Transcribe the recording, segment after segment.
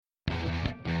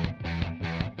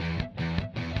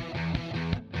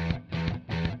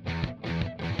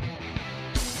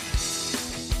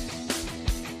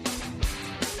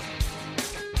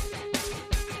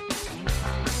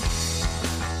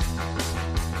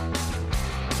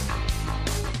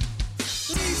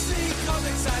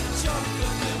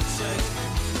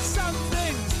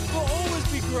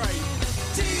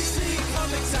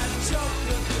comics and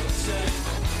chocolate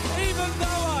milkshake. Even though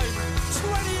I'm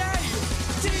 28,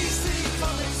 DC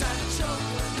Comics and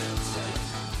chocolate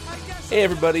milkshake. I guess Hey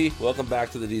everybody, welcome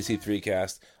back to the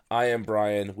DC3cast. I am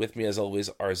Brian. With me as always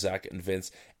are Zach and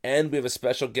Vince. And we have a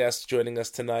special guest joining us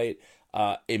tonight,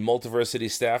 a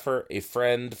Multiversity staffer, a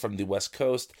friend from the West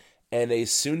Coast, and a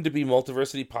soon-to-be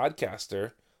Multiversity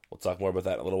podcaster. We'll talk more about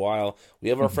that in a little while. We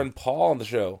have our friend Paul on the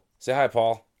show. Say hi,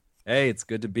 Paul. Hey, it's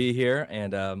good to be here,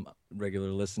 and regular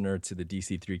listener to the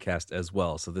DC3cast as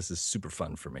well, so this is super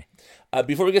fun for me.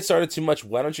 Before we get started too much,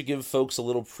 why don't you give folks a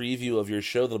little preview of your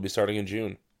show that'll be starting in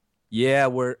June? Yeah,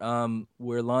 we're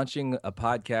launching a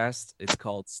podcast. It's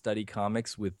called Study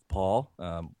Comics with Paul,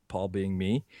 Paul being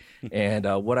me. And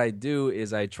what I do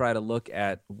is I try to look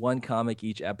at one comic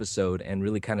each episode and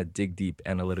really kind of dig deep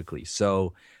analytically.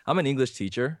 So I'm an English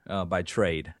teacher by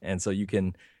trade, and so you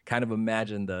can kind of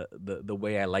imagine the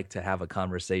way I like to have a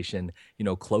conversation,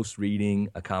 close reading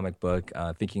a comic book,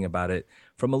 thinking about it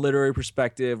from a literary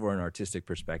perspective or an artistic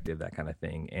perspective, that kind of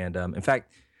thing. And in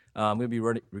fact, I'm going to be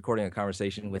recording a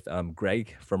conversation with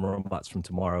Greg from Robots from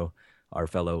Tomorrow, our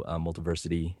fellow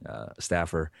Multiversity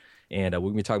staffer, and we're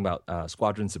going to be talking about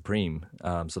Squadron Supreme.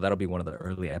 So that'll be one of the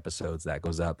early episodes that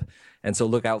goes up, and so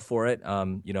look out for it.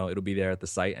 It'll be there at the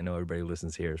site. I know everybody who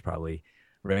listens here is probably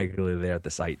regularly there at the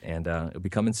site, and it'll be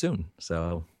coming soon.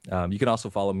 So you can also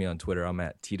follow me on Twitter. I'm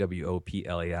at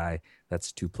TWOPLAI.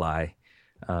 That's Tuply,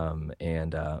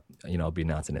 and I'll be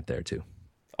announcing it there too.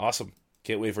 Awesome.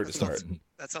 Can't wait for it to start.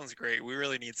 That sounds great. We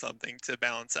really need something to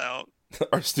balance out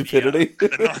Our stupidity.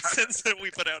 the nonsense that we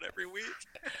put out every week.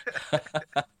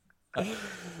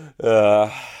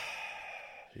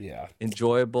 Yeah.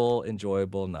 Enjoyable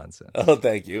nonsense. Oh,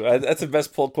 thank you. That's the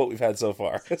best pulled quote we've had so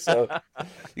far. So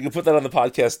you can put that on the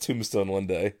podcast tombstone one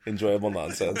day. Enjoyable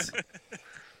nonsense.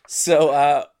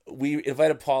 So we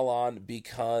invited Paul on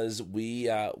because we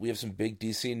have some big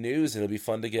DC news, and it'll be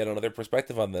fun to get another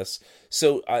perspective on this.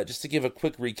 So just to give a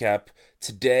quick recap,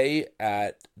 today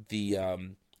at the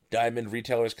Diamond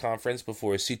Retailers Conference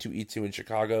before C2E2 in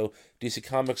Chicago, DC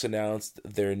Comics announced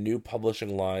their new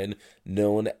publishing line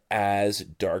known as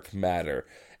Dark Matter.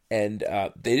 And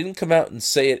they didn't come out and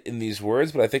say it in these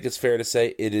words, but I think it's fair to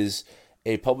say it is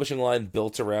a publishing line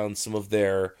built around some of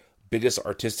their biggest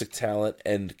artistic talent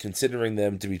and considering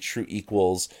them to be true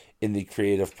equals in the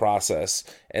creative process.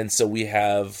 And so we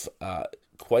have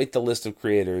quite the list of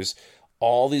creators.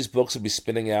 All these books will be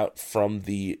spinning out from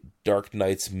the Dark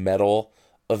Knight's Metal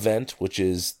event, which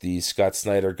is the Scott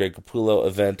Snyder, Greg Capullo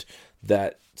event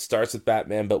that starts with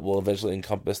Batman but will eventually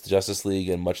encompass the Justice League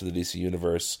and much of the DC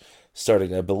universe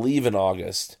starting, I believe, in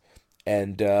August.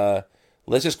 And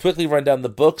let's just quickly run down the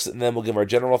books, and then we'll give our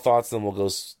general thoughts, and then we'll go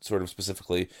sort of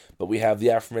specifically. But we have the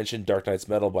aforementioned Dark Knight's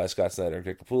Metal by Scott Snyder and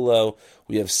Greg Capullo.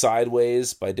 We have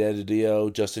Sideways by Dan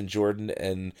DiDio, Justin Jordan,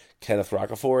 and Kenneth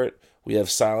Rocafort. We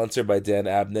have Silencer by Dan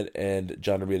Abnett and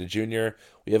John Romita Jr.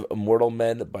 We have Immortal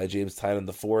Men by James Tynion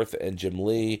IV and Jim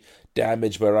Lee.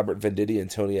 Damage by Robert Venditti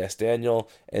and Tony S. Daniel.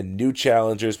 And New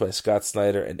Challengers by Scott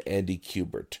Snyder and Andy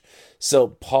Kubert. So,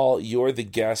 Paul, you're the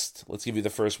guest. Let's give you the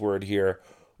first word here.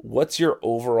 What's your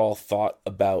overall thought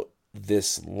about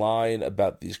this line,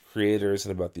 about these creators,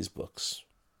 and about these books?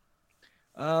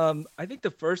 I think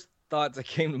the first thought that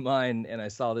came to mind, and I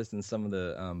saw this in some of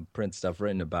the print stuff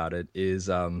written about it, is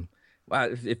wow,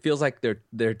 it feels like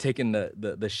they're taking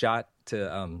the shot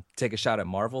to take a shot at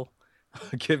Marvel,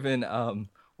 given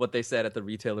what they said at the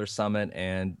retailer summit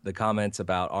and the comments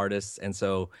about artists. And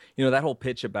so, that whole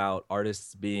pitch about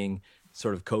artists being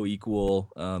sort of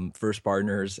co-equal first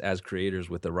partners as creators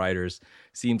with the writers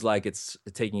seems like it's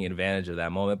taking advantage of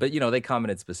that moment. But they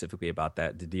commented specifically about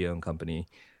that, DiDio and company,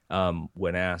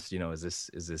 when asked, is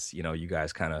this you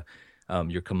guys kind of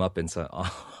your comeuppance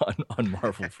on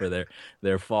Marvel for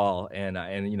their fall, and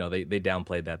they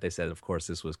downplayed that. They said, of course,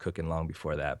 this was cooking long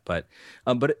before that, but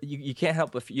you can't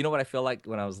help if what I feel like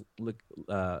when I was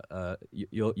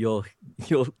you'll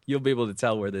be able to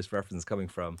tell where this reference is coming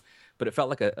from, but it felt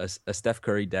like a Steph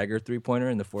Curry dagger 3-pointer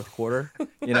in the fourth quarter.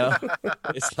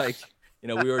 It's like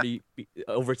we already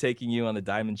overtaking you on the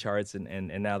diamond charts,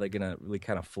 and now they're gonna really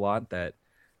kind of flaunt that.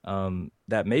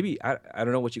 That maybe I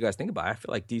don't know what you guys think about it. I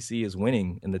feel like DC is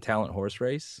winning in the talent horse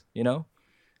race,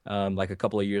 like a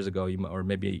couple of years ago, or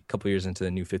maybe a couple of years into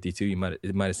the New 52,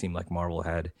 it might have seemed like Marvel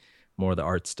had more of the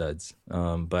art studs,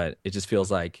 but it just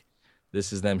feels like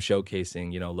this is them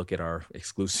showcasing, look at our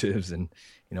exclusives and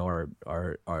our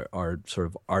sort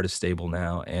of artist stable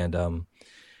now, and I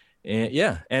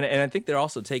think they're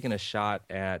also taking a shot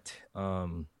at a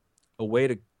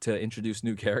way to introduce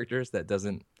new characters that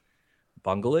doesn't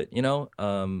bungle it,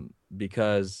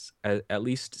 because at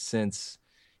least since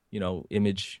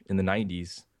Image in the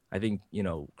 90s, I think,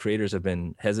 creators have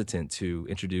been hesitant to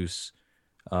introduce,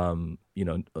 a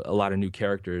lot of new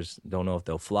characters. Don't know if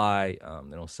they'll fly.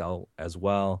 They don't sell as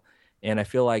well. And I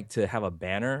feel like to have a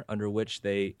banner under which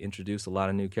they introduce a lot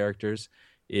of new characters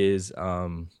is,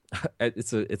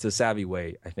 it's a savvy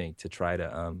way, I think, to try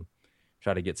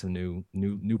to get some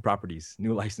new properties,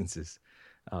 new licenses.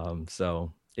 To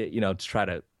try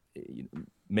to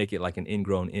make it like an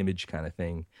ingrown Image kind of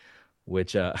thing,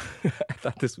 which I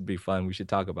thought this would be fun. We should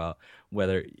talk about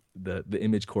whether the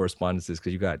Image correspondences,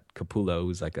 because you got Capullo,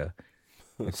 who's like a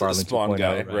McFarlane Spawn 2.0,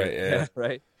 guy, right? right? Yeah,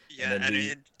 right. Yeah,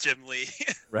 and Jim Lee.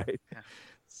 Right.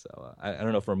 So I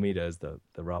don't know if Romita is the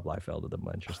Rob Liefeld of the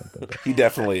bunch or something. But. He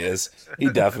definitely is. He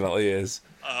definitely is.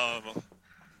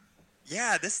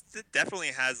 Yeah, this definitely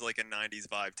has like a 90s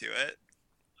vibe to it,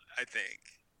 I think.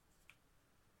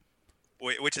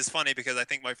 Which is funny because I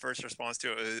think my first response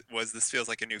to it was this feels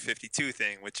like a New 52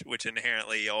 thing, which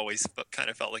inherently always kind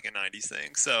of felt like a 90s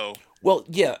thing. So, well,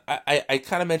 yeah, I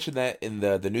kind of mentioned that in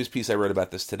the news piece I wrote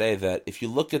about this today, that if you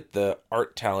look at the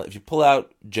art talent, if you pull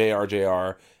out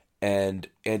JR and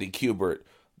Andy Kubert,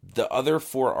 the other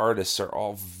four artists are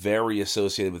all very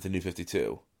associated with the New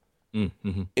 52.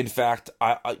 Mm-hmm. In fact,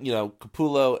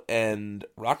 Capullo and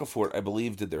Rocafort, I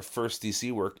believe, did their first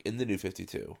DC work in the New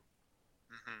 52.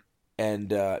 And,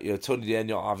 Tony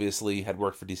Daniel obviously had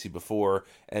worked for DC before,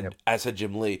 and as had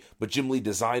Jim Lee. But Jim Lee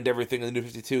designed everything in the New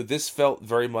 52. This felt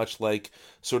very much like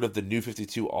sort of the New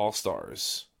 52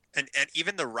 All-Stars. And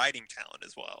even the writing talent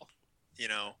as well,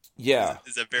 Yeah.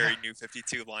 is a very New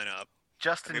 52 lineup.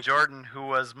 Justin Jordan, who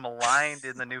was maligned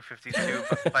in the New 52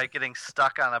 by getting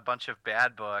stuck on a bunch of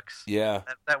bad books. Yeah.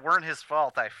 That weren't his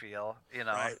fault, I feel.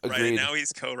 Right. Agreed. And now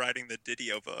he's co-writing the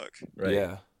Didio book. Right.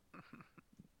 Yeah.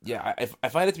 Yeah, I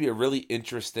find it to be a really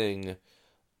interesting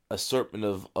assortment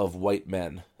of white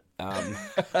men.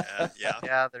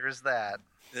 Yeah, there is that.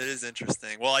 It is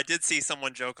interesting. Well, I did see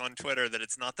someone joke on Twitter that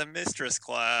it's not the mistress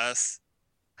class.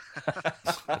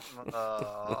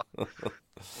 Oh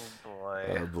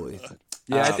boy. Oh boy.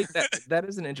 Yeah, I think that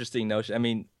is an interesting notion. I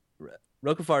mean,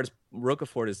 Rocafort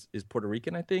is Puerto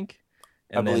Rican, I think.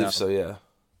 And I believe so, yeah.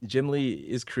 Jim Lee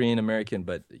is Korean American,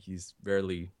 but he's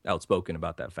rarely outspoken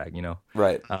about that fact,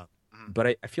 Right.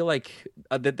 But I feel like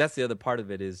that's the other part of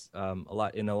it is a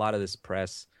lot of this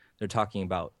press, they're talking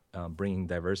about bringing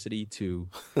diversity to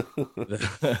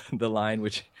the line,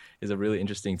 which is a really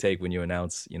interesting take when you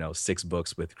announce 6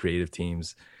 books with creative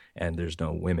teams and there's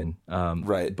no women.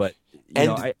 Right. But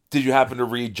did you happen to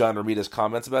read John Romita's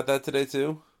comments about that today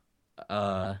too?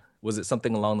 Was it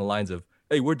something along the lines of,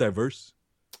 "Hey, we're diverse"?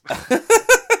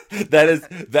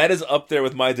 That is up there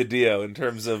with my Didio in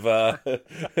terms of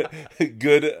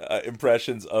good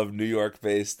impressions of New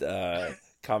York-based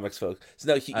comics folks. So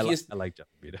no, I like John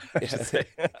Romita.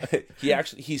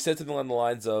 He said something along the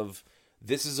lines of,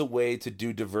 "This is a way to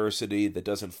do diversity that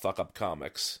doesn't fuck up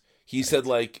comics." He said,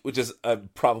 which is a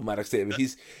problematic statement.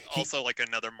 He's also like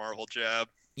another Marvel jab.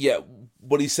 Yeah,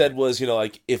 what he said was,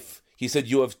 if he said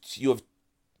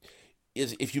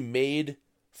if you made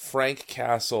Frank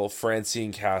Castle,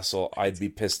 Francine Castle, I'd be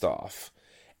pissed off.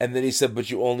 And then he said,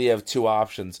 but you only have 2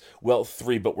 options. Well,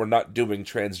 3, but we're not doing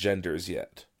transgenders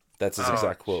yet. That's his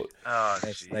exact quote. Oh,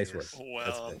 nice work.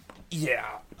 Well,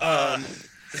 yeah.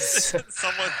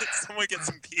 Someone get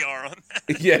some PR on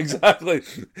that. Yeah, exactly.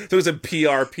 There was a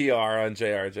PR on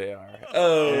JR.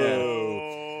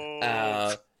 Oh.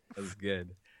 That was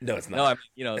good. No, it's not. No, I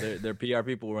mean, their PR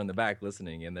people were in the back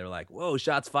listening, and they're like, "Whoa,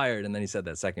 shots fired!" And then he said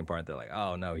that second part. They're like,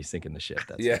 "Oh no, he's sinking the ship."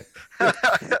 That's yeah,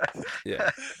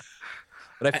 yeah.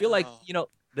 But I feel like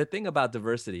the thing about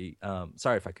diversity.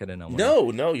 Sorry if I cut in on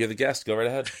one. No, you're the guest. Go right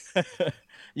ahead.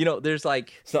 There's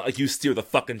like. It's not like you steer the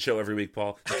fucking show every week,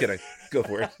 Paul. Just kidding. Go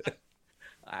for it.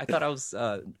 I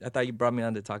thought you brought me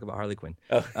on to talk about Harley Quinn.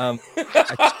 Oh.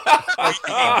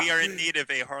 We are in need of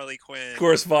a Harley Quinn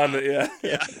correspondent.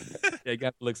 Yeah, you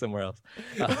got to look somewhere else.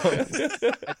 I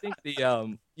think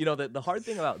the hard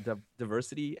thing about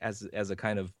diversity as a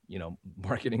kind of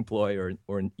marketing ploy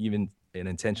or even an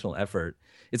intentional effort,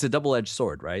 it's a double-edged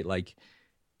sword, right? Like,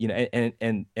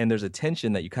 and there's a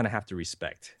tension that you kind of have to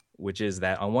respect, which is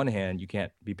that on one hand you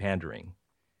can't be pandering.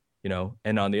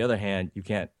 And on the other hand, you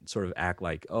can't sort of act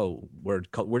like, oh, we're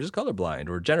just colorblind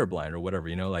or gender blind or whatever,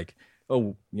 like,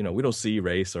 oh, we don't see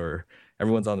race or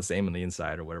everyone's on the same on the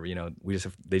inside or whatever,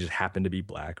 they just happen to be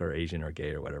black or Asian or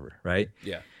gay or whatever, right?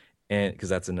 Yeah. And because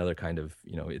that's another kind of,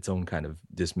 its own kind of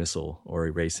dismissal or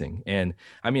erasing. And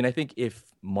I mean, I think if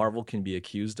Marvel can be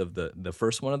accused of the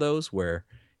first one of those, where,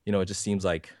 it just seems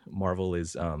like Marvel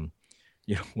is,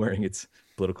 wearing its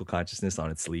political consciousness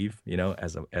on its sleeve,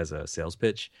 as a sales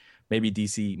pitch. maybe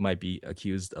DC might be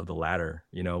accused of the latter,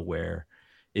 where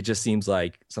it just seems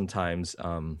like sometimes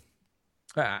I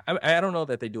don't know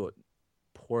that they do it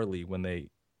poorly when they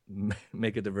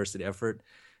make a diversity effort.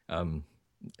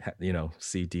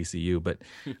 See DCU, but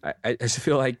I just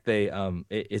feel like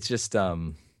it's just I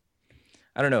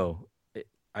don't know.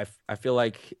 I feel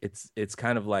like it's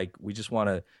kind of like we just want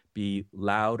to be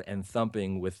loud and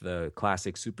thumping with the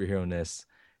classic superhero-ness,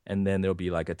 and then there'll be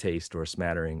like a taste or a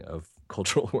smattering of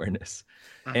cultural awareness.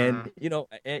 And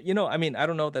I mean, I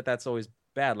don't know that that's always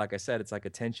bad. Like I said, it's like a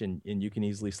tension, and you can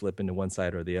easily slip into one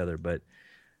side or the other. But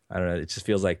I don't know. It just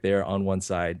feels like they're on one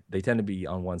side. They tend to be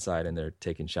on one side, and they're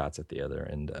taking shots at the other.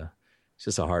 And it's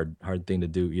just a hard thing to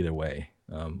do either way,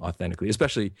 authentically.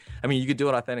 Especially, I mean, you could do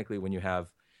it authentically when you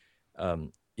have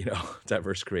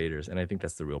diverse creators, and I think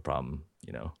that's the real problem,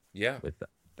 with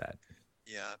that.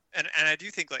 Yeah, and I do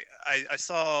think, like, I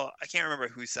saw, I can't remember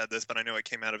who said this, but I know it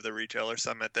came out of the retailer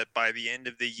summit, that by the end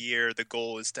of the year, the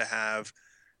goal is to have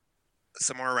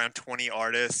somewhere around 20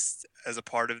 artists as a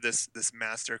part of this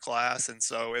master class, and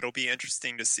so it'll be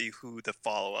interesting to see who the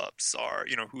follow-ups are,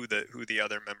 who the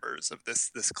other members of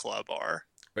this club are.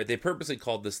 Right, they purposely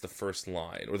called this the first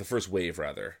line, or the first wave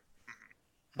rather,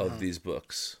 of these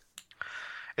books.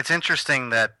 It's interesting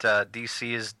that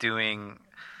DC is doing,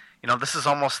 this is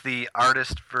almost the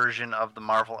artist version of the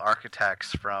Marvel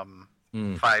Architects from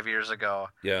 5 years ago.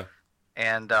 Yeah.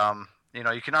 And,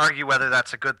 you can argue whether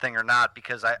that's a good thing or not,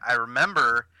 because I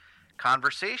remember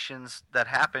conversations that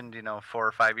happened, 4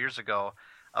 or 5 years ago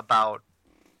about,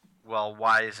 well,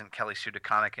 why isn't Kelly Sue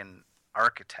DeConnick an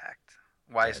architect?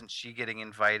 Why isn't she getting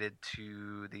invited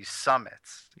to these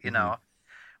summits,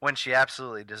 when she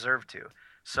absolutely deserved to?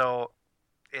 So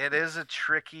it is a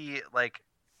tricky, like,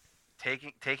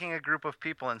 taking a group of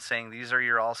people and saying these are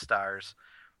your all-stars.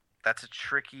 That's a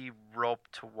tricky rope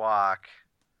to walk.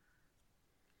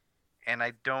 And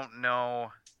I don't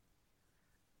know.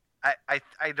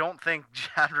 I don't think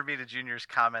John Romita Jr.'s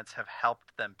comments have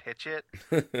helped them pitch it.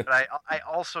 But I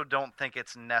also don't think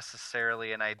it's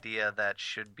necessarily an idea that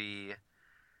should be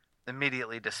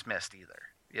immediately dismissed either.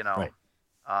 Right.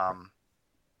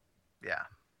 Yeah.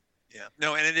 Yeah.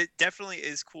 No, and it definitely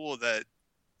is cool that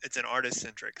it's an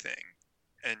artist-centric thing,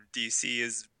 and DC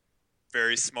is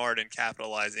very smart in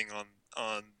capitalizing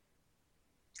on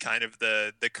kind of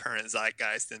the current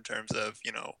zeitgeist in terms of,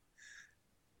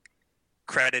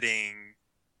 crediting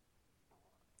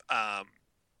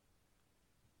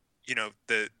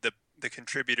the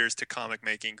contributors to comic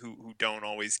making who don't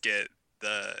always get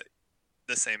the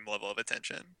same level of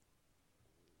attention.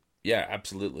 Yeah,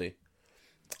 absolutely.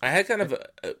 I had kind of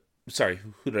sorry,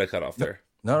 who did I cut off there?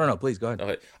 No, please go ahead.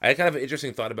 Okay. I had kind of an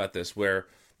interesting thought about this, where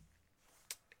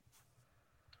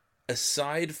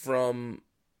aside from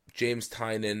James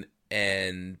Tynion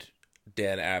and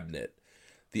Dan Abnett,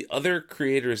 the other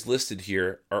creators listed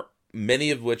here, are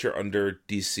many of which are under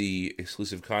DC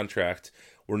exclusive contract,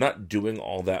 were not doing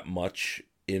all that much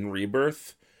in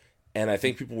Rebirth, and I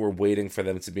think people were waiting for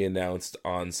them to be announced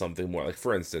on something more. Like,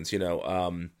 for instance,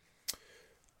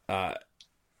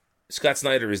 Scott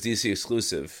Snyder is DC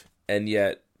exclusive, and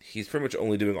yet he's pretty much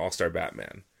only doing All-Star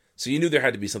Batman. So you knew there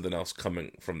had to be something else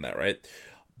coming from that, right?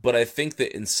 But I think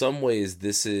that in some ways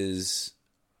this is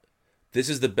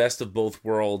the best of both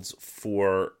worlds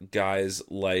for guys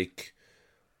like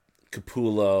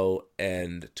Capullo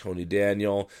and Tony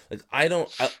Daniel. Like, I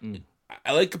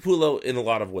like Capullo in a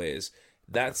lot of ways.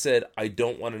 That said, I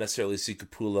don't want to necessarily see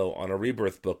Capullo on a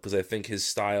Rebirth book, because I think his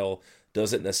style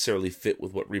doesn't necessarily fit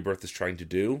with what Rebirth is trying to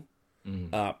do.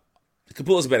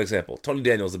 Capullo's a bad example. Tony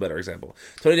Daniel's a better example.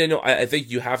 Tony Daniel, I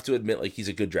think you have to admit, like, he's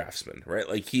a good draftsman, right?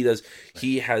 Like, he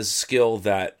has skill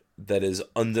that is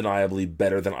undeniably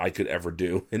better than I could ever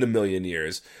do in a million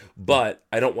years. But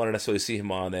I don't want to necessarily see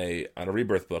him on a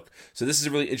Rebirth book. So this is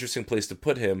a really interesting place to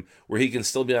put him, where he can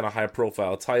still be on a high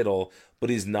profile title, but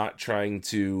he's not trying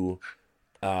to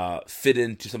fit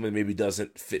into something that maybe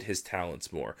doesn't fit his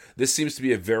talents more. This seems to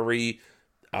be a very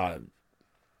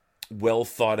well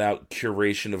thought out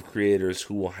curation of creators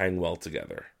who will hang well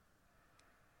together.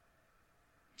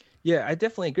 Yeah, I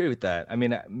definitely agree with that. I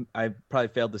mean, I probably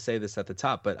failed to say this at the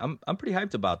top, but I'm pretty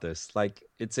hyped about this. Like,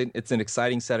 it's an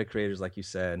exciting set of creators, like you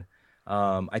said.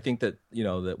 I think that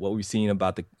that what we've seen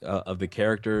about the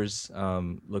characters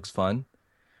looks fun.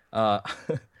 I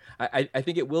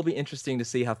think it will be interesting to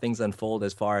see how things unfold,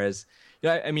 as far as,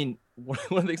 I mean, one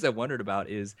of the things I've wondered about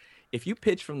is, if you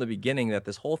pitch from the beginning that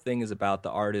this whole thing is about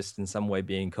the artist in some way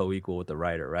being co-equal with the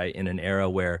writer, right? In an era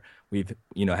where we've,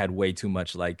 had way too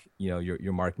much, like,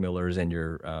 your Mark Millers and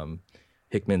your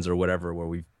Hickmans or whatever, where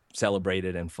we've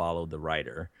celebrated and followed the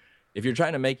writer. if you're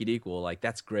trying to make it equal, like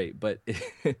that's great, but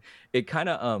it kind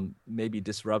of maybe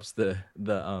disrupts the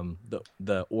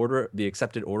order, the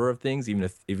accepted order of things, even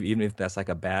if that's like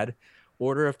a bad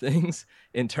order of things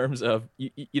in terms of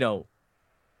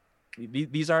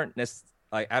these aren't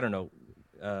like, I don't know,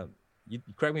 you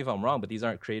correct me if I'm wrong, but these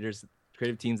aren't creative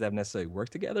teams that have necessarily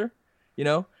worked together,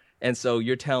 and so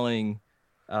you're telling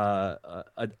an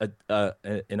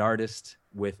artist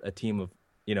with a team of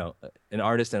an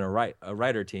artist and a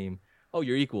writer team, oh,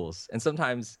 you're equals. And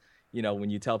sometimes, when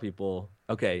you tell people,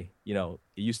 okay, it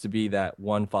used to be that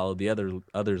one followed the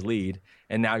other's lead,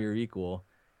 and now you're equal,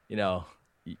 you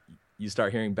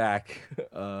start hearing back,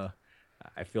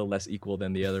 I feel less equal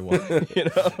than the other one,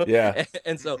 Yeah.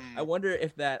 And so I wonder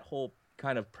if that whole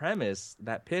kind of premise,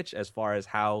 that pitch, as far as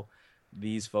how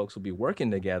these folks will be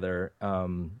working together,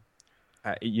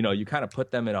 you kind of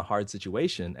put them in a hard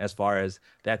situation as far as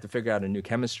they have to figure out a new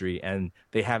chemistry, and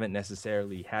they haven't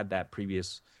necessarily had that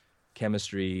previous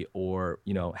chemistry or,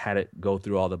 had it go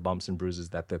through all the bumps and bruises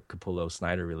that the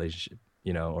Capullo-Snyder relationship,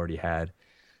 already had.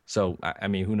 So, I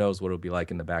mean, who knows what it'll be like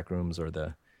in the back rooms or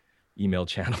the email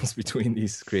channels between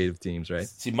these creative teams, right?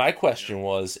 See, my question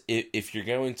was, if you're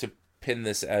going to pin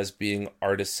this as being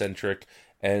artist-centric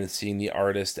and seeing the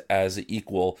artist as an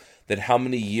equal, then how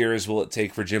many years will it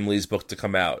take for Jim Lee's book to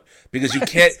come out? Because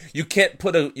you can't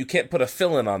put a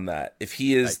fill-in on that if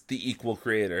he is the equal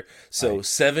creator. So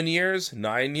 7 years,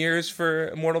 9 years for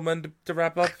Immortal Men to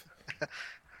wrap up.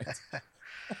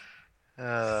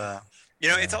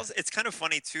 It's kind of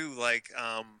funny too. Like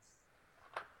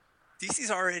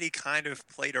DC's already kind of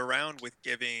played around with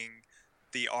giving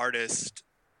the artist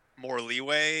more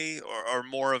leeway or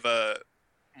more of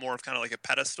kind of like a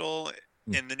pedestal.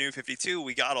 In the New 52,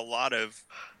 we got a lot of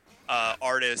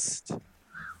artist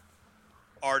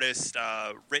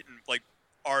written, like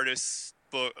artists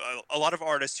book, a lot of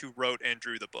artists who wrote and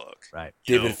drew the book. Right.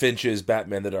 David Finch's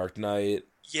Batman: The Dark Knight.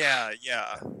 Yeah.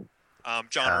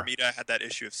 John Romita had that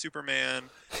issue of Superman.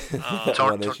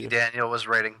 Tony Daniel was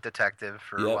writing Detective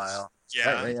for a while.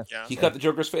 Yeah. He cut the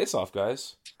Joker's face off,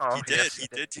 guys. Oh, he did. yes, He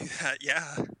did do that.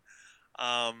 Yeah.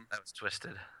 That was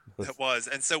twisted. It was,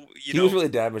 and so he was really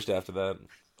damaged after that.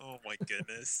 Oh my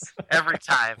goodness! every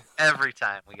time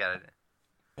we got it.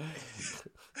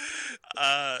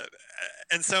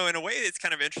 And so in a way, it's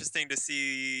kind of interesting to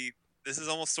see. This is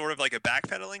almost sort of like a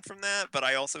backpedaling from that, but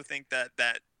I also think that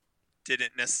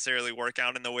didn't necessarily work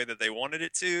out in the way that they wanted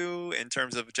it to, in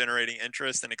terms of generating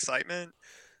interest and excitement.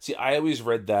 See, I always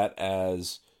read that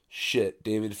as, shit,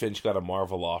 David Finch got a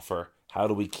Marvel offer. How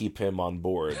do we keep him on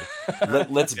board?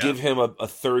 Let's give him a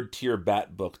third-tier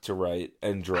Bat book to write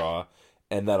and draw,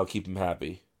 and that'll keep him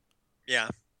happy. Yeah,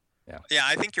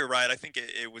 I think you're right. I think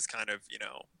it was kind of,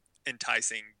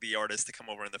 enticing the artist to come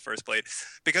over in the first place.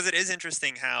 Because it is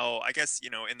interesting how, I guess,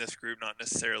 in this group, not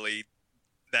necessarily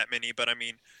that many, but I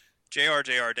mean, JR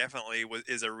definitely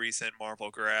is a recent Marvel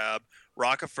grab.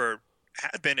 Rockefeller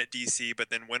had been at DC, but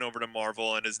then went over to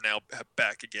Marvel and is now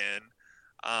back again.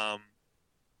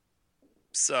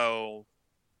 So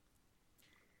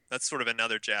that's sort of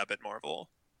another jab at Marvel.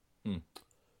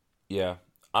 Yeah.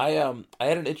 I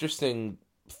had an interesting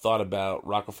thought about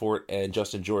Rockefeller and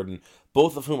Justin Jordan,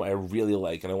 both of whom I really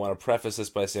like, and I want to preface this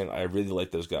by saying I really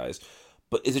like those guys.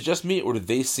 But is it just me, or do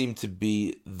they seem to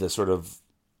be the sort of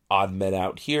odd men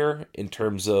out here in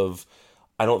terms of,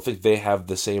 I don't think they have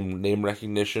the same name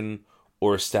recognition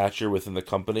or stature within the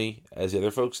company as the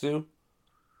other folks do?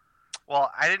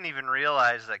 Well, I didn't even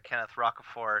realize that Kenneth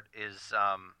Rocafort is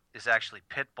actually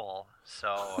Pitbull.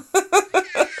 So,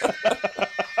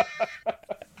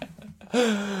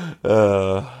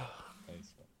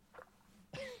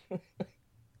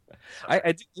 I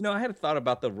had a thought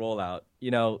about the rollout.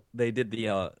 They did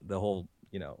the whole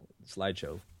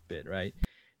slideshow bit, right?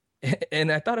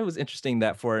 And I thought it was interesting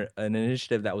that for an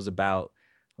initiative that was about,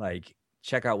 like,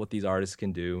 check out what these artists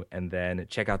can do, and then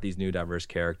check out these new diverse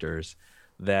characters,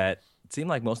 that it seemed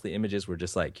like most of the images were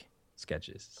just like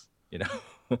sketches, I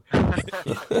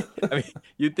mean,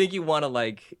 you'd think you want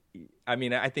to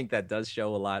I think that does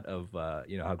show a lot of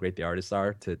how great the artists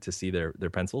are to see their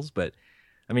pencils, but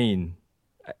I mean,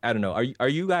 I don't know. Are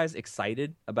you guys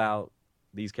excited about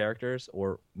these characters,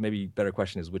 or maybe better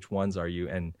question is, which ones are you,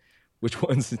 and which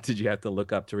ones did you have to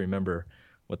look up to remember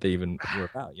what they even were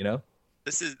about?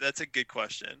 That's a good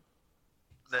question.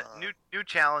 The new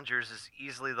challengers is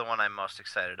easily the one I'm most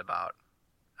excited about.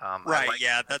 Right?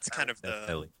 That's kind of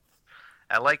the.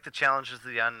 I like the challenges of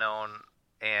the unknown,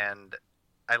 and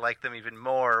I like them even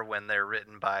more when they're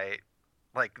written by,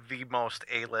 like, the most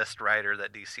A-list writer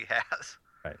that DC has.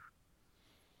 Right.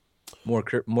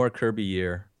 More Kirby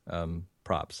year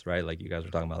props, right? Like you guys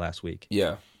were talking about last week.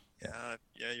 Yeah. Yeah,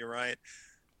 you're right.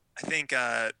 I think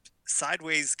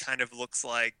Sideways kind of looks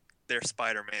like their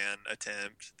Spider-Man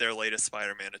attempt, their latest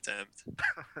Spider-Man attempt.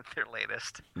 Their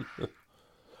latest.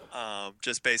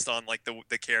 Just based on like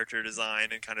the character design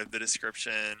and kind of the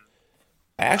description.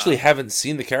 I actually haven't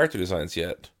seen the character designs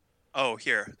yet. Oh,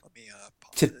 here, let me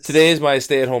pause this. Today is my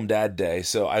stay-at-home dad day,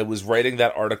 so I was writing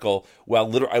that article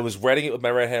while I was writing it with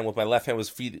my right hand, with my left hand was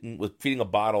feeding a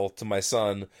bottle to my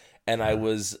son, and I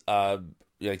was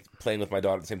playing with my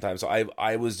daughter at the same time. So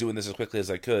I was doing this as quickly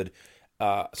as I could.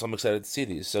 So I'm excited to see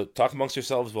these. So talk amongst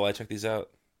yourselves while I check these out.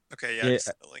 Okay, yeah, just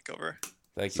the link over.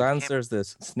 Thank you. Silence, there's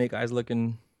this snake eyes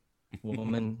looking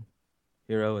woman,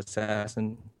 hero,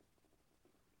 assassin,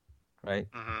 right?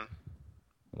 Mm-hmm.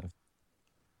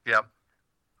 Yep.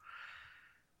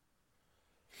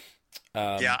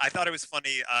 Yeah, I thought it was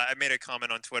funny. I made a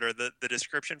comment on Twitter that the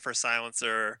description for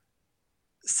Silencer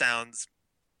sounds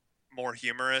more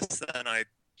humorous than I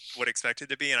would expect it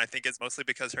to be, and I think it's mostly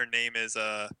because her name is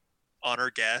Honor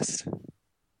Guest.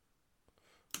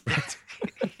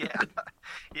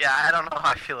 Yeah, I don't know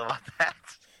how I feel about that.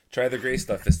 Try the gray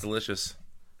stuff; it's delicious.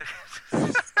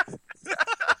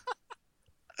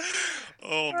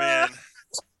 Oh man.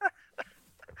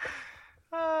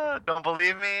 Don't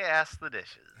believe me? Ask the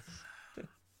dishes.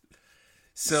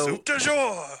 So, Soup du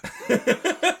jour.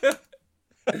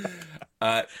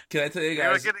 can I tell you You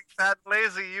were guys? getting fat and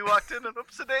lazy. You walked in and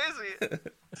oops-a-daisy.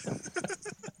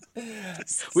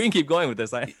 We can keep going with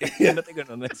this. I nothing on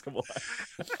the next couple.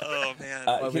 Oh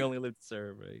man. We only live to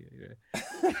serve. Right?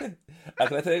 Can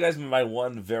I tell you guys my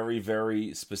one very,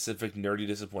 very specific nerdy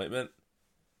disappointment?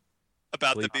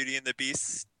 About the Beauty and the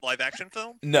Beast live action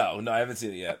film? No, I haven't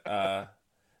seen it yet.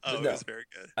 It was very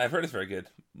good. I've heard it's very good.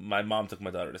 My mom took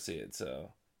my daughter to see it,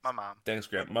 so My mom. thanks,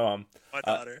 Grandma. My mom. My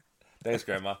daughter. Thanks,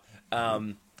 Grandma.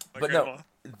 My But grandma. no,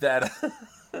 that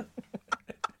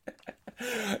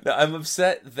no, I'm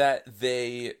upset that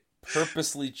they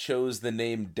purposely chose the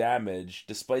name Damage,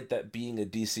 despite that being a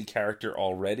DC character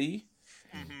already.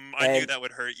 I knew that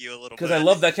would hurt you a little bit. Because I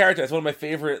love that character. It's one of my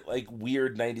favorite, like,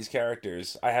 weird 90s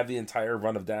characters. I have the entire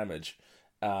run of Damage.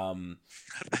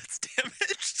 That's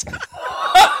damaged.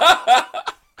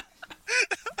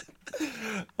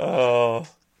 Oh.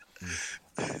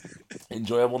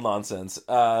 Enjoyable nonsense.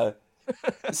 No,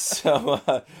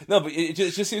 but it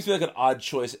just seems to be like an odd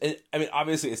choice. I mean,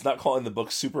 obviously, it's not calling the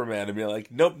book Superman and being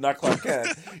like, nope, not Clark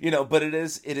Kent. But it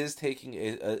is taking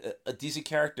a DC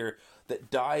character that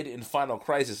died in Final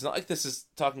Crisis. It's not like this is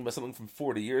talking about something from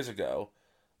 40 years ago.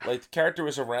 Like, the character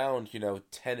was around,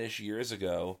 10-ish years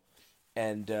ago,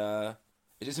 and it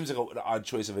just seems like an odd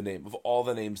choice of a name, of all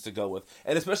the names to go with.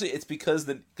 And especially, it's because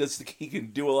he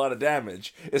can do a lot of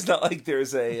damage. It's not like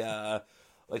there's a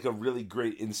really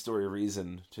great in-story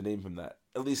reason to name him that.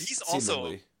 At least he's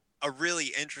seemingly. Also a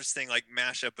really interesting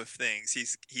mashup of things.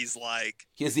 He's like,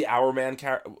 he has the Hour Man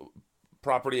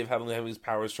property of having his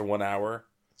powers for 1 hour.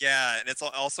 Yeah, and it's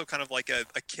also kind of like a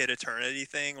Kid Eternity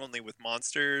thing, only with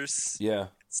monsters. Yeah.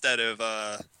 Instead of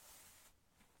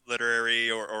literary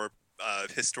or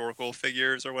historical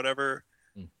figures or whatever.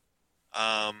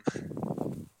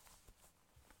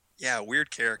 Yeah,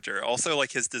 weird character. Also,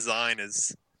 like, his design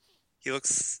is, he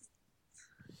looks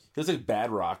like Bad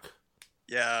Rock.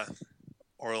 Yeah,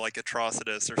 or like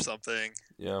Atrocitus or something.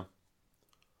 Yeah.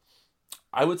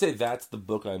 I would say that's the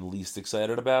book I'm least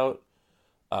excited about.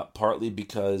 Partly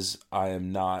because I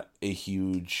am not a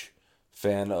huge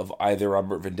fan of either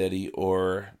Robert Venditti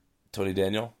or Tony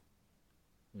Daniel.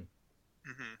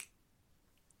 Mm-hmm.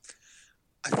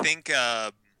 I think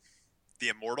The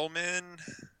Immortal Men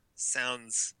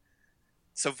sounds...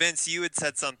 So, Vince, you had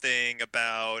said something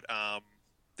about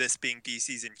this being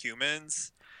DC's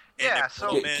Inhumans. And Yeah,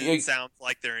 Immortal Men sounds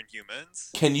like they're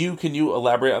Inhumans. Can you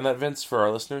elaborate on that, Vince, for our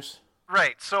listeners?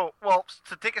 Right. So, well,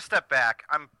 to take a step back,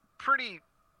 I'm pretty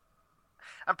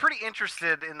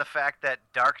interested in the fact that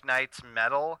Dark Knight's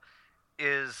Metal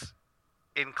is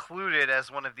included as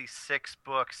one of these 6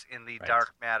 books in the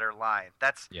Dark Matter line.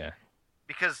 That's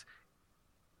because,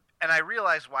 and I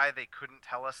realize why they couldn't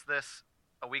tell us this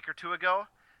a week or two ago,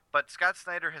 but Scott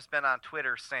Snyder has been on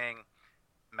Twitter saying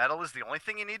Metal is the only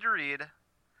thing you need to read.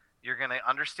 You're going to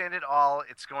understand it all.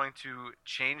 It's going to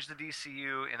change the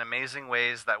DCU in amazing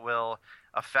ways that will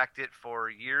affect it for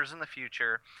years in the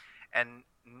future. And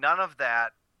none of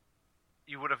that,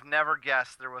 you would have never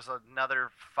guessed there was another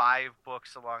 5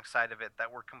 books alongside of it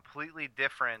that were completely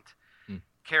different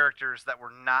characters that were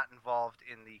not involved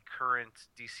in the current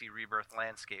DC Rebirth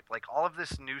landscape. Like, all of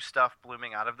this new stuff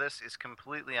blooming out of this is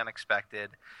completely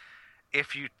unexpected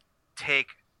if you take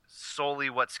solely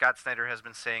what Scott Snyder has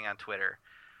been saying on Twitter.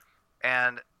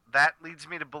 And that leads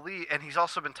me to believe, and he's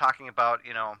also been talking about,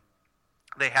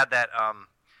 they had that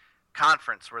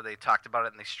conference where they talked about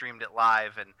it and they streamed it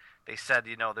live, and they said,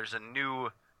 there's a new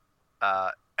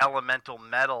elemental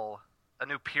metal, a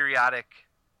new periodic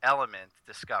element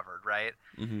discovered, right?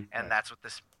 Mm-hmm. And that's what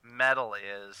this metal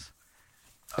is.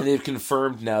 And they've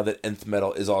confirmed now that nth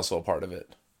metal is also a part of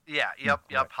it. Yeah, yep.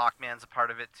 Hawkman's a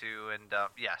part of it too, and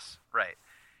yes, right.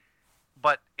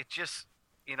 But it just,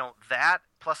 that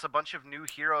plus a bunch of new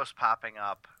heroes popping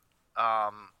up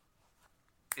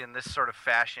in this sort of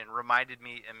fashion reminded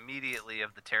me immediately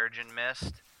of the Terrigen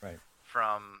Mist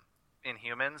from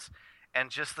Inhumans, and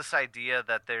just this idea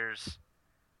that there's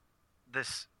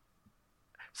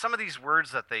some of these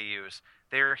words that they use.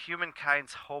 They're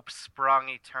humankind's hope sprung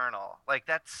eternal. Like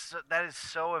that is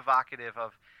so evocative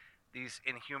of these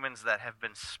Inhumans that have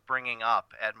been springing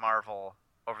up at Marvel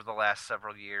over the last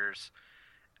several years.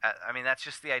 I mean, that's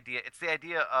just the idea. It's the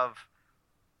idea of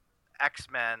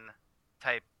X-Men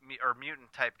type or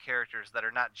mutant type characters that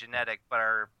are not genetic but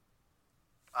are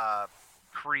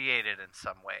created in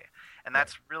some way, and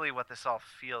that's really what this all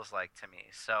feels like to me.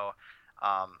 So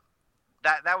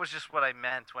that was just what I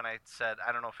meant when I said,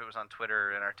 I don't know if it was on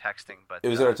Twitter in our texting, but it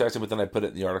was in our texting, but then I put it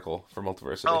in the article for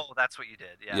Multiversity. Oh, that's what you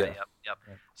did. Yeah. Yep. Yeah.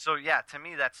 So yeah, to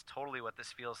me that's totally what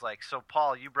this feels like. So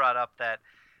Paul, you brought up that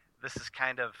this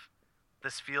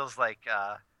feels like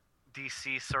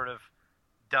DC sort of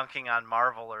dunking on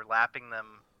Marvel or lapping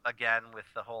them again with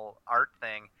the whole art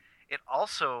thing. It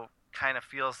also kind of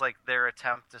feels like their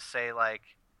attempt to say, like,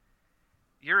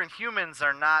 your Inhumans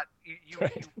are not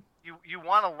you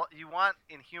want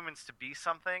Inhumans to be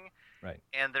something, right?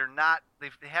 And they're not. They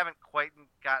haven't quite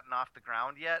gotten off the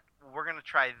ground yet. We're gonna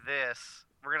try this.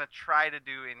 We're gonna try to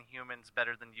do Inhumans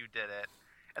better than you did it,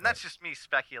 and that's just me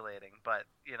speculating. But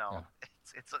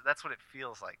it's that's what it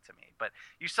feels like to me. But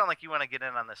you sound like you want to get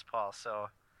in on this, Paul. So.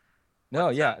 No,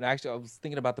 yeah, and actually, I was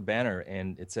thinking about the banner,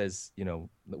 and it says,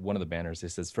 one of the banners, it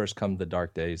says, "First come the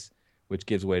dark days, which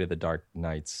gives way to the dark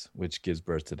nights, which gives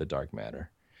birth to the dark matter."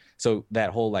 So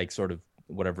that whole sort of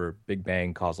whatever Big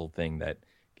Bang causal thing that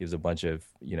gives a bunch of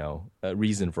a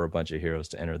reason for a bunch of heroes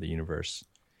to enter the universe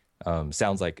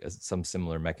sounds like some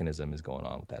similar mechanism is going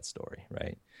on with that story,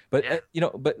 right? But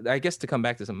but I guess to come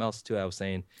back to something else too, I was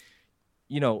saying,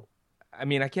 I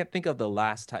mean, I can't think of the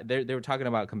last time they were talking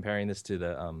about comparing this to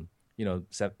the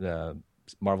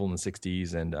Marvel in the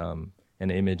 '60s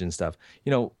and Image and stuff.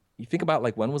 You think about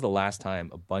when was the last time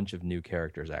a bunch of new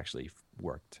characters actually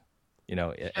worked?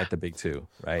 At the big two,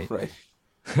 right? Right.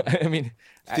 I mean,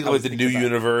 you think of the new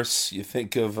universe. You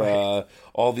think of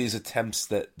all these attempts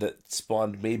that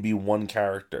spawned maybe one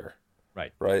character.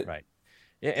 Right.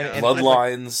 Yeah, and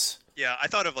Bloodlines. Yeah, I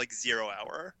thought of 0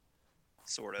 Hour,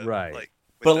 sort of. Right.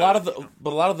 But a lot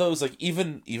of those,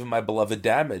 even my beloved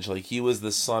Damage, he was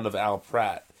the son of Al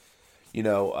Pratt.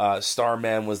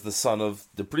 Starman was the son of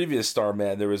the previous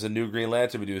Starman. There was a new Green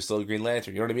Lantern, but he was still a Green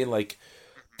Lantern. You know what I mean?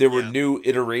 There were new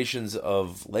iterations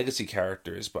of legacy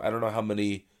characters, but I don't know how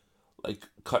many,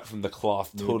 cut from the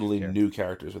cloth, new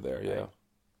characters were there. Yeah.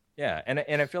 Yeah,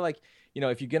 and I feel like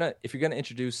if you're gonna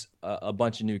introduce a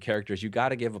bunch of new characters, you got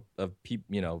to give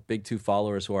big two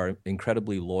followers who are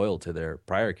incredibly loyal to their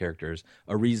prior characters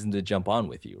a reason to jump on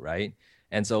with you, right?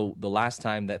 And so the last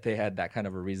time that they had that kind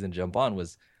of a reason to jump on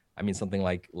was, something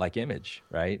like Image,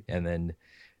 right? And then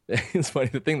it's funny,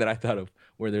 the thing that I thought of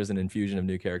where there's an infusion of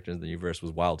new characters in the universe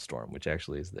was Wildstorm, which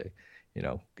actually is the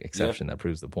exception that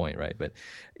proves the point, right? But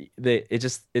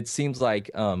it seems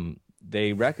like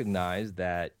they recognize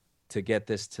that to get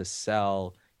this to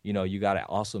sell, you got to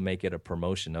also make it a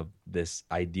promotion of this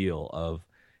ideal of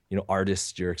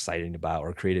artists you're excited about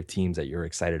or creative teams that you're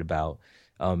excited about,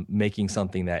 making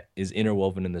something that is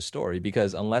interwoven in the story.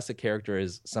 Because unless a character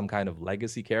is some kind of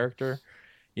legacy character,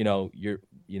 they're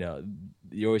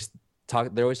always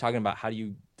talking about how do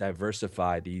you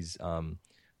diversify these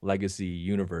legacy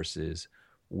universes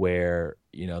where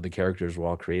the characters were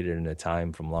all created in a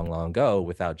time from long, long ago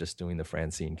without just doing the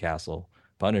Francine Castle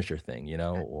Punisher thing,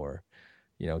 or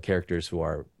characters who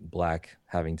are black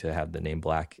having to have the name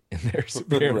Black in their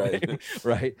superior name,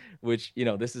 right? Which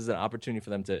this is an opportunity for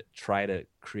them to try to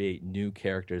create new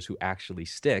characters who actually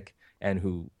stick and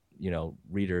who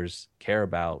readers care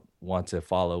about, want to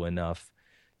follow enough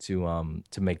to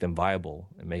make them viable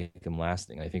and make them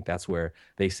lasting. I think that's where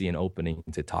they see an opening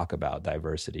to talk about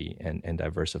diversity and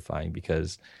diversifying,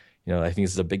 because I think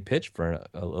this is a big pitch for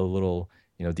a little.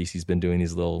 DC's been doing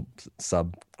these little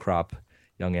sub-crop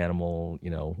Young Animal,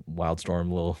 Wildstorm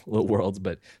little worlds,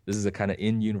 but this is a kind of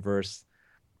in-universe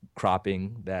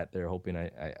cropping that they're hoping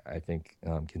I think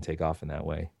can take off in that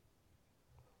way.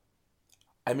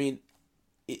 I mean,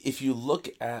 if you look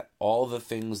at all the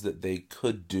things that they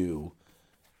could do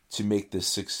to make this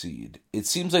succeed, it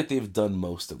seems like they've done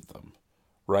most of them,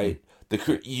 right?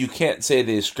 You can't say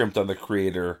they scrimped on the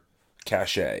creator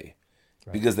cachet,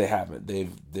 because they haven't.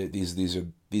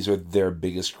 These are their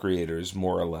biggest creators,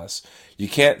 more or less. You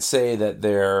can't say that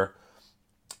they're,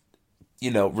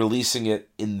 releasing it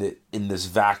in this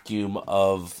vacuum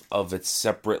of its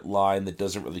separate line that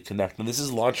doesn't really connect. And this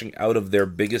is launching out of their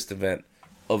biggest event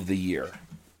of the year,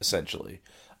 essentially.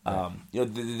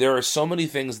 There are so many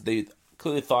things they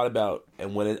clearly thought about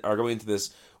and are going into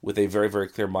this with a very, very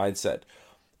clear mindset.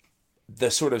 The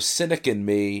sort of cynic in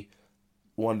me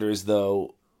wonders,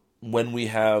 though, when we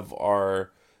have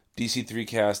our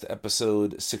DC3cast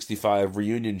episode 65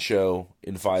 reunion show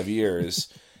in 5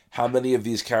 years, how many of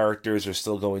these characters are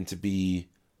still going to be,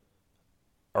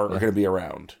 going to be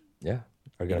around? Yeah,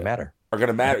 are going to matter. Are going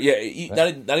to matter.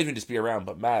 Yeah, not even just be around,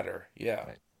 but matter. Yeah.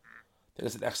 Right.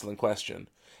 That's an excellent question.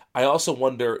 I also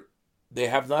wonder, they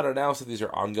have not announced that these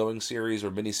are ongoing series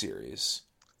or miniseries.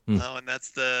 No, and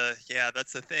that's the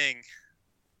thing.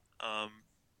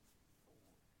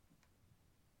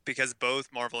 Because both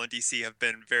Marvel and DC have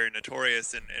been very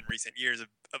notorious in recent years of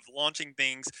launching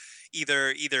things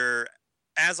either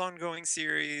as ongoing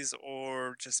series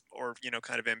or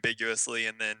kind of ambiguously,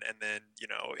 and then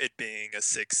it being a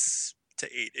 6 to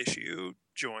 8 issue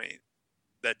joint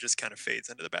that just kind of fades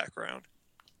into the background.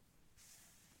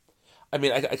 I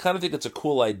mean, I kind of think it's a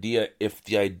cool idea if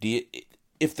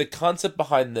the concept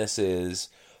behind this is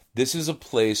a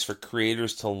place for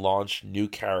creators to launch new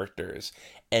characters,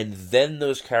 and then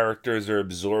those characters are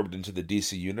absorbed into the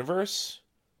DC universe.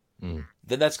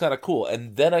 Then that's kind of cool.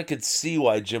 And then I could see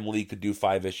why Jim Lee could do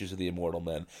 5 issues of the Immortal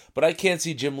Men. But I can't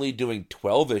see Jim Lee doing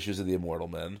 12 issues of the Immortal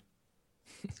Men.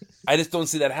 I just don't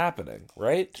see that happening,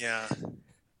 right? Yeah.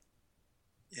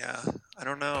 I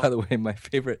don't know. By the way, my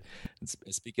favorite,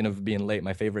 speaking of being late,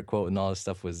 my favorite quote and all this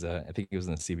stuff was, I think it was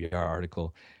in the CBR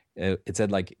article. It said,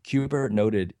 Kubert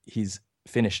noted he's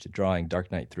finished drawing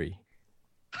Dark Knight 3.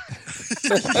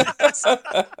 Yeah.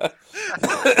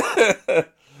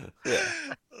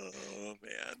 Oh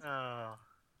man. Oh,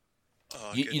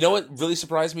 you know what really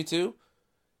surprised me too?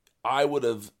 I would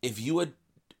have, if you had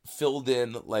filled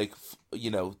in 2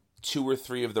 or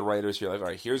 3 of the writers here, all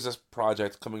right, here's this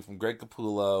project coming from Greg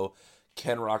Capullo,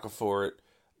 Ken Rocafort,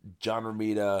 John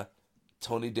Romita,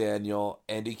 Tony Daniel,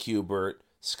 Andy Kubert,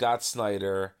 Scott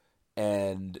Snyder,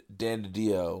 and Dan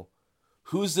DiDio.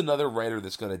 Who's another writer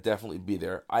that's going to definitely be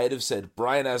there? I'd have said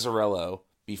Brian Azzarello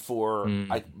before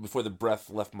the breath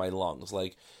left my lungs.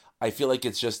 I feel like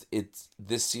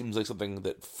this seems like something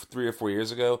that 3 or 4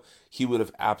 years ago he would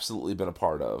have absolutely been a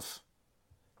part of,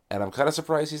 and I'm kind of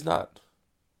surprised he's not.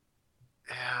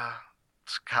 Yeah,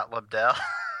 Scott Lobdell.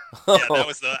 Yeah,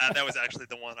 that was actually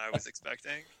the one I was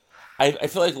expecting. I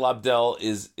feel like Lobdell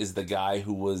is the guy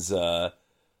who was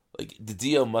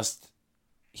DiDio must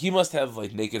have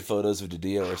naked photos of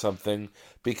DiDio or something,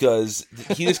 because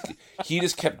he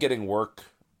just kept getting work.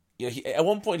 At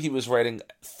one point he was writing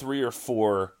 3 or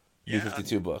 4 New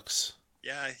 52 books.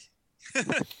 Yeah.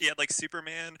 He had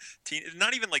Superman,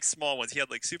 not even small ones. He had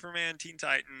Superman, Teen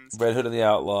Titans, Red Hood and the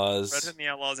Outlaws,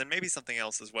 and maybe something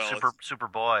else as well.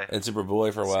 Superboy. And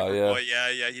Superboy for a while, Superboy,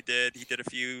 yeah, he did. He did a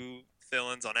few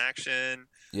fill-ins on Action.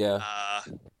 Yeah.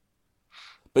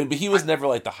 But he was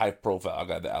never the high-profile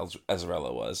guy that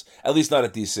Azzarello was. At least not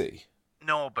at DC.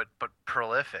 No, but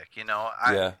prolific.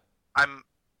 I'm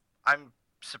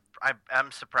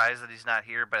surprised that he's not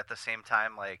here, but at the same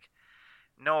time,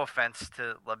 no offense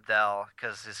to Lobdell,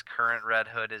 because his current Red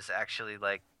Hood is actually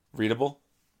readable,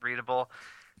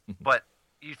 but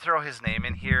you throw his name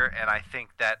in here, and I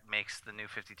think that makes the New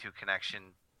 52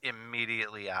 connection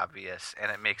immediately obvious,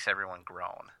 and it makes everyone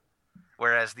groan.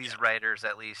 Whereas these writers,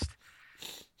 at least,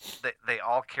 they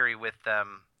all carry with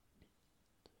them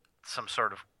some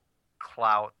sort of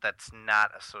clout that's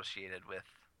not associated with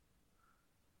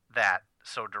that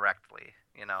so directly,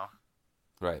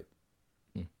 Right.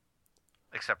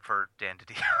 Except for Dan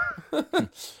DiDio. I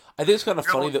think it's kind of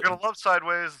funny that you're gonna love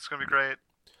Sideways. It's gonna be great.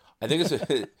 I think it's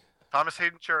Thomas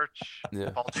Hayden Church. Yeah.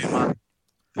 Paul Giamatti.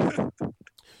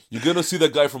 You're gonna see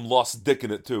that guy from Lost Dick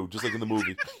in it too, just like in the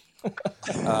movie.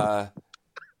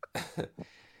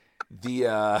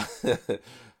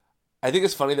 I think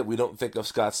it's funny that we don't think of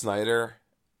Scott Snyder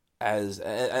as.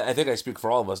 I think I speak for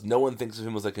all of us. No one thinks of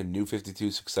him as a New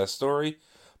 52 success story,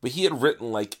 but he had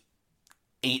written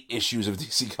 8 issues of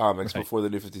DC Comics before the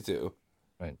New 52.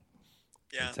 Right.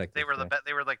 Yeah, they were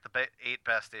the 8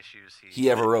 best issues he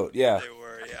ever wrote. Yeah, they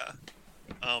were. Yeah.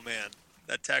 Oh man,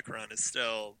 that tech run is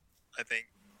still, I think,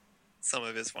 some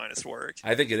of his finest work.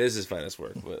 I think it is his finest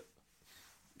work, but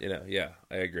Yeah,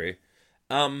 I agree.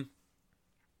 I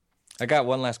got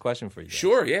one last question for you guys.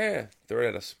 Sure, yeah. Throw it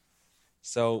at us.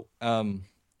 So,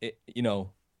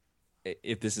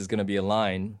 if this is going to be a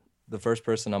line, the first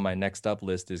person on my next up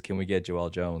list is, can we get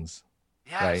Joelle Jones?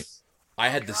 Yes. Right. I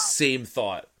had the same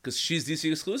thought because she's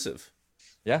DC exclusive.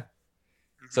 Yeah.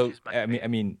 So She's my I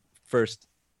mean, first,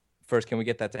 can we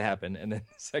get that to happen? And then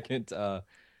second,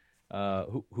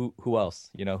 who else?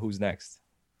 Who's next?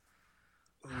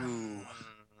 Ooh,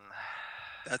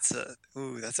 that's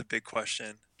a big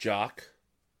question. Jock.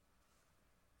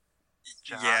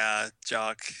 Jock. Yeah,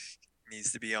 Jock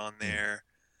needs to be on there.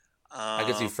 I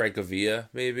could see Franco Villa,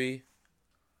 maybe.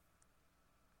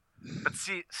 But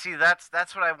see,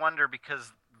 that's what I wonder,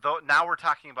 because now we're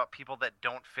talking about people that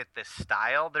don't fit this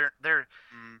style. They're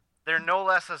no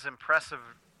less as impressive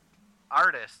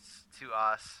artists to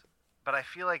us, but I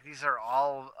feel like these are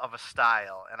all of a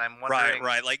style, and I'm wondering.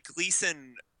 Right. Like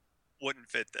Gleason wouldn't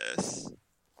fit this.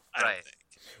 I Right. don't think.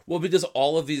 Well, because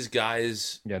all of these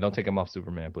guys. Yeah, don't take him off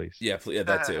Superman, please. Yeah,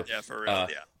 that too. Yeah, for real.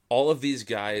 Yeah. All of these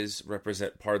guys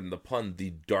represent, pardon the pun,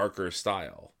 the darker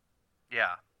style.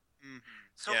 Yeah. Mm-hmm.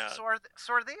 So Yeah. so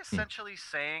are they essentially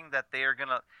saying that they are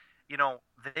gonna,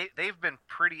 they've been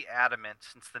pretty adamant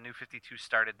since the New 52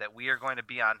 started that we are going to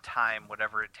be on time,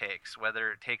 whatever it takes,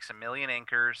 whether it takes a million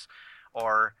anchors,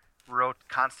 or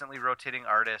constantly rotating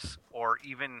artists, or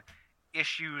even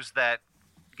issues that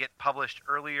get published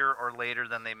earlier or later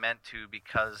than they meant to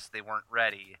because they weren't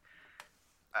ready.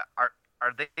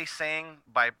 Are they saying,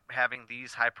 by having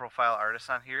these high-profile artists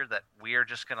on here, that we are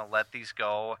just going to let these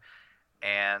go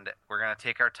and we're going to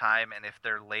take our time, and if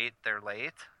they're late, they're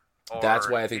late? Or That's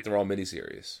why I think they're all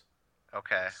miniseries.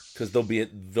 Okay. Because they'll be,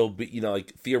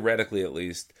 like, theoretically at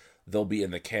least, they'll be in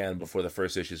the can before the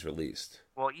first issue's released.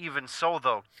 Well, even so,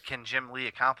 though, can Jim Lee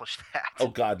accomplish that? Oh,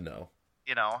 God, no.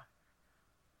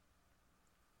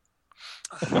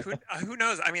 Who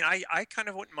knows? I mean, I kind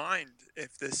of wouldn't mind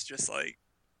if this just like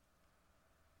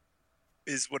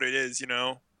is what it is,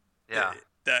 Yeah.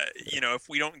 That if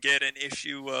we don't get an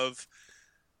issue of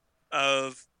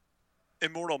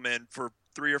Immortal Men for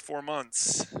 3 or 4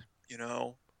 months,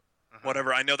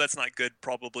 whatever. I know that's not good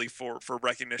probably for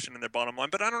recognition in their bottom line,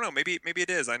 but I don't know. Maybe it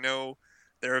is. I know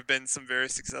there have been some very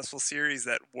successful series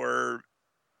that were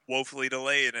woefully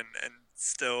delayed and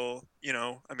still,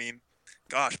 I mean,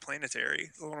 gosh, Planetary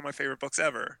is one of my favorite books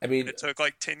ever. I mean, it took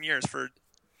like 10 years for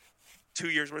 2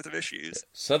 years worth of issues.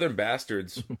 Southern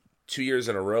Bastards, 2 years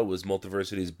in a row, was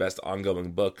Multiversity's best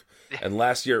ongoing book, and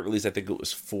last year at least I think it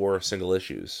was 4 single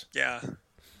issues. Yeah.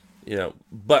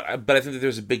 But I think that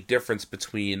there's a big difference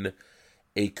between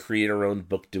a creator-owned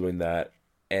book doing that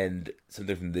and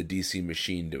something from the DC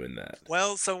machine doing that.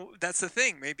 Well, so that's the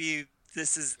thing. Maybe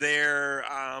this is their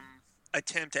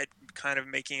attempt at kind of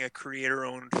making a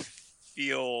creator-owned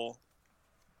feel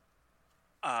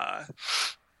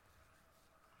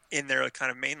in their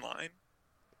kind of main line.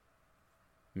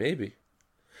 Maybe.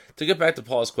 To get back to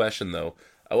Paul's question, though,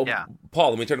 Paul,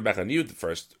 let me turn it back on you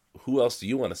first. Who else do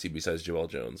you want to see besides Joelle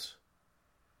Jones?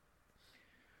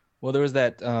 Well, there was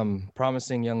that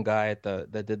promising young guy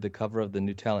that did the cover of the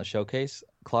New Talent Showcase.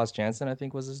 Klaus Janson, I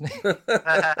think was his name. Yeah,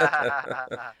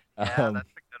 that's a good one.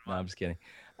 No, I'm just kidding.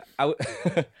 I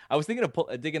was thinking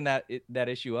of digging that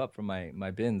issue up from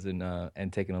my bins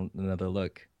and taking another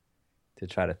look to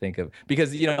try to think of,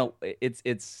 because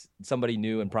it's somebody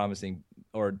new and promising,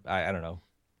 or I don't know,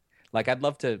 like I'd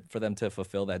love for them to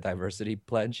fulfill that diversity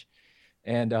pledge,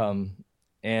 and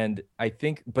I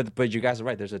think but you guys are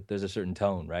right. There's a certain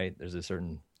tone, right? There's a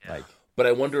certain But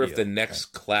I wonder if the next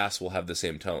class will have the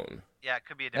same tone. Yeah, it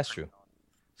could be a different That's true. tone.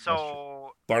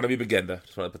 So Barnaby Bagenda.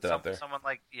 Just want to put that out there. someone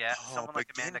like someone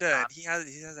like Amanda Bagenda, Conn.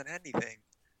 he hasn't had anything.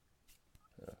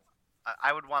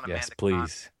 I would want Amanda Yes,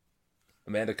 please.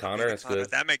 Amanda Connor, that's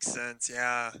good. That makes sense.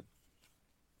 Yeah.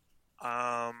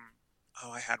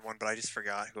 I had one, but I just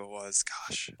forgot who it was.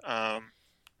 Gosh.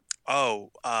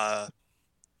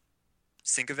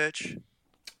 Sinkovich.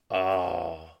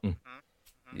 Oh.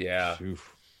 Yeah.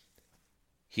 Oof.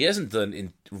 He hasn't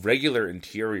done regular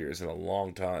interiors in a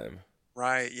long time.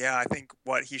 Right. Yeah. I think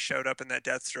he showed up in that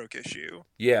Deathstroke issue.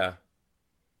 Yeah.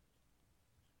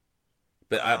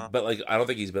 But I don't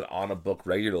think he's been on a book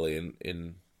regularly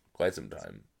in quite some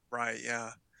time. Right.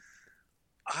 Yeah.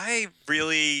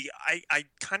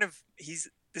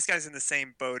 This guy's in the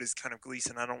same boat as kind of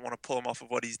Gleason. I don't want to pull him off of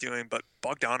what he's doing, but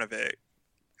Bogdanovic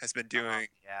has been doing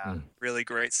really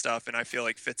great stuff, and I feel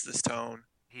like fits this tone.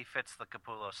 He fits the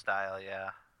Capullo style, yeah.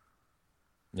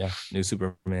 Yeah, New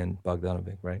Superman,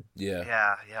 Bogdanovic, right? Yeah.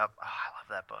 Yeah, yep. Oh, I love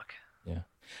that book. Yeah.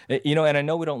 You know, and I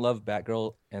know we don't love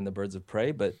Batgirl and the Birds of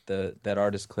Prey, but that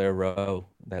artist Claire Rowe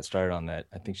that started on that,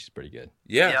 I think she's pretty good.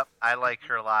 Yeah. Yep, I like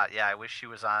her a lot. Yeah, I wish she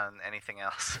was on anything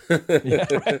else. Yeah.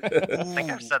 I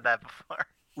think I've said that before.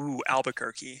 Ooh,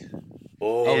 Albuquerque.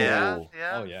 Oh, Yeah.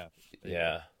 Oh yeah.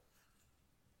 yeah.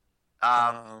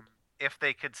 If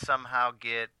they could somehow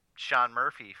get Sean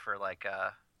Murphy for like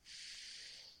a,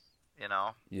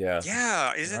 Yeah.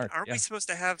 Yeah, aren't Yeah. we supposed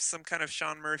to have some kind of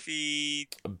Sean Murphy?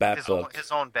 A Bat book.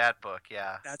 his own Bat book,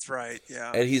 yeah. That's right.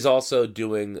 Yeah. And he's also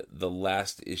doing the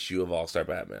last issue of All-Star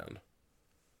Batman.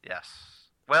 Yes.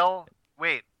 Well,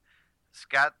 wait.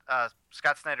 Scott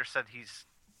Snyder said he's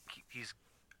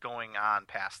going on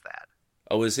past that.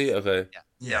 Oh, is he? Okay.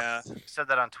 Yeah. He said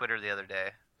that on Twitter the other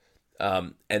day.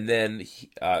 And then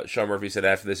Sean Murphy said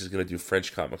after this he's going to do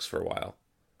French comics for a while.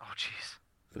 Oh, jeez.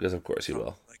 Because of course he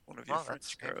will. Like one of your Well,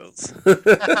 French that's girls.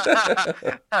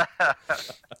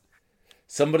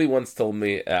 Somebody once told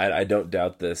me, I don't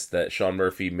doubt this, that Sean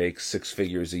Murphy makes 6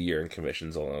 figures a year in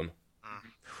commissions alone.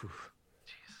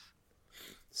 Jeez.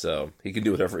 So he can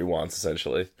do whatever he wants,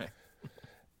 essentially.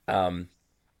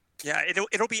 Yeah,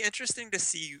 it'll be interesting to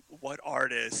see what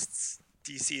artists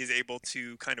DC is able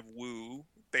to kind of woo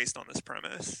based on this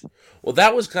premise. Well,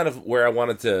 that was kind of where I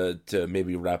wanted to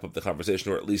maybe wrap up the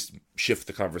conversation, or at least shift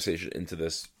the conversation into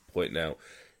this point now.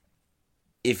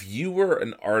 If you were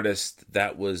an artist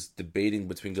that was debating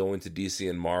between going to DC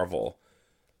and Marvel,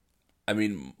 I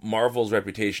mean, Marvel's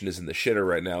reputation is in the shitter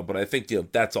right now, but I think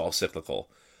that's all cyclical.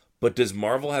 But does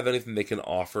Marvel have anything they can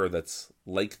offer that's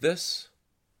like this?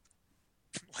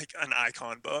 Like an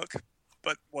icon book,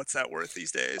 but what's that worth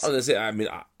these days? I was gonna say, I mean,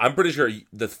 I'm pretty sure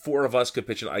the 4 of us could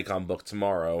pitch an icon book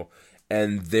tomorrow,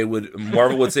 and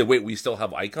Marvel would say, "Wait, we still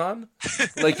have icon?"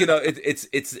 Like,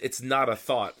 it's not a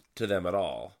thought to them at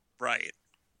all. Right.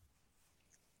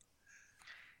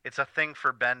 It's a thing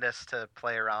for Bendis to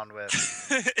play around with.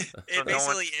 It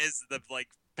basically is the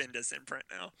Bendis imprint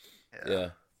now. Yeah.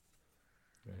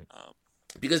 Um,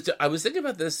 Because I was thinking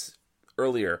about this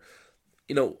earlier.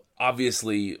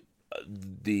 Obviously,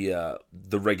 the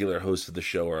regular hosts of the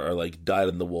show are like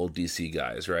dyed-in-the-wool DC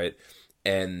guys, right?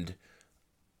 And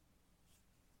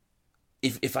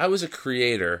if I was a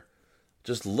creator,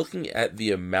 just looking at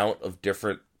the amount of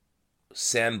different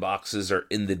sandboxes are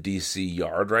in the DC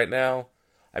yard right now,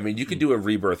 I mean, you could do a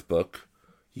Rebirth book,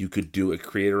 you could do a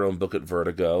creator-owned book at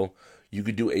Vertigo, you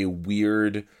could do a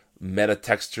weird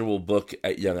metatextual book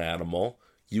at Young Animal,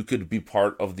 you could be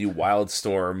part of the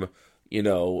Wildstorm,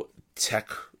 tech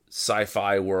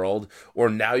sci-fi world, or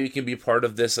now you can be part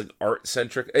of this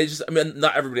art-centric.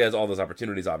 Not everybody has all those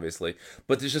opportunities, obviously,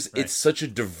 but there's just It's such a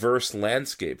diverse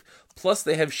landscape. Plus,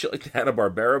 they have shit like the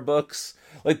Hanna-Barbera books.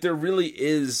 Like, there really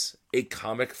is a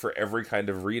comic for every kind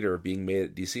of reader being made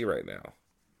at DC right now.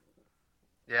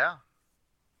 Yeah.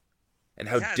 And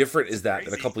how different is that than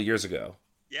a crazy. couple years ago?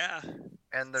 Yeah.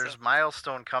 And there's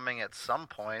Milestone coming at some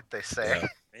point, they say. Yeah.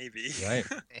 Maybe. Right.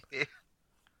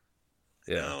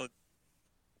 Yeah. No,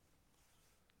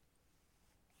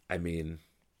 I mean,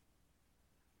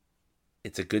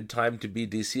 it's a good time to be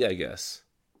DC, I guess.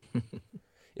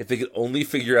 If they could only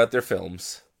figure out their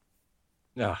films.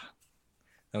 Don't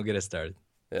get us started.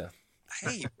 Yeah.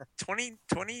 hey,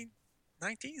 2019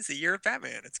 is the year of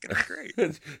Batman. It's gonna be great.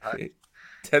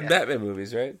 10 Batman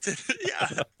movies, right?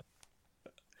 Yeah.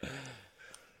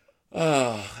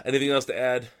 Anything else to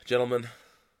add, gentlemen?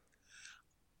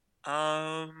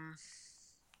 I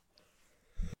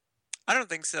don't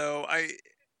think so.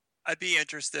 I'd be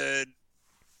interested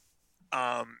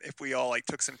if we all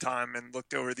took some time and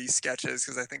looked over these sketches,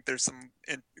 because I think there's some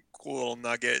cool little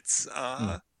nuggets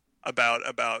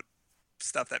about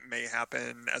stuff that may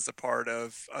happen as a part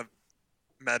of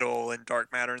Metal and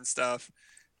Dark Matter and stuff.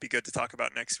 Be good to talk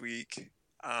about next week.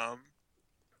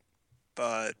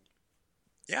 But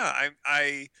yeah,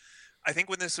 I think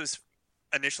when this was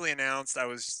initially announced, I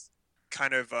was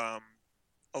kind of a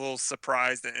little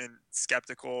surprised and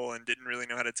skeptical and didn't really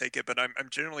know how to take it, but I'm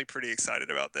generally pretty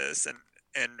excited about this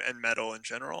and Metal in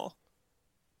general.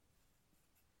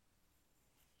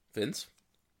 Vince?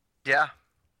 Yeah,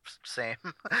 same.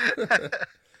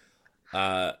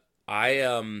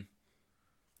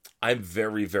 I'm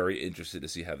very, very interested to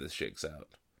see how this shakes out,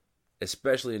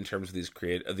 especially in terms of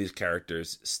these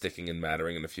characters sticking and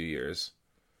mattering in a few years.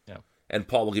 Yeah. And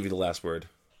Paul will give you the last word.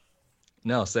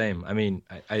 No, same. I mean,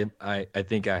 I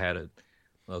think I had a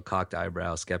little cocked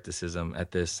eyebrow skepticism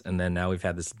at this, and then now we've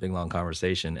had this big long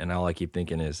conversation, and all I keep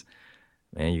thinking is,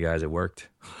 man, you guys, it worked.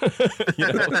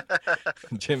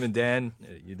 Jim and Dan,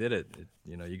 you did it.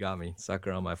 You got me,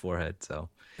 sucker on my forehead. So,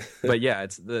 but yeah,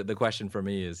 it's the question for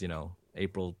me is,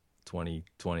 April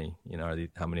 2020.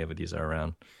 How many of these are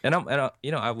around? And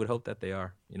I would hope that they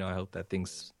are. I hope that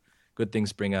good things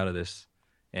spring out of this.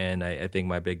 And I think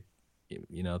my big,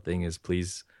 thing is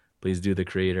please do the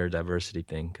creator diversity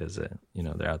thing, because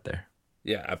they're out there.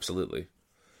 Yeah, absolutely.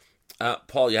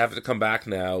 Paul, you have to come back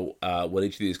now when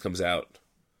each of these comes out,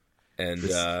 and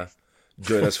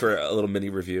join us for a little mini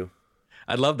review.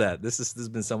 I'd love that. This has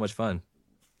been so much fun.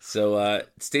 So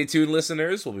stay tuned,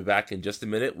 listeners. We'll be back in just a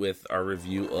minute with our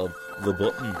review of The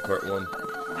Button, Part 1.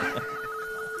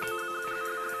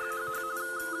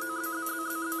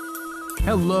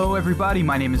 Hello, everybody.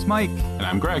 My name is Mike. And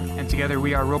I'm Greg. And together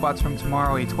we are Robots from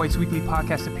Tomorrow, a twice-weekly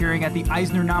podcast appearing at the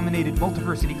Eisner-nominated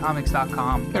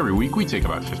MultiversityComics.com. Every week we take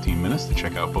about 15 minutes to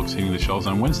check out books hitting the shelves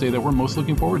on Wednesday that we're most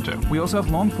looking forward to. We also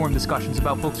have long-form discussions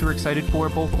about books we're excited for,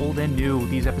 both old and new.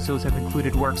 These episodes have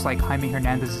included works like Jaime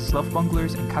Hernandez's Love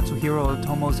Bunglers and Katsuhiro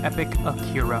Otomo's epic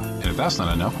Akira. And if that's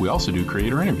not enough, we also do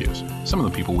creator interviews. Some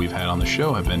of the people we've had on the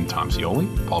show have been Tom Scioli,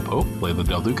 Paul Pope, Layla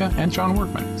Del Duca, and John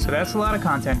Workman. So that's a lot of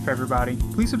content for everybody.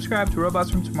 Please subscribe to Robots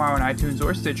from Tomorrow on iTunes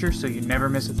or Stitcher so you never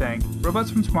miss a thing. Robots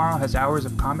from Tomorrow has hours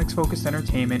of comics-focused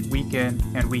entertainment week in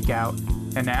and week out.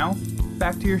 And now,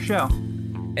 back to your show.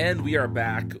 And we are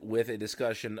back with a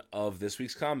discussion of this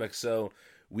week's comics. So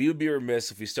we would be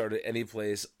remiss if we started any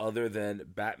place other than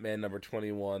Batman number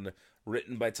 21,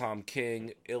 written by Tom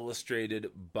King,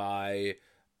 illustrated by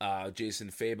Jason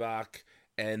Fabok.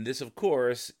 And this, of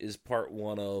course, is part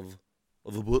 1 of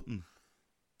The Button.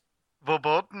 The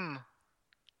Button.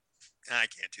 I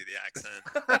can't do the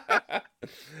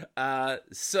accent.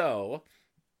 So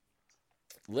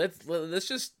let's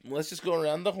just go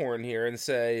around the horn here and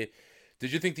say,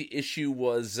 did you think the issue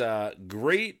was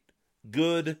great,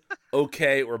 good,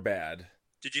 okay, or bad?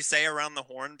 Did you say around the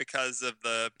horn because of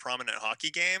the prominent hockey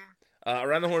game?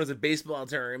 Around the horn is a baseball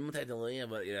term, technically,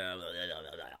 but yeah.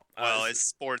 Well, it's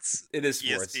sports. It is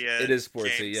sports. ESPN It is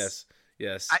sports. games.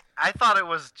 Yes. I thought it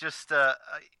was just a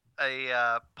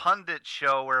pundit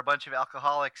show where a bunch of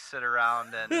alcoholics sit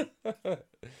around and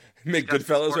make discuss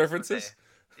Goodfellas sports references.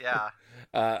 all day.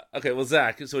 Yeah. Okay, well,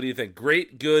 Zach, so what do you think?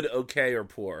 Great, good, okay, or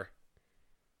poor?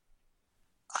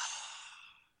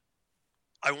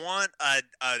 I want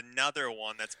another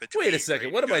one that's between. Wait a second.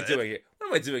 great What am I and good.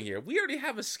 doing here? We already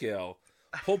have a scale.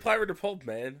 Pull pirate or pulp,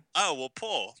 man. Oh well,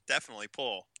 pull. Definitely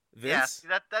pull. Yeah, Vince? see,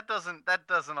 that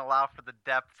doesn't allow for the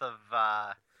depth of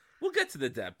We'll get to the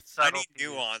depths. I need subtlety.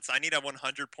 nuance. I need a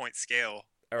 100-point scale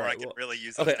All where I right, can well, really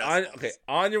use Okay, those decimals.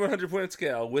 on your 100-point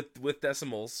scale with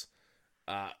decimals,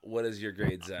 what is your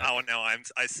grade, Zach? Oh no, I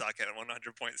suck at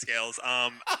 100-point scales.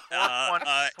 420.69.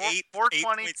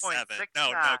 8.7.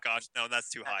 No, gosh, no, that's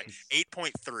too high.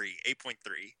 8.3. 8.3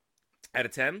 Out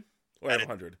of 10 or out of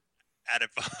 100? out of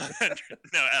 100.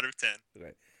 No, out of 10.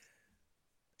 Okay.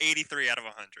 83 out of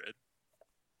 100.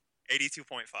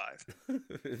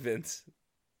 82.5. Vince.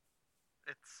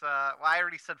 It's I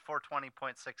already said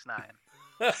 420.69.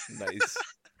 Nice.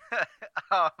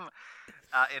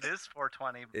 It is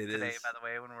 420 It today, is. by the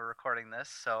way, when we're recording this.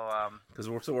 So Because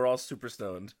we're all super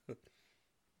stoned.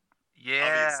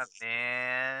 yeah, Obviously.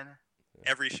 man.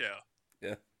 Every show.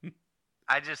 Yeah.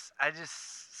 I just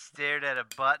stared at a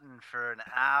button for an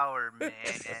hour, man.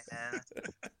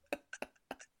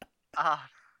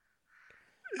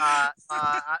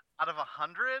 Out of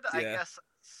 100, I Yeah. guess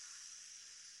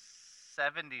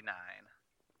 79.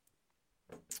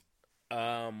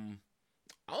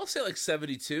 I'll say like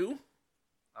 72,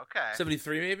 Okay.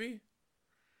 73 maybe.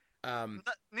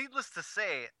 Needless to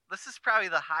say, this is probably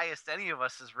the highest any of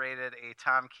us has rated a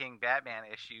Tom King Batman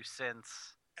issue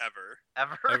since Ever.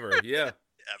 Ever, yeah.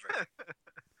 Ever.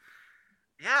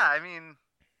 Yeah, I mean,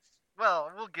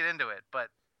 well, we'll get into it, but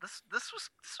this was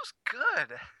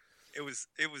good. It was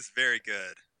very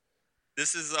good.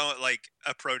 This is like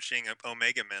approaching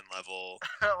Omega Men level.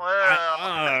 Well,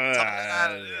 I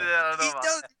don't know about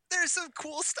that. There's some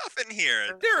cool stuff in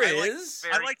here. There I is.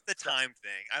 I liked the time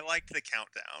thing. I liked the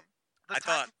countdown. The I time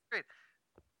thought- was great.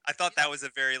 I thought that was a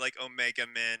very like Omega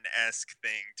Men-esque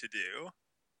thing to do.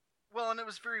 Well, and it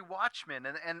was very Watchmen,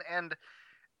 and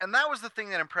that was the thing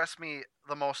that impressed me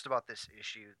the most about this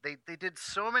issue. They did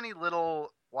so many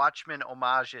little Watchmen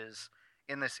homages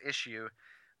in this issue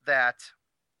that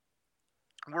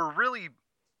were really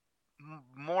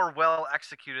more well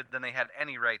executed than they had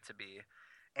any right to be.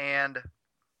 And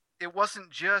it wasn't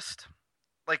just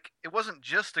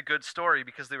a good story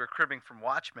because they were cribbing from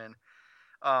Watchmen.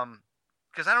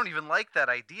 Because I don't even like that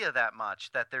idea that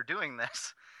much that they're doing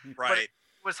this. Right. It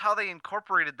was how they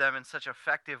incorporated them in such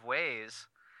effective ways.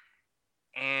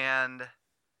 And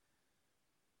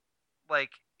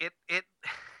like it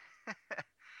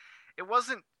it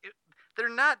wasn't they're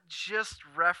not just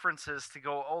references to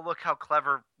go, oh, look how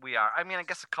clever we are. I mean, I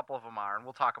guess a couple of them are, and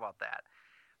we'll talk about that.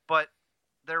 But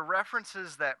they're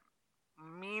references that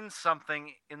mean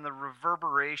something in the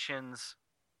reverberations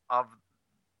of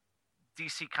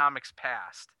DC Comics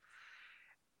past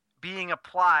being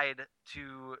applied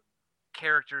to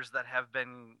characters that have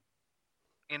been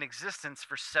in existence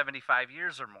for 75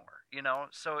 years or more, you know?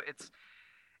 So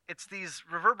it's these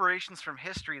reverberations from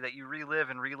history that you relive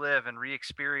and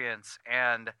re-experience,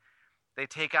 and they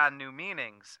take on new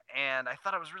meanings. And I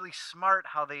thought it was really smart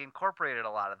how they incorporated a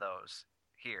lot of those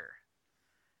here,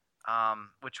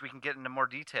 which we can get into more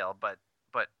detail. But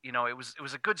you know, it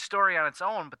was a good story on its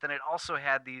own, but then it also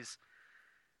had these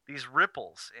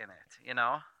ripples in it, you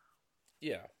know?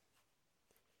 Yeah.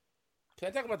 Can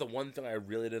I talk about the one thing I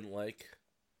really didn't like?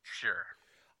 Sure.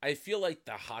 I feel like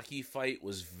the hockey fight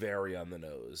was very on the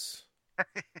nose.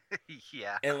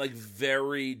 Yeah. And like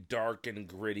very dark and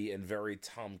gritty and very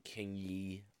Tom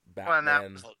King-y Batman. Well, and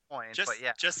that was the point, Just, but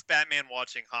yeah. just Batman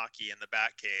watching hockey in the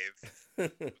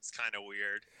Batcave. It's kind of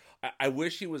weird. I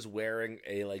wish he was wearing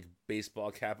a like baseball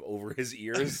cap over his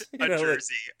ears. A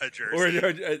jersey. Or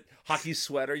a hockey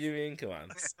sweater, you mean? Come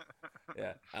on.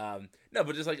 Yeah. No,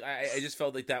 but just like I just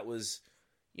felt like that was,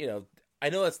 you know, I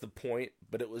know that's the point,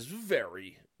 but it was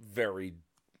very, very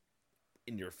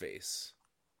in your face.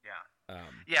 Yeah.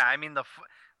 Yeah, I mean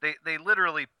they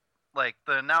literally, like,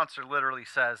 the announcer literally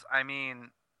says, I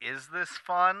mean, is this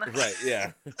fun? Right,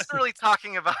 yeah. It's really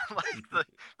talking about like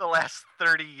the last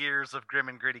 30 years of grim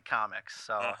and gritty comics.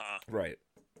 So Right.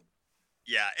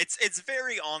 Yeah, it's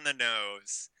very on the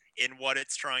nose in what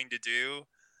it's trying to do.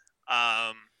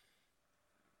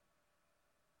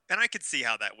 And I could see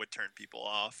how that would turn people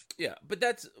off. Yeah, but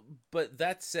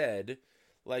that said,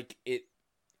 like it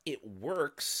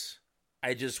works.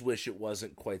 I just wish it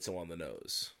wasn't quite so on the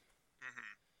nose.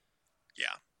 Mm-hmm.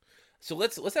 Yeah. So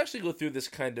let's actually go through this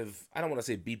kind of, I don't want to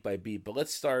say beat by beat, but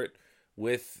let's start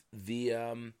with the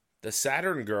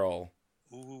Saturn Girl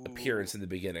appearance in the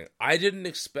beginning. I didn't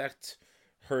expect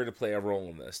her to play a role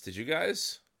in this. Did you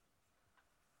guys?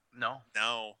 No,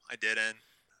 I didn't.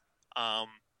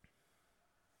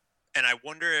 And I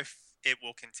wonder if it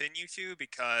will continue to,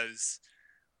 because,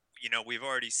 you know, we've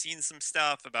already seen some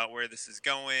stuff about where this is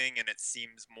going, and it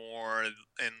seems more,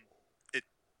 and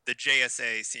the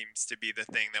JSA seems to be the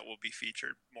thing that will be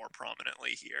featured more prominently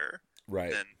here,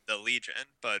 Right, than the Legion.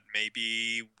 But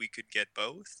maybe we could get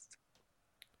both.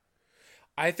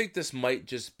 I think this might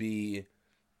just be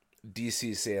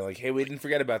DC saying like, "Hey, we didn't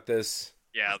forget about this."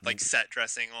 Yeah, like set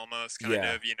dressing almost, kind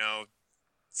of, you know,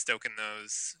 stoking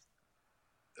those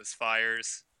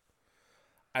fires.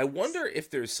 I wonder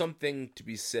if there's something to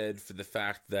be said for the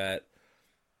fact that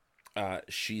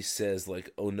she says like,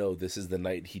 "Oh no, this is the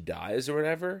night he dies" or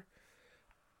whatever.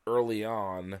 Early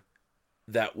on,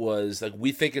 that was like,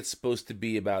 we think it's supposed to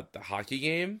be about the hockey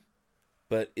game,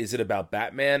 but is it about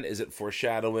Batman? Is it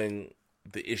foreshadowing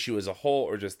the issue as a whole,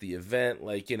 or just the event?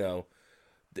 Like, you know,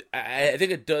 I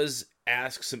think it does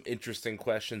ask some interesting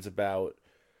questions about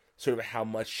sort of how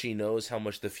much she knows, how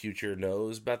much the future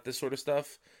knows about this sort of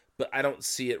stuff. But I don't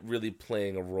see it really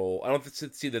playing a role. I don't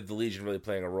see the Legion really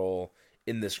playing a role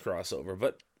in this crossover,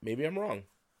 but maybe I'm wrong.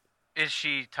 is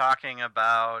she talking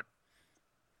about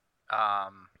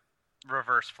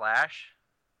Reverse Flash?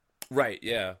 Right,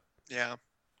 yeah. Yeah.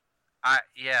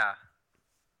 Yeah.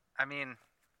 I mean,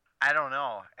 I don't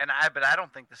know, but I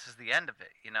don't think this is the end of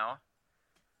it. You know.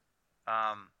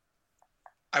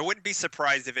 I wouldn't be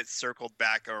surprised if it circled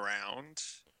back around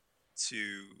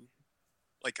to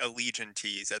like a Legion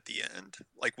tease at the end.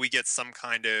 Like we get some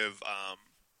kind of,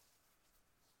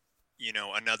 you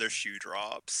know, another shoe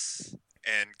drops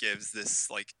and gives this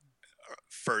like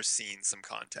first scene some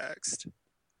context.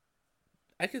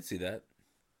 I could see that.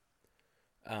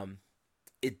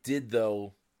 It did,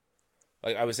 though.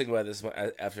 Like, I was thinking about this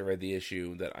after I read the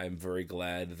issue, that I'm very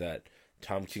glad that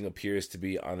Tom King appears to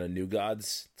be on a New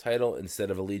Gods title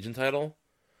instead of a Legion title.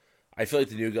 I feel like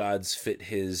the New Gods fit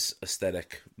his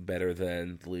aesthetic better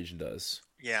than the Legion does.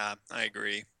 Yeah, I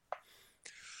agree.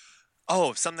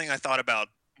 Oh, something I thought about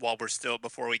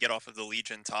before we get off of the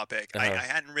Legion topic. I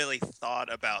hadn't really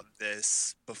thought about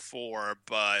this before,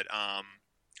 but I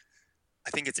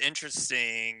think it's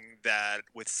interesting that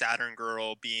with Saturn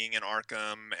Girl being in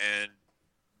Arkham and,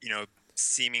 you know,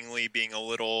 seemingly being a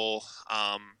little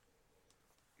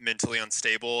mentally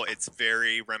unstable, it's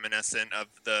very reminiscent of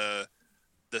the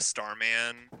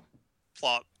Starman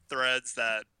plot threads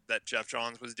that Jeff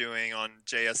Johns was doing on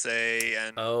JSA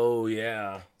and oh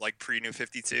yeah, like pre-New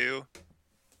 52,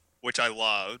 which I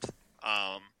loved.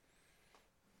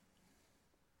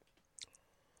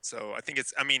 So I think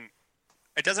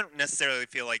it doesn't necessarily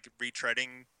feel like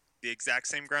retreading the exact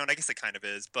same ground. I guess it kind of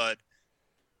is, but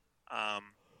I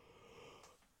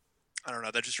don't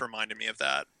know. That just reminded me of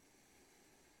that.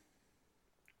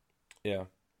 Yeah.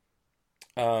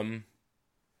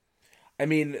 I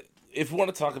mean, if we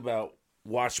want to talk about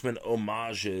Watchmen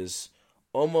homages,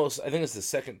 almost I think it's the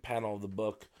second panel of the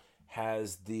book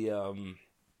has the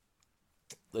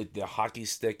like the hockey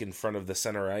stick in front of the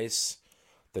center ice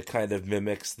that kind of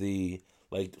mimics the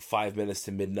like 5 minutes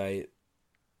to midnight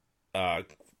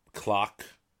clock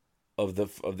of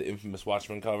the infamous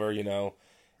Watchmen cover, you know,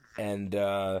 and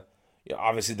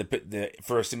obviously the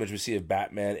first image we see of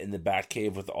Batman in the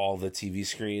Batcave with all the TV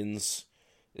screens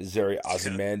is very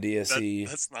Ozymandias-y.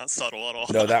 That's not subtle at all.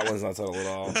 No, that one's not subtle at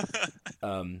all.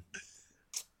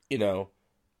 You know,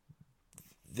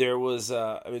 there was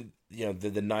I mean, you know, the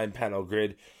 9-panel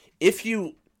grid. If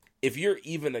you're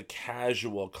even a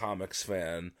casual comics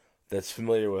fan that's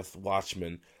familiar with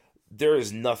Watchmen, there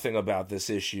is nothing about this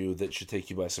issue that should take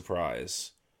you by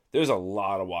surprise. There's a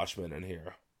lot of Watchmen in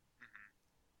here.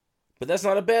 But that's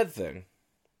not a bad thing.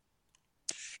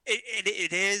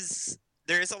 It is.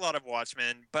 There is a lot of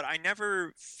Watchmen, but I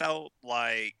never felt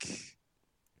like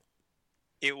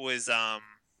it was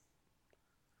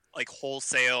like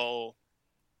wholesale.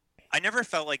 I never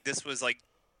felt like this was like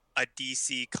a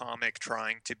DC comic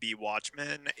trying to be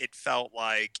Watchmen. It felt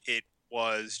like it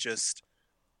was just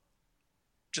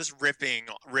riffing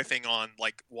on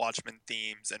like Watchmen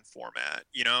themes and format,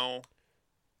 you know?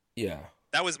 Yeah.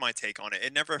 That was my take on it.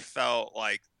 It never felt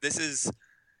like this is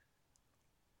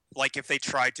like if they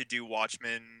tried to do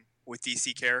Watchmen with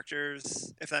DC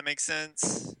characters, if that makes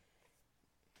sense.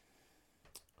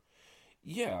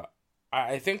 Yeah.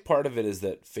 I think part of it is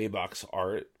that Fabok's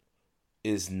art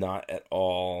is not at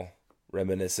all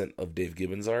reminiscent of Dave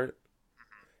Gibbons' art.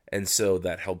 And so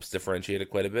that helps differentiate it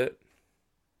quite a bit.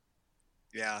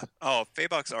 Yeah. Oh,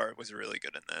 Fabok's art was really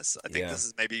good in this. I think this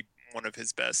is maybe one of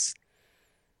his best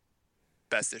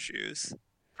issues.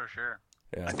 For sure.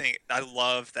 Yeah. I think I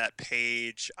love that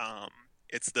page.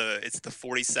 It's the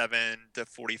 47 to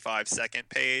 45 second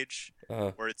page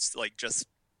where it's like just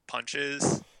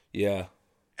punches. Yeah.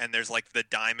 And there's like the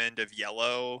diamond of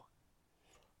yellow.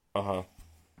 Uh-huh.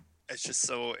 It's just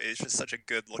such a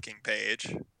good looking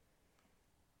page.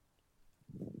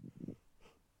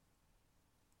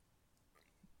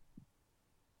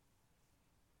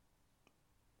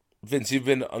 Vince, you've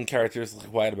been uncharacteristically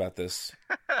quiet about this.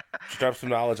 Drop some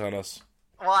knowledge on us.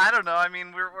 Well, I don't know. I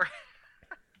mean, we're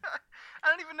I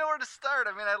don't even know where to start.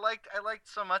 I mean, I liked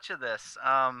so much of this.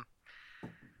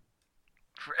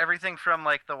 For everything from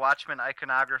like the Watchmen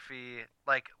iconography,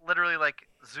 like literally like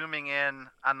zooming in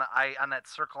on that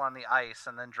circle on the ice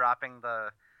and then dropping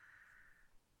the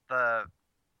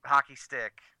hockey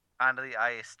stick onto the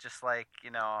ice, just like,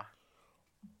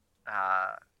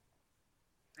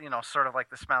 sort of like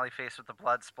the smiley face with the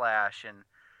blood splash,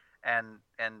 and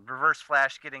Reverse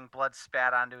Flash getting blood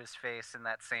spat onto his face in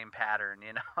that same pattern,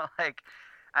 like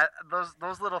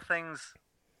those little things.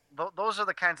 Those are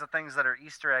the kinds of things that are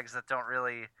Easter eggs that don't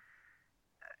really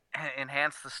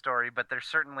enhance the story, but they're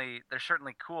certainly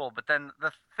cool. But then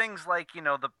the things like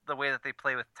the way that they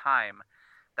play with time,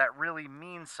 that really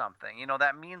means something.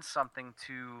 That means something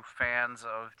to fans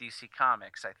of DC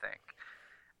Comics, I think.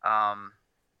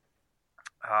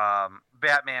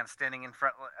 Batman standing in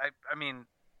front. I mean,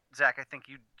 Zach, I think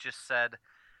you just said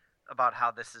about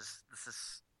how this is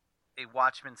a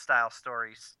Watchmen style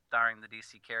story starring the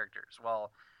DC characters.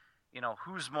 Well,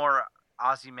 who's more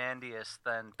Ozymandias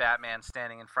than Batman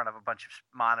standing in front of a bunch of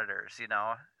monitors?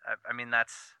 I mean, that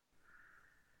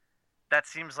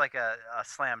seems like a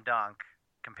slam dunk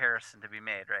comparison to be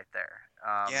made right there.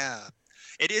 Yeah,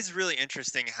 it is really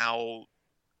interesting how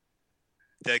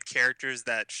the characters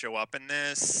that show up in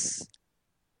this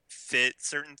fit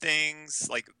certain things,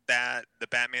 like the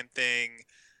Batman thing.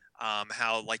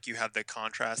 How like you have the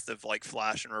contrast of like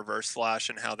Flash and Reverse Flash,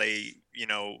 and how they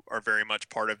are very much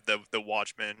part of the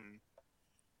Watchmen.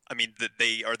 I mean,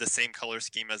 they are the same color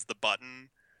scheme as the Button.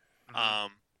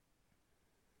 Mm-hmm.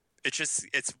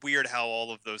 It's weird how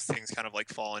all of those things kind of like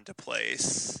fall into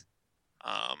place.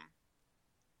 And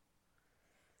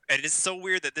it's so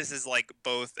weird that this is like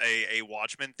both a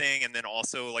Watchmen thing and then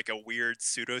also like a weird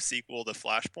pseudo sequel to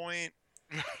Flashpoint.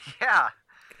 Yeah.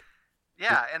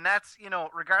 Yeah, and that's,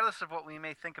 regardless of what we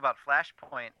may think about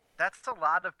Flashpoint, that's a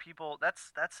lot of people.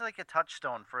 That's like a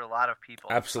touchstone for a lot of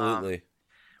people. Absolutely.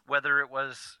 Whether it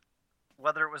was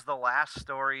the last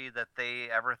story that they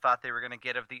ever thought they were going to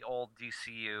get of the old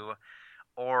DCU,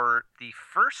 or the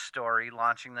first story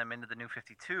launching them into the New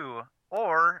 52,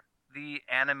 or the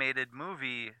animated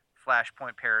movie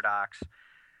Flashpoint Paradox.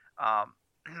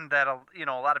 that a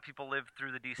lot of people live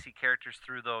through the DC characters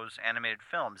through those animated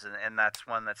films, and that's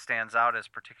one that stands out as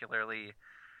particularly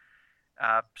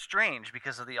strange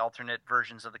because of the alternate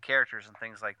versions of the characters and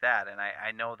things like that. And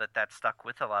I know that stuck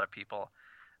with a lot of people.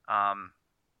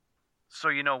 So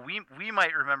we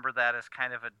might remember that as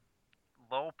kind of a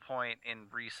low point in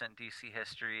recent DC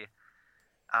history.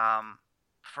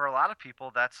 For a lot of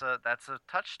people, that's a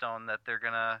touchstone that they're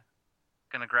gonna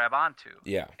grab onto.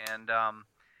 Yeah.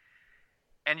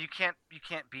 And you can't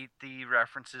beat the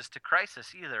references to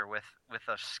Crisis either, with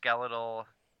a skeletal,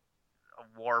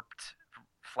 warped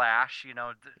Flash,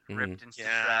 ripped into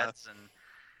shreds, and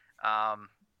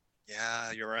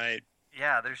yeah, you're right.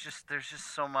 Yeah, there's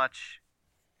just so much,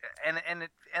 and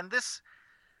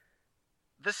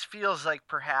this feels like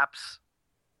perhaps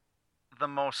the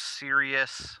most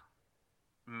serious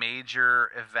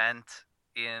major event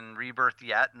in Rebirth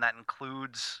yet, and that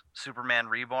includes Superman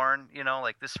Reborn.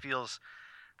 Like this feels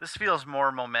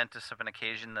more momentous of an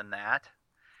occasion than that.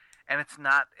 And it's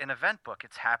not an event book.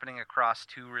 It's happening across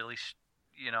two really,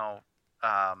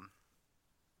 I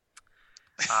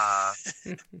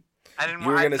didn't. You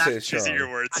were going to say strong. Choosing your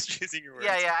words. Choosing your words.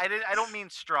 Yeah. I don't mean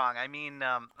strong. I mean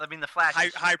the Flash.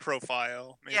 High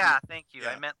profile. Maybe. Yeah, thank you.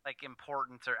 Yeah. I meant like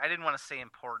important, or I didn't want to say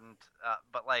important,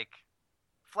 but like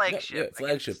flagship. Yeah,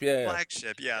 flagship. Yeah.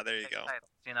 Flagship. Yeah, there you go.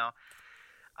 Titles,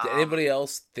 Did anybody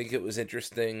else think it was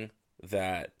interesting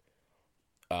that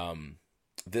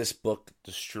this book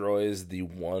destroys the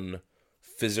one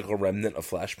physical remnant of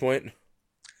Flashpoint?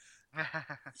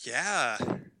 Yeah.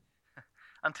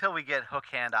 Until we get Hook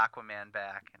Hand Aquaman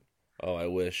back. Oh, I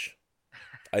wish.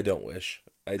 I don't wish.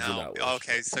 I do not wish.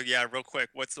 Okay, so yeah, real quick,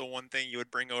 what's the one thing you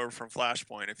would bring over from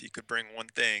Flashpoint if you could bring one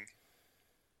thing?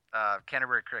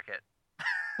 Canterbury Cricket.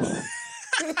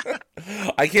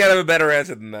 I can't have a better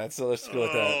answer than that, so let's go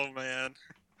with that. Oh man.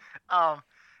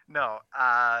 No.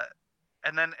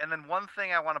 And then one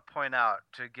thing I want to point out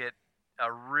to get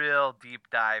a real deep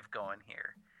dive going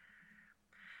here.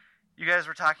 You guys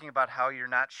were talking about how you're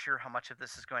not sure how much of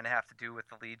this is going to have to do with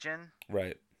the Legion.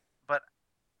 Right. But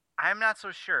I'm not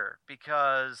so sure,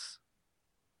 because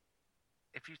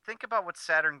if you think about what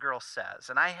Saturn Girl says,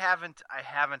 and I haven't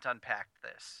unpacked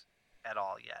this at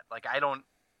all yet. Like I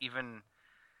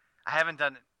haven't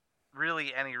done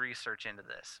really any research into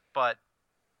this, but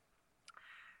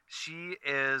she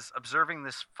is observing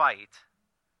this fight,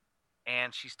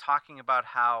 and she's talking about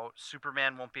how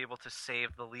Superman won't be able to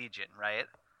save the Legion, right?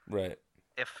 Right.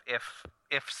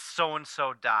 If so and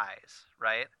so dies,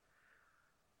 right?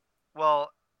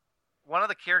 Well, one of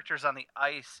the characters on the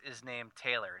ice is named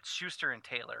Taylor. It's Schuster and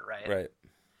Taylor, right? Right.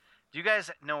 Do you guys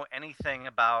know anything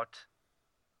about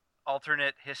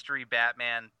alternate history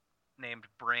Batman named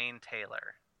Brain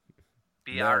Taylor?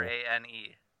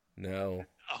 Brane. No.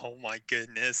 Oh my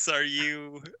goodness, are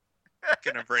you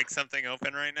gonna break something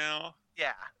open right now?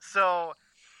 Yeah. So,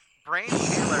 Brain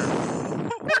Taylor.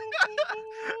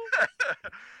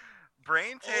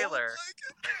 Brain Taylor. Oh my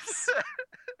goodness.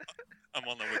 I'm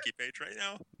on the wiki page right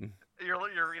now.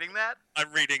 You're reading that?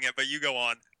 I'm reading it, but you go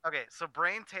on. Okay, so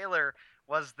Brain Taylor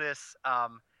was this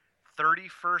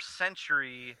 31st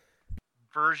century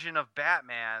version of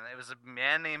Batman. It was a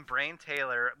man named Brain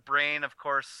Taylor. Brain, of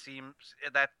course,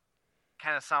 that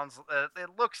kind of sounds. It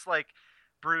looks like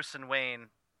Bruce and Wayne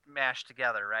mashed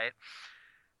together, right?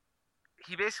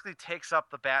 He basically takes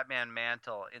up the Batman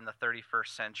mantle in the 31st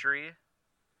century,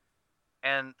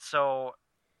 and so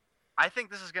I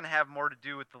think this is going to have more to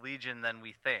do with the Legion than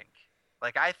we think.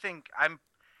 Like,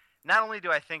 not only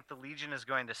do I think the Legion is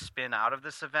going to spin out of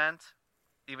this event,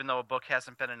 even though a book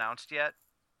hasn't been announced yet,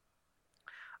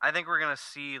 I think we're going to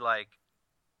see, like,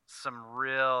 some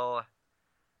real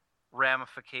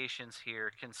ramifications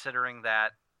here, considering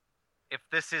that if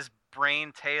this is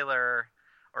Brain Taylor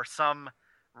or some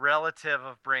relative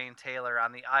of Brain Taylor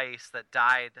on the ice that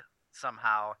died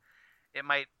somehow, it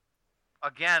might,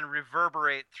 again,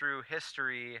 reverberate through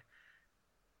history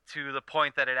to the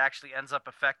point that it actually ends up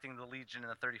affecting the Legion in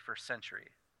the 31st century.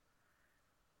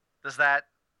 Does that...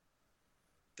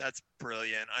 That's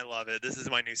brilliant. I love it. This is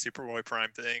my new Superboy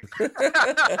Prime thing.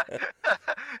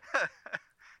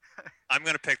 I'm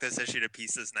going to pick this issue to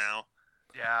pieces now.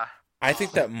 Yeah. I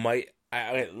think that might...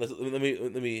 let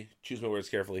me choose my words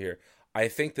carefully here. I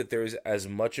think that there's as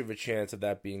much of a chance of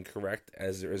that being correct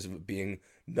as there is of it being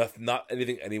not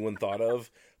anything anyone thought of,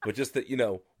 but just that,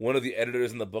 one of the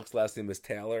editors in the book's last name is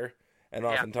Taylor, and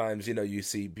oftentimes, you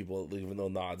see people leaving little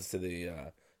nods to the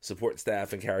support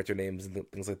staff and character names and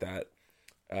things like that.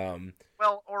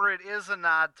 Well, or it is a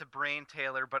nod to Brain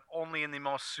Taylor, but only in the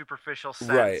most superficial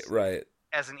sense. Right.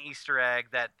 as an Easter egg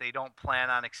that they don't plan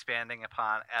on expanding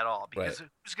upon at all. Because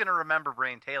who's going to remember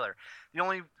Brain Taylor?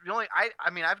 I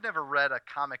mean, I've never read a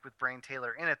comic with Brain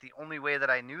Taylor in it. The only way that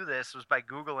I knew this was by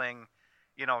Googling,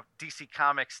 DC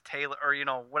Comics Taylor, or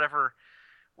whatever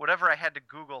I had to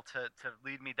Google to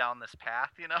lead me down this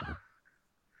path.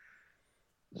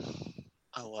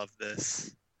 I love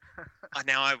this.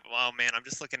 Oh man, I'm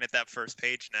just looking at that first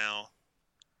page now.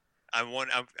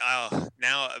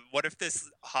 Now, what if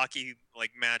this hockey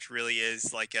match really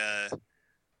is like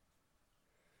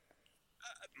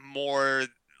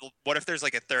what if there's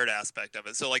like a third aspect of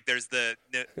it? So there's the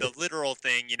literal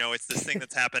thing, it's this thing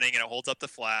that's happening and it holds up the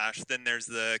Flash. Then there's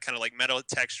the kind of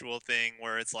metatextual thing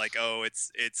where it's like, oh,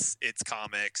 it's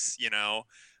comics,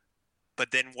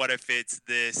 But then what if it's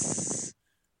this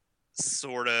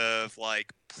sort of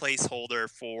placeholder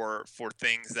for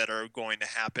things that are going to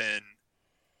happen?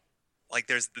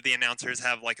 There's the announcers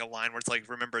have a line where it's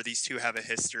remember these two have a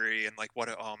history, and what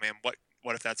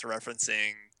if that's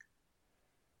referencing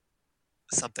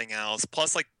something else?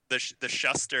 Plus the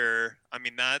Shuster, I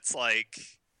mean that's well,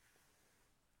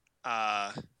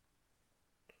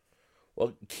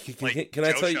 can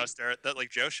I tell you Shuster, that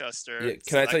Joe Shuster? Yeah,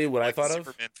 can I tell you what I thought of?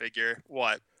 Superman figure.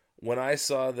 What? When I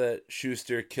saw that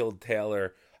Schuster killed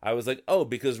Taylor, I was like, oh,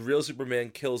 because Real Superman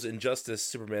kills Injustice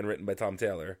Superman, written by Tom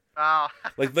Taylor. Oh.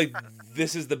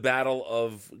 This is the battle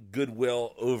of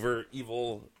goodwill over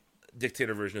evil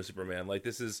dictator version of Superman.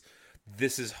 This is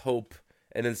hope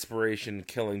and inspiration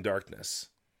killing darkness.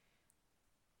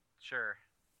 Sure.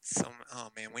 Oh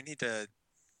man, we need to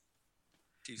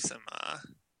do some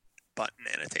button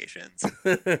annotations.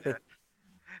 Yeah.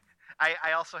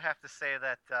 I also have to say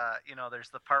that there's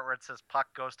the part where it says Puck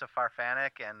goes to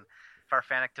Farfanic and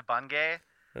Farfanic to Bungay.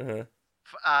 Uh-huh.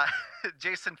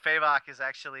 Jason Fabok is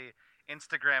actually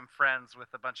Instagram friends with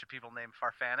a bunch of people named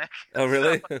Farfanic. Oh,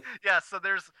 really? So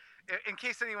there's, in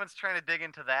case anyone's trying to dig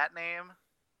into that name,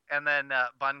 and then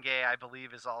Bungay, I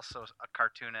believe, is also a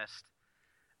cartoonist,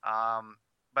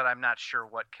 but I'm not sure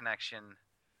what connection.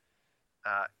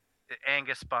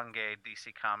 Angus Bungay,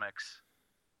 DC Comics,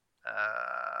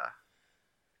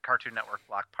 Cartoon Network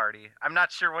Block Party. I'm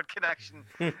not sure what connection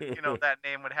that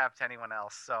name would have to anyone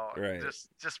else. So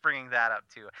just bringing that up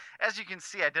too. As you can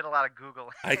see, I did a lot of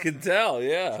Googling. I can tell.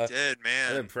 Yeah, you did,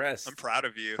 man. I'm impressed. I'm proud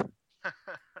of you.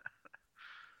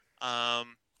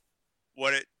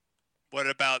 What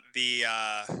about the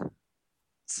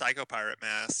Psycho Pirate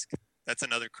mask? That's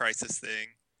another Crisis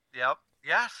thing. Yep.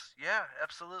 Yes. Yeah.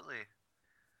 Absolutely.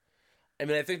 I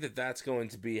mean, I think that's going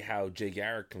to be how Jay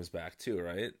Garrick comes back too,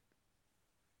 right?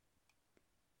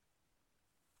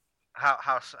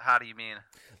 How do you mean?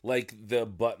 The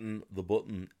button,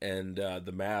 and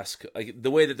the mask, the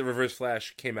way that the Reverse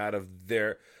Flash came out of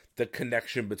the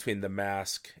connection between the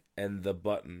mask and the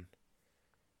button.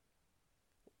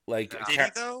 Did he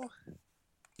though?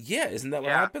 Yeah, isn't that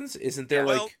what happens? Isn't there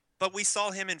But we saw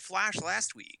him in Flash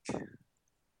last week.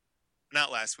 Not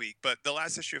last week, but the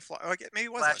last issue of Flash. Okay, maybe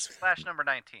it was last week. Flash number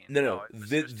 19. No.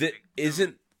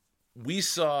 We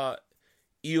saw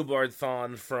Eobard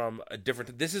Thawne from a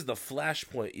different. This is the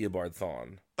Flashpoint Eobard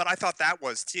Thawne. But I thought that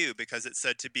was too, because it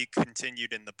said to be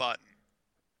continued in the button.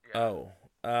 Yeah. Oh.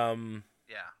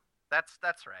 Yeah,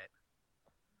 that's right.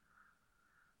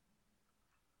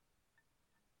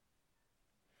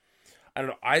 I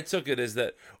don't know. I took it as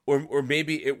that, or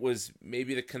maybe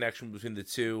the connection between the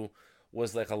two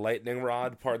was like a lightning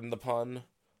rod, pardon the pun,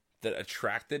 that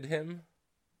attracted him.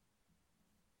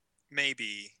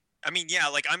 Maybe. I mean, yeah.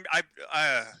 I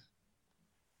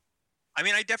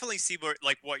definitely see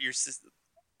what you're.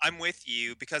 I'm with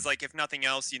you because, if nothing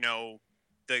else,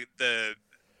 the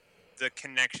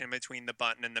connection between the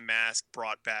button and the mask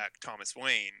brought back Thomas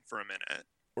Wayne for a minute.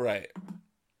 Right.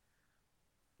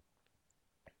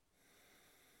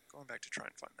 Going back to try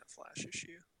and find that Flash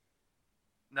issue.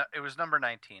 No, it was number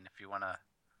 19. If you want to.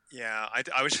 Yeah,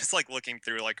 I was just looking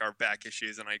through our back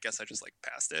issues, and I guess I just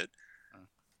passed it.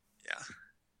 Yeah.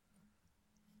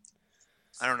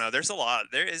 I don't know. There is a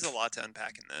lot to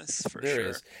unpack in this for sure. There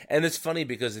is, and it's funny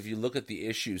because if you look at the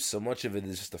issues, so much of it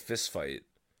is just a fist fight.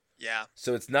 Yeah.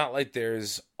 So it's not like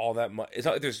there's all that much. It's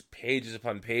not like there's pages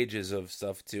upon pages of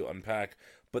stuff to unpack,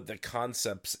 but the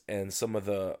concepts and some of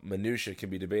the minutia can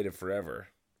be debated forever.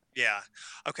 Yeah.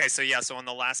 Okay, so on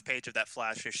the last page of that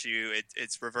Flash issue,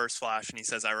 it's Reverse Flash, and he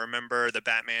says, I remember the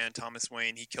Batman, Thomas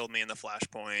Wayne, he killed me in the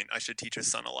Flashpoint. I should teach his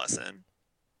son a lesson.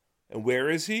 And where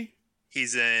is he?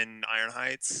 He's in Iron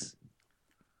Heights.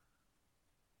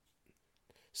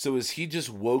 So is he just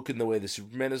woke in the way the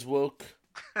Superman is woke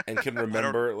and can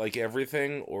remember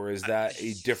everything, or is that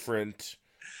a different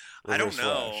I don't Reverse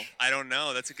know. Flash? I don't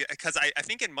know. That's a good, because I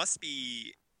think it must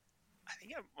be. I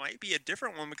think it might be a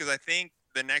different one because I think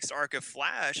the next arc of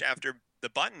Flash after the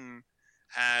button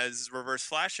has Reverse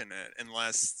Flash in it,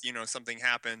 unless something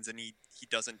happens and he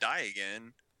doesn't die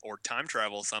again or time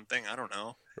travel something. I don't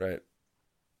know. Right.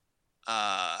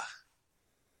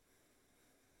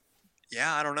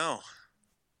 Yeah, I don't know.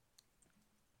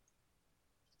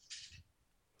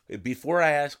 Before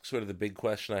I ask sort of the big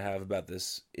question I have about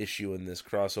this issue and this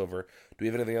crossover, do we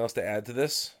have anything else to add to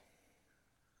this?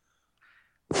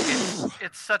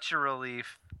 It's such a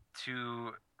relief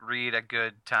to read a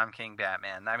good Tom King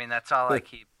Batman. I mean, that's all I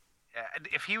keep.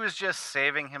 If he was just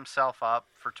saving himself up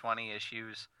for 20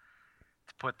 issues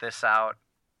to put this out,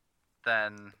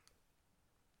 then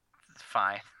it's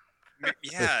fine.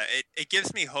 Yeah, it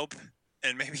gives me hope,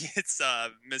 and maybe it's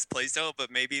misplaced hope,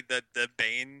 but maybe the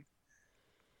Bane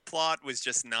plot was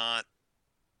just not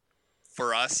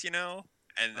for us, and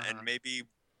maybe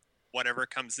whatever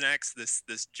comes next, this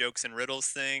jokes and riddles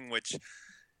thing, which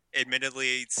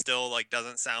admittedly still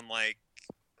doesn't sound like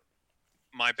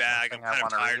my bag. I'm kind of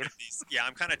tired of these. Yeah,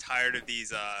 I'm kind of tired of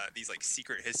these like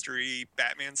secret history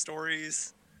Batman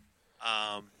stories.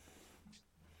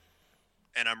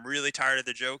 And I'm really tired of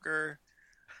the Joker.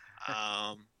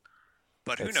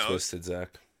 But who knows? Twisted,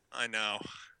 Zach. I know.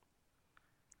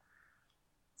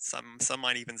 Some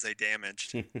might even say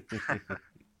damaged.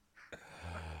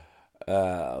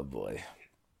 Oh boy.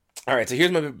 All right, so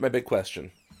here's my big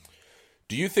question.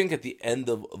 Do you think at the end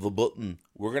of the button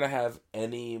we're gonna have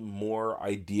any more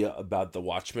idea about the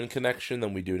Watchmen connection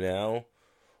than we do now,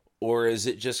 or is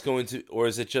it just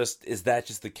is that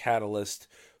just the catalyst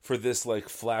for this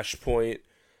Flashpoint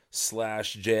 /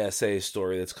 JSA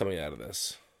story that's coming out of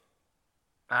this?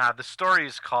 The story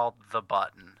is called The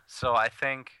Button, so I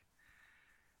think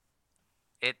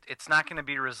it's not going to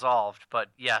be resolved, but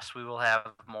yes, we will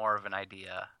have more of an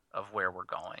idea of where we're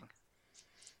going.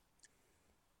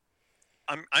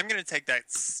 I'm going to take that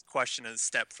question a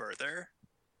step further.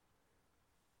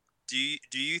 Do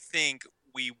you think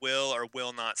we will or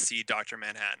will not see Dr.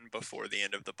 Manhattan before the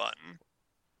end of the button?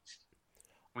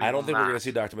 I don't think we're going to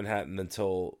see Dr. Manhattan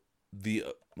until the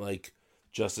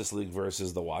Justice League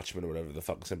versus the Watchmen or whatever the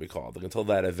fuck it's going to be called. Until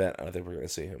that event, I don't think we're going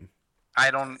to see him.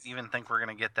 I don't even think we're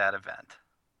going to get that event.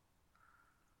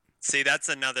 See, that's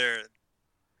another.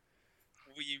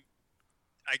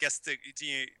 I guess to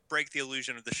break the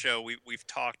illusion of the show, we've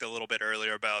talked a little bit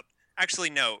earlier about. Actually,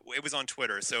 no, it was on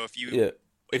Twitter. So if you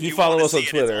follow us on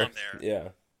Twitter, it's on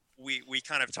there. We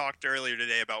kind of talked earlier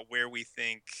today about where we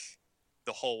think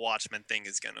the whole Watchmen thing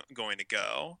is going to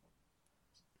go,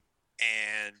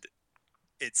 and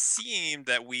it seemed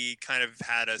that we kind of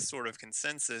had a sort of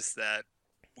consensus that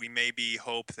we maybe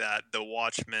hope that the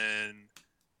Watchmen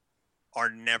are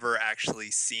never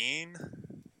actually seen.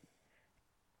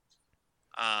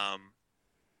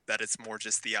 That it's more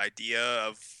just the idea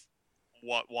of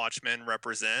what Watchmen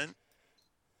represent.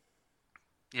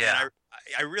 Yeah. And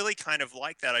I really kind of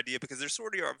like that idea because they're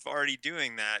sort of already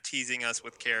doing that, teasing us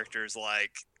with characters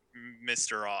like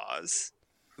Mr. Oz,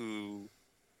 who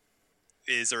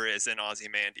is or isn't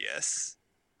Ozymandias.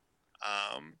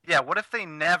 Yeah, what if they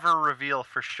never reveal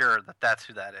for sure that that's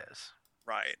who that is?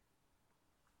 Right.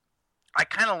 I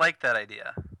kind of like that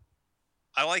idea.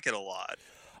 I like it a lot.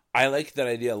 I like that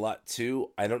idea a lot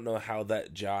too. I don't know how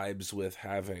that jibes with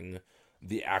having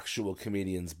the actual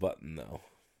comedian's button though.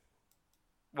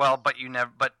 Well, but you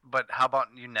never. But how about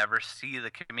you never see the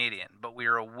comedian? But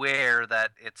we're aware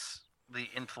that it's the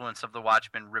influence of the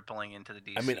Watchmen rippling into the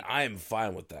DC. I mean, I am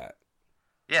fine with that.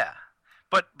 Yeah,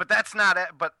 but that's not it.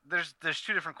 But there's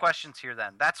two different questions here.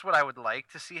 Then that's what I would like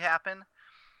to see happen.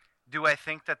 Do I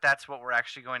think that that's what we're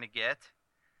actually going to get?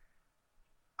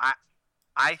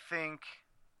 I think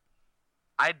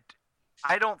I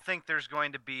don't think there's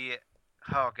going to be.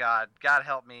 Oh God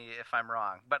help me if I'm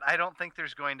wrong, but I don't think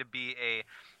there's going to be a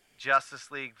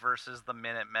Justice League versus the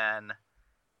Minutemen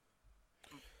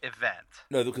event.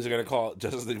 No, because they're going to call it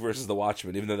Justice League versus the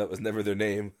Watchmen, even though that was never their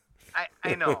name.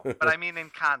 I know, but I mean in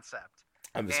concept.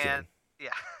 I'm just kidding. Yeah.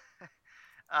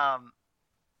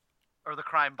 Or the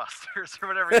Crime Busters or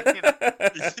whatever. You know.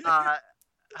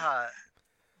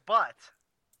 But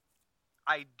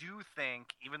I do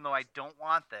think, even though I don't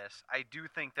want this, I do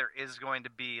think there is going to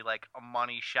be a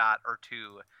money shot or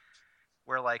two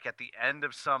where at the end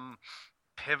of some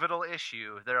pivotal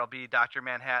issue, there'll be Dr.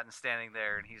 Manhattan standing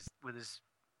there and he's with his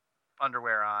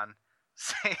underwear on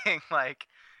saying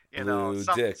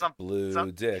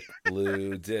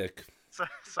blue dick.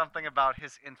 Something about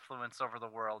his influence over the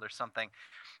world or something.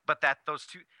 But that those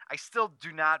two, I still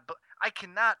do not, I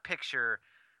cannot picture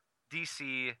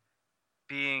DC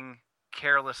being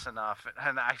careless enough,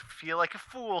 and I feel like a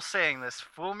fool saying this.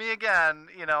 Fool me again,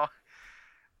 you know.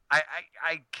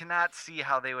 I cannot see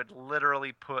how they would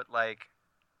literally put like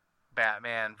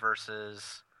Batman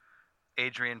versus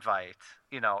Adrian Veidt,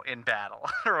 you know, in battle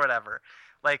or whatever.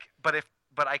 Like, but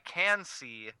I can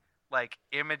see like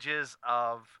images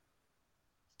of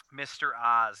Mr.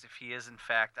 Oz, if he is in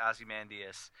fact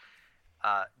Ozymandias,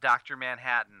 Dr.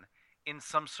 Manhattan, in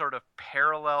some sort of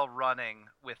parallel running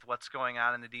with what's going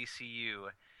on in the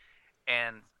DCU,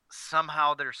 and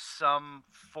somehow there's some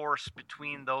force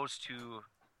between those two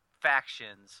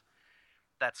factions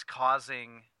that's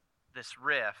causing this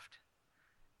rift,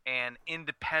 and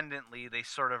independently they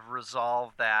sort of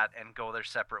resolve that and go their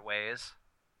separate ways,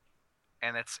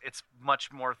 and it's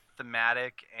much more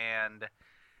thematic and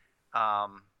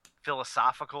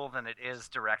philosophical than it is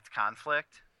direct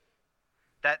conflict.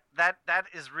 That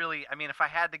is really, I mean, if I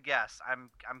had to guess,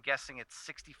 I'm guessing it's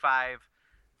 65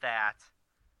 that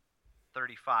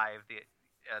 35 the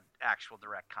actual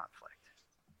direct conflict.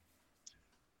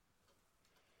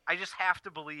 I just have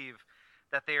to believe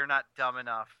that they are not dumb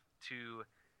enough to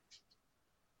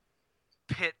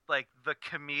pit like the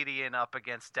comedian up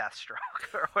against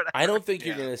Deathstroke or whatever. I don't think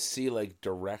you're going to see like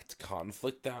direct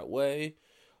conflict that way,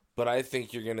 but I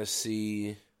think you're going to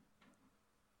see...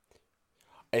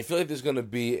 I feel like there's going to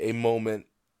be a moment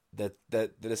that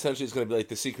essentially is going to be like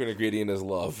the secret ingredient is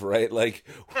love, right? Like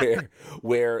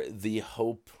where the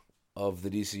hope of the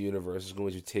DC universe is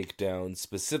going to take down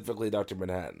specifically Dr.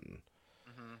 Manhattan.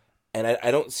 Mm-hmm. And I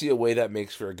don't see a way that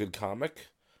makes for a good comic,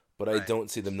 but I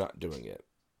don't see them not doing it.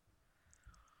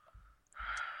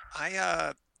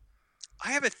 I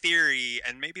have a theory,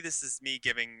 and maybe this is me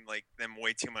giving like them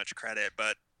way too much credit,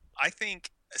 but I think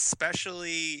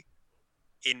especially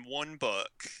in one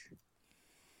book,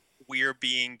 we are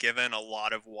being given a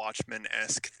lot of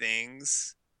Watchmen-esque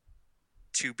things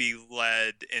to be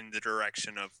led in the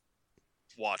direction of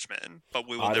Watchmen, but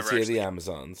we will Odyssey never actually... of the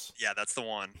Amazons. Yeah, that's the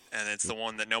one, and it's the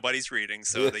one that nobody's reading,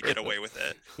 so they get away with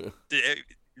it.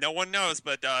 No one knows,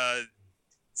 but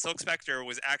Silk Spectre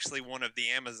was actually one of the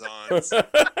Amazons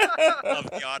of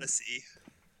the Odyssey.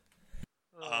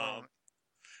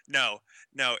 No,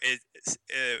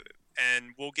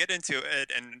 and we'll get into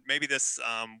it, and maybe this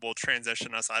will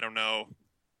transition us. I don't know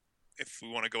if we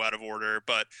want to go out of order,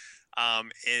 but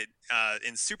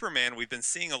in Superman, we've been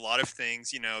seeing a lot of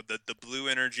things, you know, the blue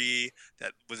energy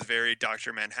that was very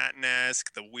Dr.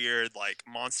 Manhattan-esque, the weird, like,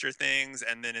 monster things,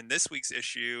 and then in this week's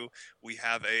issue, we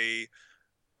have a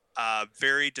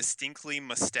very distinctly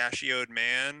mustachioed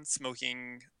man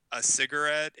smoking a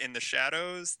cigarette in the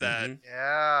shadows that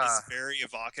is very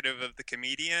evocative of the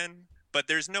comedian. But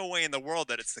there's no way in the world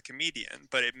that it's the comedian,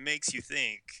 but it makes you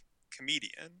think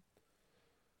comedian.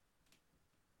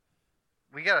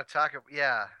 We gotta talk.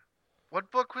 Yeah,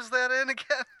 what book was that in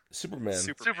again?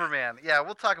 Superman. Yeah,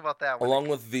 we'll talk about that one. Along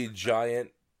with the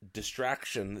giant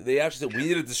distraction, they actually said we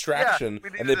need a distraction,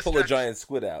 and they pull a giant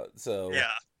squid out. So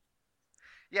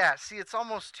yeah. See, it's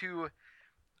almost too.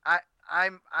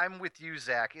 I'm with you,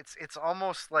 Zach. It's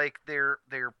almost like they're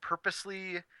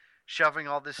purposely shoving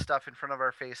all this stuff in front of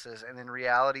our faces, and in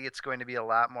reality it's going to be a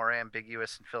lot more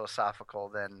ambiguous and philosophical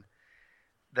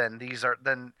than these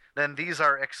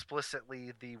are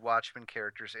explicitly the Watchmen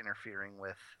characters interfering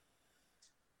with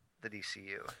the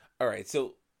DCU. All right,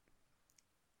 so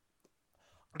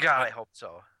God, I hope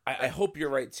so. I hope you're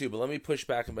right too, but let me push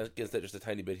back against that just a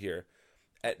tiny bit here.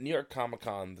 At New York Comic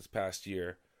Con this past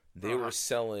year, they were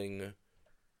selling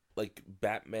like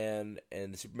Batman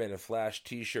and Superman and Flash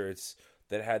t-shirts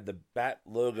that had the Bat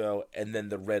logo and then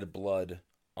the red blood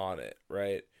on it,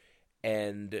 right?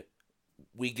 And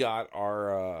we got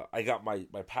I got my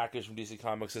package from DC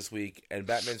Comics this week, and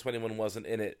Batman 21 wasn't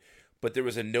in it, but there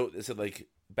was a note that said, like,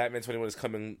 Batman 21 is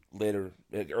coming later,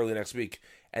 like, early next week,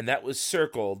 and that was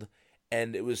circled,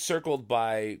 and it was circled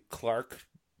by Clark,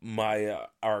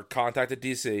 our contact at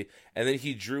DC, and then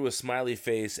he drew a smiley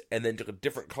face and then took a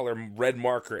different color red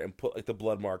marker and put like the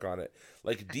blood mark on it.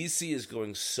 Like, DC is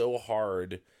going so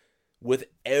hard with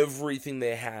everything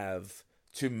they have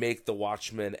to make the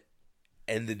Watchmen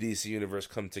and the DC universe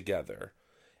come together.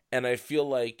 And I feel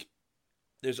like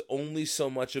there's only so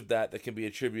much of that can be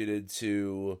attributed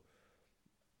to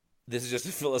this is just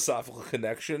a philosophical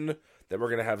connection that we're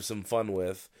going to have some fun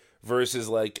with, versus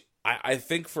like, I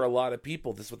think for a lot of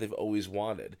people, this is what they've always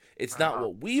wanted. It's not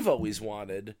what we've always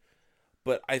wanted,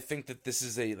 but I think that this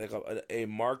is a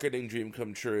marketing dream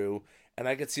come true, and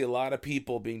I could see a lot of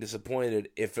people being disappointed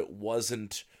if it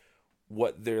wasn't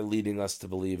what they're leading us to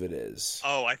believe it is.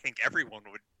 Oh, I think everyone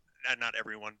would, not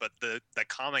everyone, but the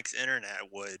comics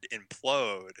internet would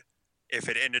implode if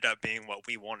it ended up being what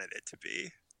we wanted it to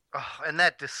be. Oh, and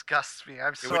that disgusts me.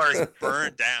 I'm It would sorry. just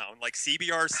burn down. Like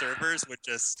CBR servers would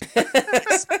just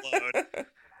explode.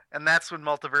 And that's when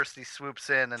Multiversity swoops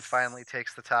in and finally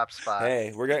takes the top spot.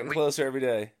 Hey, we're getting closer every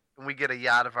day. And we get a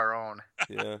yacht of our own.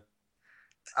 Yeah.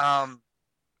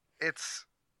 It's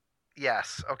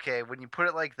yes, okay. When you put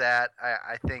it like that,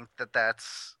 I think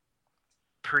that's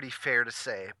pretty fair to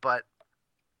say. But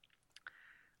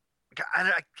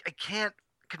I can't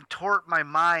contort my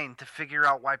mind to figure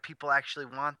out why people actually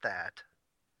want that.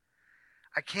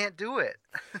 I can't do it.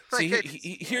 Like,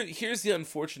 See, here's the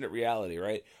unfortunate reality,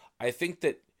 right? I think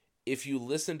that if you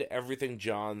listen to everything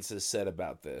Johns has said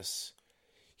about this,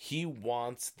 he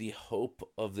wants the hope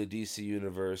of the DC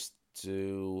universe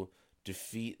to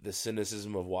defeat the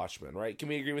cynicism of Watchmen, right? Can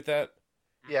we agree with that?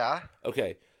 Yeah.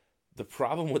 Okay. The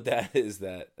problem with that is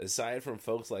that, aside from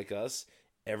folks like us,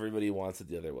 everybody wants it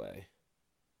the other way.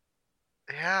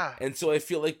 Yeah. And so I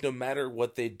feel like no matter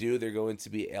what they do, they're going to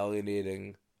be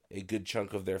alienating a good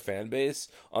chunk of their fan base,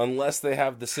 unless they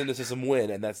have the cynicism win,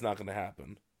 and that's not going to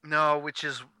happen. No,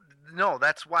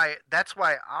 that's why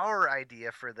our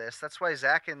idea for this, that's why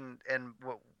Zach and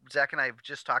what Zach and I have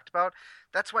just talked about,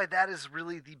 that's why that is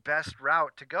really the best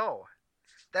route to go.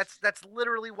 That's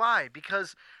literally why,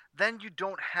 because then you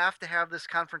don't have to have this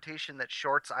confrontation that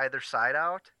shorts either side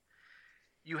out.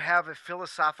 You have a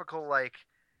philosophical, like,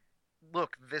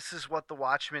 look, this is what the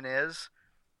Watchmen is.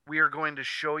 We are going to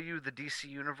show you the DC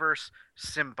universe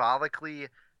symbolically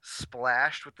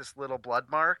splashed with this little blood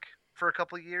mark for a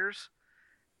couple of years.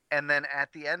 And then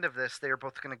at the end of this, they are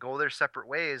both going to go their separate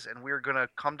ways, and we're going to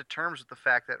come to terms with the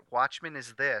fact that Watchmen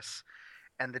is this,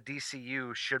 and the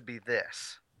DCU should be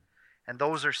this. And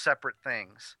those are separate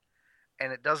things.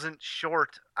 And it doesn't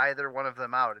short either one of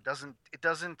them out. It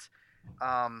doesn't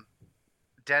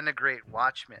denigrate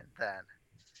Watchmen then.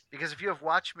 Because if you have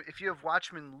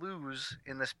Watchmen lose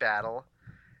in this battle,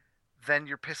 then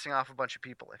you're pissing off a bunch of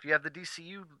people. If you have the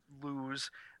DCU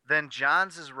lose, then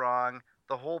Johns is wrong.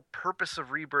 The whole purpose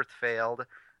of Rebirth failed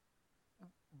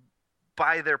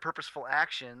by their purposeful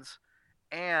actions,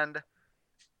 and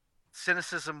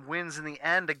cynicism wins in the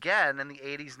end again, and the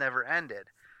 80s never ended.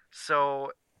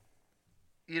 So,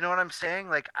 you know what I'm saying?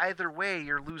 Like, either way,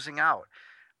 you're losing out.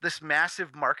 This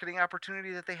massive marketing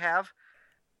opportunity that they have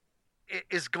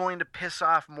is going to piss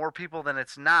off more people than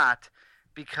it's not,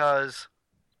 because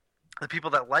the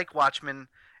people that like Watchmen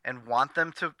and want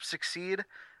them to succeed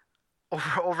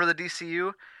over the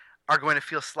DCU are going to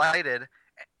feel slighted,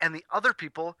 and the other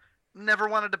people never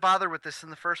wanted to bother with this in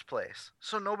the first place.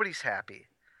 So nobody's happy.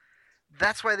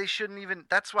 That's why this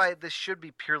should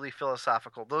be purely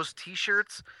philosophical. Those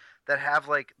t-shirts that have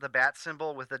like the bat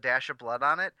symbol with a dash of blood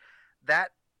on it,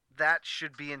 that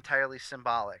should be entirely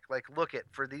symbolic. Like, look at,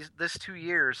 for this 2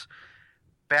 years,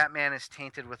 Batman is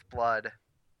tainted with blood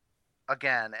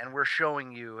again, and we're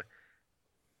showing you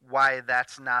why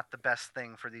that's not the best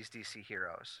thing for these DC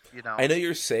heroes. You know, I know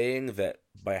you're saying that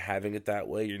by having it that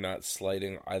way, you're not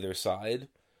slighting either side,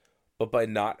 but by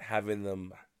not having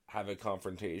them have a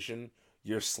confrontation,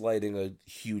 you're slighting a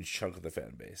huge chunk of the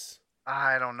fan base.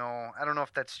 I don't know. I don't know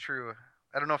if that's true.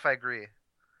 I don't know if I agree.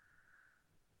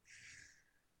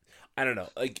 I don't know.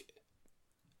 Like,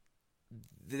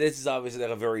 this is obviously like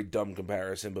a very dumb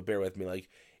comparison, but bear with me. Like,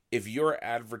 if you're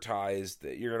advertised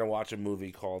that you're going to watch a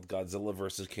movie called Godzilla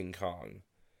vs. King Kong,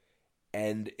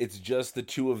 and it's just the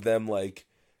two of them, like,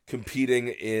 competing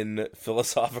in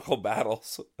philosophical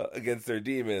battles against their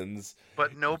demons.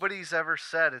 But nobody's ever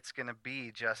said it's going to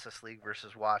be Justice League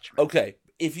versus Watchmen. Okay,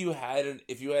 if you had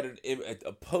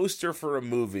a poster for a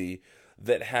movie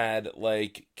that had,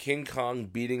 like, King Kong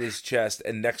beating his chest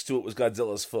and next to it was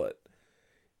Godzilla's foot,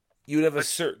 you would have a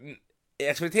certain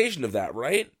expectation of that,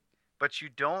 right? But you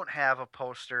don't have a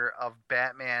poster of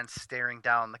Batman staring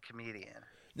down the comedian.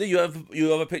 No, you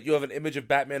have an image of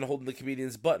Batman holding the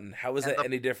comedian's button. How is that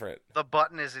any different? The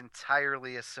button is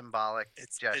entirely a symbolic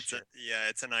gesture.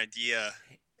 It's an idea.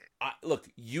 Look,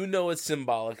 you know it's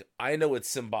symbolic. I know it's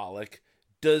symbolic.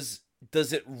 Does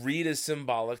it read as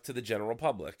symbolic to the general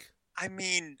public? I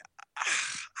mean,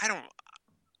 I don't.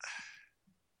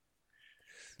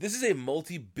 This is a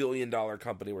multi-billion-dollar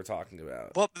company we're talking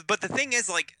about. Well, but the thing is,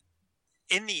 like,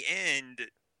 in the end,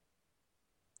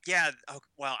 yeah.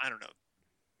 Well, I don't know.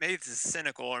 Maybe this is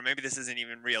cynical, or maybe this isn't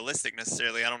even realistic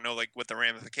necessarily. I don't know, like, what the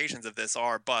ramifications of this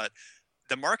are, but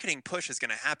the marketing push is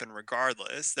going to happen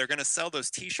regardless. They're going to sell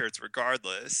those T-shirts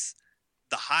regardless.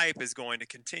 The hype is going to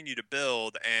continue to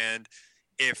build, and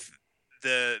if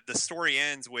the story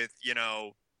ends with, you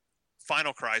know,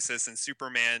 Final Crisis and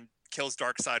Superman kills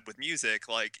Darkseid with music,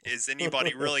 like, is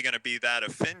anybody really going to be that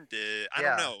offended? I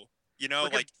don't know. You know,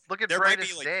 look at there might be,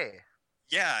 Brightest like, Day.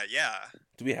 Yeah.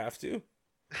 Do we have to?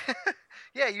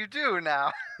 Yeah, you do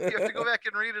now. You have to go back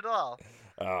and read it all.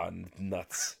 Ah,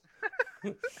 nuts.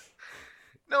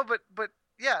 No, but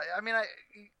yeah, I mean,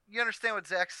 you understand what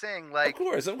Zach's saying, Of like,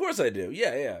 course I do.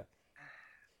 Yeah.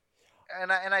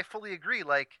 and I fully agree,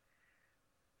 like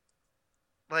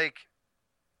the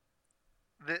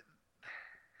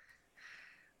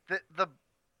the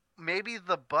maybe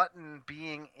the button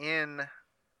being in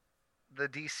the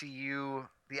DCU,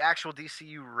 the actual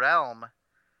DCU realm,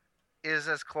 is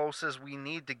as close as we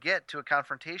need to get to a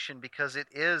confrontation because it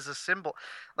is a symbol.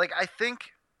 Like, I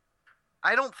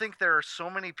don't think there are so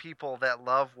many people that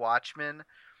love Watchmen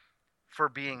for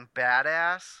being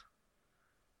badass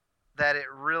that it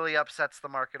really upsets the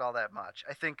market all that much.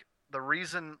 I think the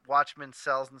reason Watchmen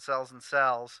sells and sells and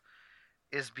sells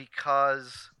is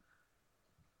because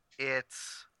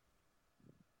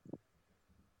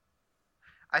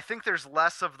I think there's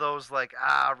less of those like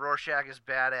Rorschach is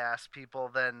badass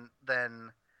people than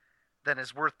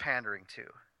is worth pandering to,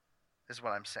 is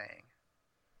what I'm saying.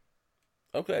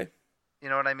 Okay. You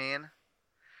know what I mean?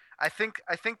 I think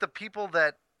the people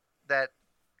that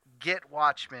get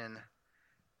Watchmen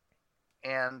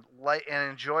and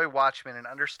enjoy Watchmen and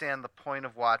understand the point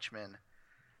of Watchmen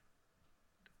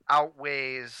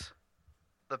outweighs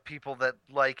the people that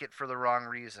like it for the wrong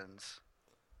reasons.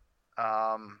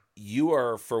 You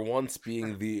are, for once,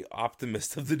 being the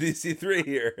optimist of the DC3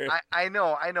 here. I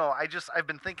know. I've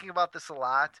been thinking about this a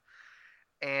lot,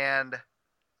 and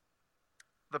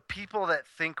the people that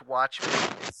think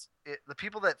Watchmen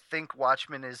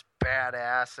is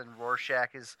badass and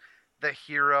Rorschach is the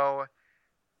hero,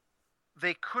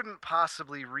 they couldn't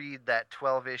possibly read that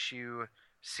 12-issue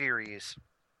series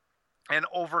and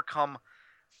overcome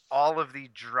all of the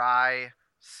dry,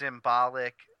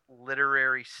 symbolic,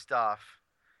 literary stuff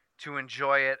to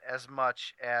enjoy it as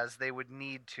much as they would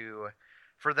need to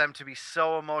for them to be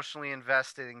so emotionally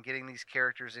invested in getting these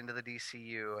characters into the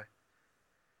DCU.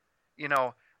 You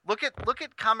know, look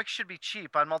at Comics Should Be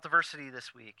Cheap on Multiversity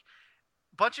this week.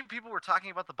 A bunch of people were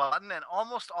talking about the button, and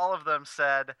almost all of them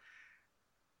said,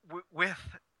 with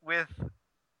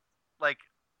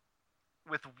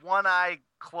one eye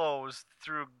closed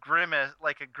through a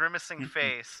grimacing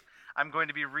face, I'm going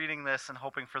to be reading this and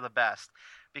hoping for the best,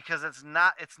 because it's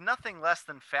nothing less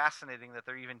than fascinating that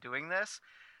they're even doing this.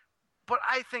 But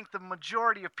I think the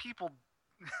majority of people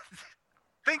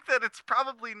think that it's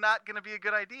probably not going to be a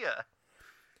good idea.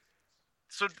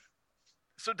 So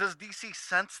does DC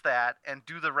sense that and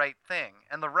do the right thing?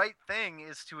 And the right thing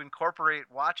is to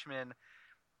incorporate Watchmen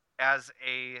as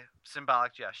a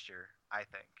symbolic gesture, I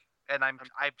think. And I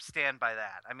stand by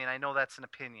that. I mean, I know that's an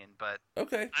opinion, but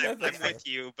Okay. I'm with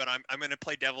you, but I'm going to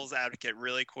play devil's advocate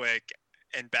really quick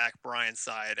and back Brian's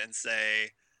side and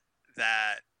say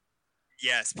that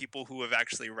yes, people who have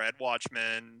actually read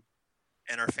Watchmen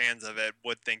and are fans of it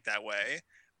would think that way.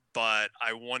 But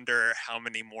I wonder how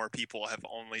many more people have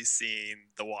only seen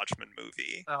the Watchmen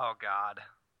movie. Oh God!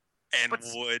 And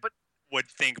would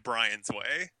think Brian's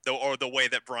way, or the way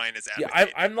that Brian is advocating.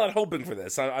 Yeah, I'm not hoping for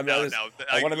this. I want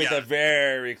to make that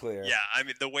very clear. Yeah, I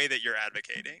mean the way that you're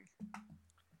advocating.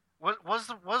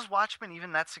 Was Watchmen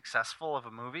even that successful of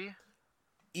a movie?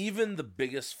 Even the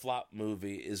biggest flop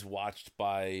movie is watched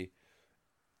by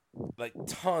like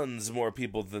tons more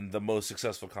people than the most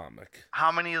successful comic.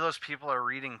 How many of those people are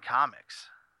reading comics?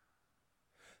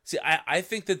 See, I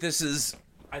think that this is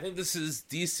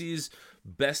DC's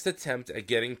best attempt at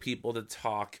getting people to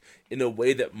talk in a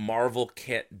way that Marvel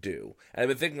can't do. And I've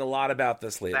been thinking a lot about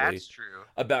this lately. That's true.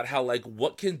 About how, like,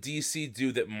 what can DC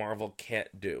do that Marvel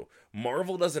can't do?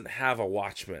 Marvel doesn't have a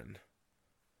Watchmen.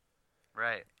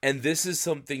 Right. And this is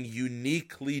something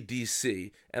uniquely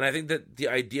DC. And I think that the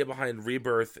idea behind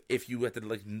Rebirth, if you had to,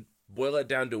 like, boil it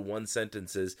down to one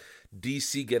sentence, is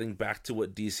DC getting back to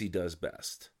what DC does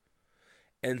best.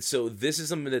 And so this is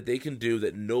something that they can do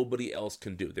that nobody else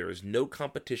can do. There is no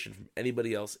competition from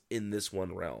anybody else in this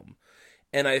one realm.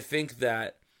 And I think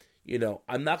that, you know,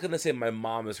 I'm not going to say my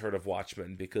mom has heard of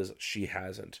Watchmen because she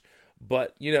hasn't.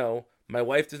 But, you know, my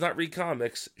wife does not read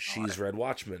comics. She's read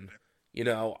Watchmen. You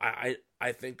know, I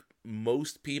think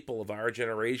most people of our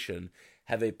generation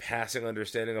have a passing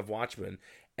understanding of Watchmen.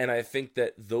 And I think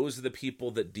that those are the people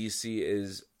that DC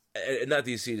is, not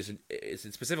DC, it's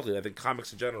specifically, I think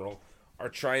comics in general, are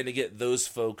trying to get those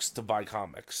folks to buy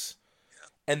comics.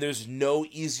 And there's no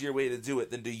easier way to do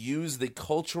it than to use the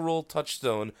cultural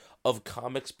touchstone of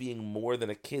comics being more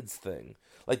than a kid's thing.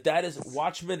 Like, that is,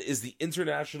 Watchmen is the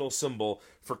international symbol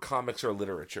for comics or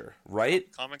literature,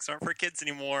 right? Comics aren't for kids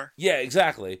anymore. Yeah,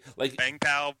 exactly. Like, Bang,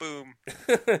 pow, boom.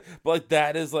 but like,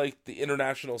 that is like the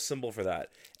international symbol for that.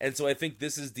 And so I think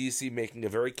this is DC making a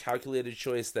very calculated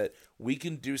choice that we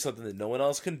can do something that no one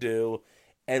else can do,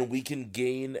 and we can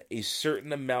gain a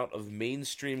certain amount of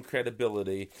mainstream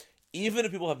credibility, even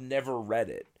if people have never read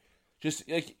it. Just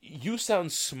like, you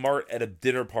sound smart at a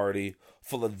dinner party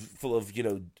full of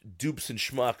dupes and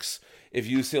schmucks if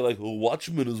you say, like,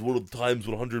 Watchmen is one of the Times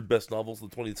 100 best novels of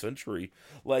the 20th century.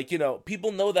 Like,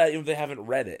 people know that even if they haven't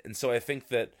read it. And so I think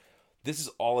that this is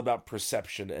all about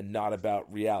perception and not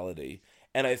about reality.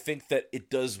 And I think that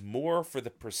it does more for the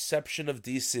perception of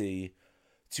DC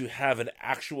to have an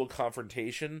actual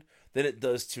confrontation than it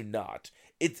does to not.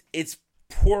 It's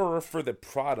poorer for the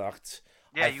product.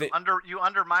 Yeah, you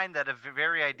undermine that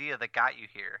very idea that got you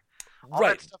here. All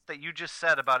Right. that stuff that you just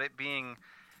said about it being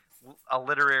a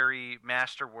literary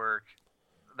masterwork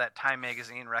that Time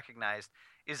Magazine recognized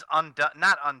is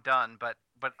not undone, but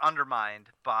undermined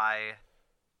by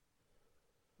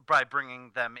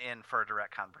bringing them in for a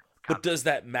direct But does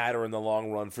that matter in the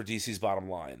long run for DC's bottom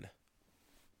line?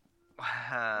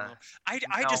 I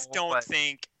just don't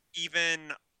think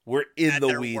even... We're in at the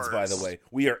their weeds, worst. by the way.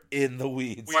 We are in the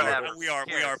weeds. We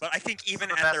are. But I think even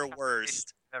the at best their conversation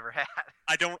worst, we've ever had.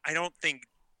 I don't think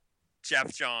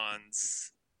Jeff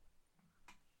Johns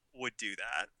would do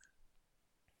that.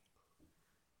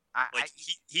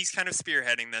 He's kind of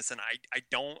spearheading this, and I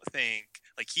don't think,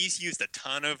 like, he's used a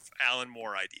ton of Alan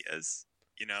Moore ideas,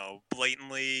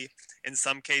 blatantly. In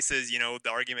some cases, the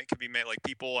argument can be made, like,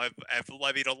 people have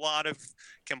levied a lot of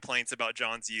complaints about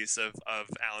John's use of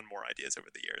Alan Moore ideas over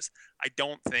the years. I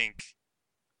don't think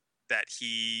that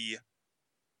he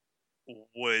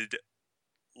would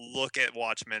look at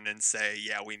Watchmen and say,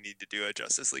 yeah, we need to do a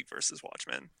Justice League versus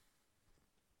Watchmen.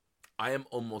 I am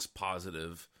almost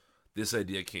positive this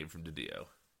idea came from DiDio.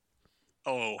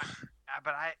 Oh.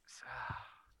 But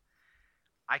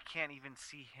I can't even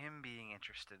see him being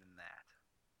interested in that.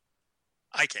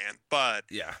 I can, but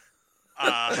yeah,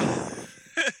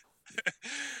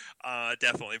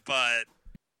 definitely. But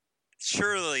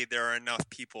surely there are enough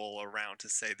people around to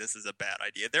say this is a bad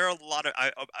idea. There are a lot of.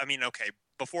 I mean, okay,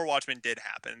 before Watchmen did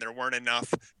happen, there weren't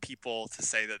enough people to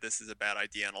say that this is a bad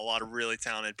idea, and a lot of really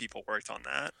talented people worked on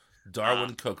that.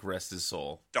 Darwin Cook, rest his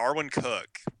soul. Darwin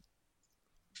Cook.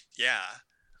 Yeah.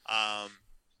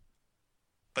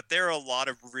 But there are a lot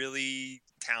of really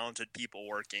talented people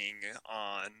working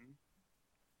on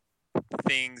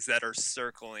things that are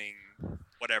circling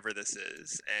whatever this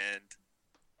is, and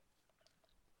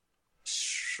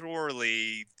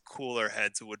surely cooler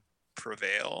heads would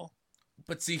prevail.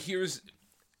 But see,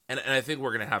 and I think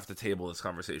we're going to have to table this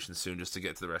conversation soon just to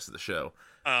get to the rest of the show.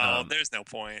 There's no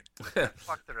point.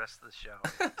 Fuck the rest of the show.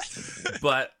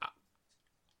 But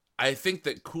I think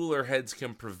that cooler heads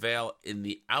can prevail in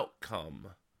the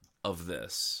outcome of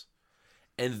this.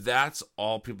 And that's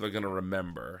all people are going to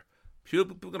remember.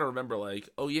 People are going to remember, like,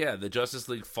 oh yeah, the Justice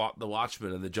League fought the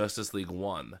Watchmen and the Justice League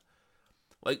won.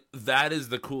 Like, that is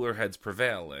the cooler heads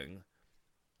prevailing.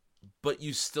 But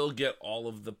you still get all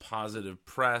of the positive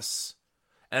press.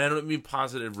 And I don't mean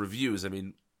positive reviews. I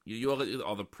mean, you all get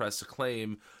all the press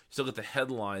acclaim. You still get the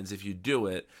headlines if you do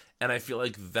it. And I feel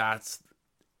like that's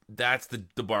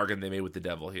the bargain they made with the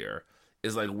devil here.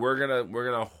 Is like, we're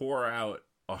gonna whore out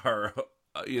our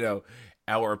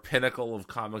our pinnacle of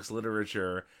comics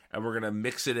literature, and we're gonna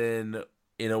mix it in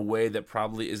a way that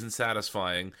probably isn't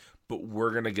satisfying, but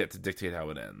we're gonna get to dictate how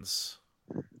it ends.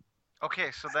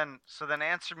 Okay, so then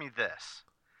answer me this.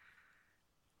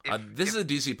 This is a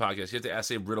DC podcast. You have to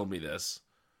say, riddle me this.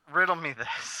 Riddle me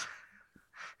this.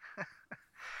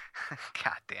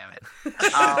 God damn it.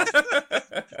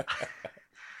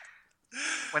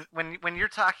 When you're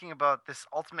talking about this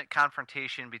ultimate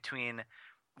confrontation between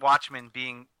Watchmen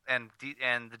being and the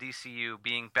DCU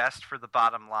being best for the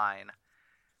bottom line,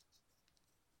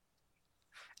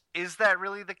 is that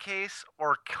really the case,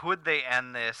 or could they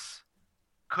end this?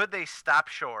 Could they stop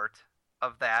short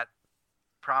of that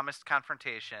promised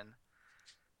confrontation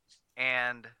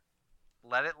and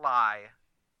let it lie,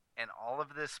 and all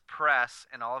of this press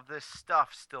and all of this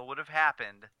stuff still would have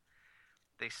happened?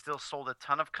 They still sold a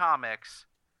ton of comics.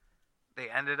 They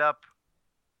ended up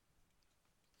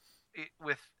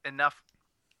with enough,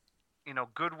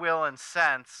 goodwill and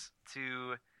sense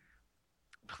to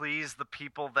please the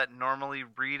people that normally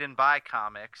read and buy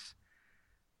comics.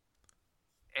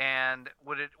 And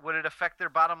would it affect their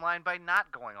bottom line by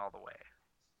not going all the way?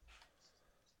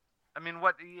 I mean,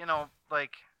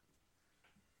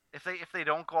 if they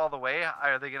don't go all the way,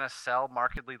 are they going to sell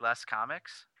markedly less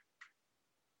comics?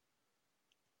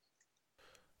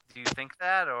 Do you think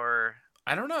that, or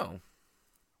I don't know.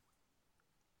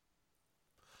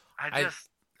 I just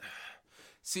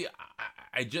See,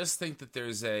 I just think that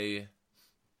there's a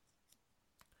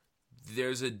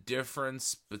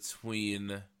difference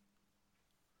between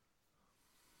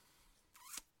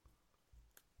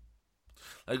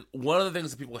like one of the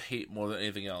things that people hate more than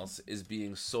anything else is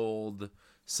being sold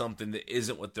something that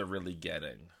isn't what they're really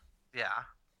getting. yeah.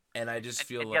 And I just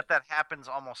feel And like yet that happens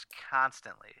almost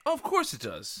constantly. oh, of course it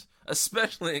does,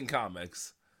 especially in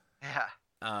comics. Yeah.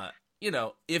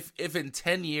 If in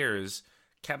 10 years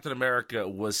Captain America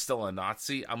was still a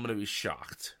Nazi, I'm gonna be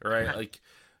shocked, right? Like,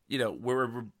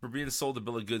 we're being sold a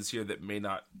bill of goods here that may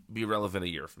not be relevant a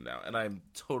year from now, and I'm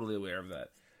totally aware of that.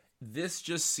 This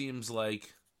just seems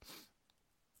like,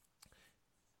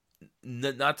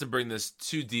 not to bring this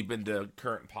too deep into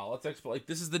current politics, but like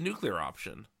this is the nuclear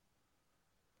option.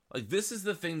 Like this is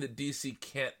the thing that DC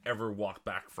can't ever walk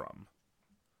back from.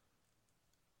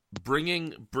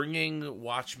 Bringing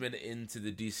Watchmen into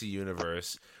the DC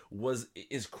universe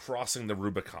is crossing the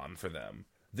Rubicon for them.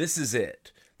 This is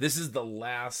it. This is the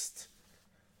last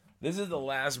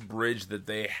bridge that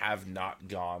they have not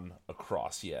gone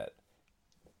across yet.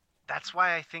 That's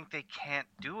why I think they can't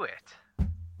do it.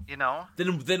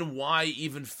 Then why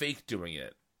even fake doing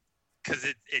it? Because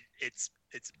it's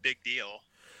a big deal.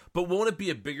 But won't it be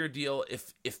a bigger deal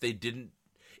if they don't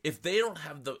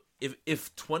have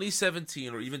if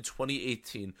 2017 or even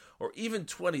 2018 or even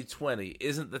 2020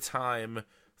 isn't the time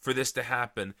for this to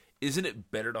happen? Isn't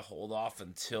it better to hold off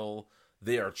until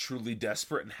they are truly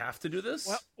desperate and have to do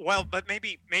this? Well, but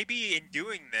maybe in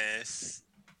doing this,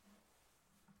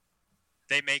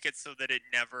 they make it so that it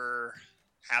never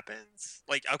happens.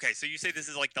 Like, okay, so you say this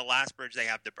is like the last bridge they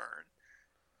have to burn.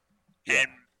 Yeah.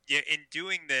 And in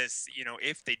doing this,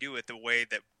 if they do it the way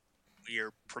that we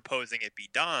are proposing it be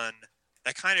done,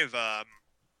 that kind of, at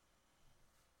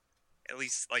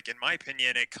least like in my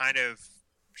opinion, it kind of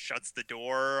shuts the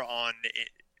door on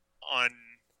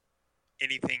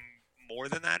anything more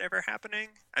than that ever happening.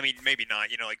 I mean, maybe not.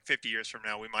 Like 50 years from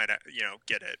now, we might,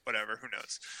 get it. Whatever. Who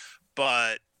knows?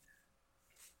 But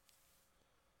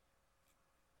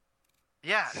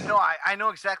Yeah, no, I know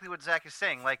exactly what Zach is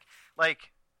saying. Like,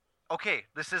 okay,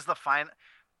 this is the fine.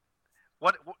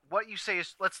 What you say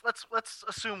is let's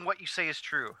assume what you say is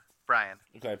true, Brian.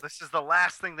 Okay. This is the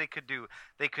last thing they could do.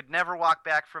 They could never walk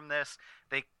back from this.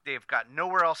 They've got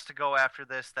nowhere else to go after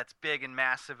this. That's big and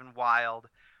massive and wild.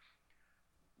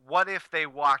 What if they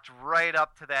walked right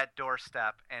up to that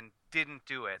doorstep and didn't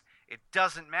do it? It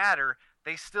doesn't matter.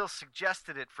 They still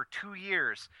suggested it for 2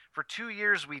 years. For 2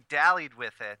 years we dallied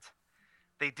with it.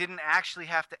 They didn't actually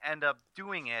have to end up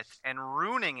doing it and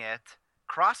ruining it,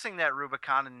 crossing that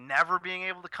Rubicon and never being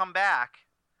able to come back.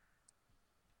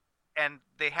 And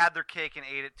they had their cake and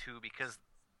ate it too because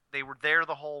they were there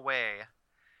the whole way.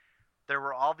 There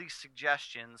were all these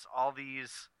suggestions, all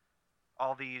these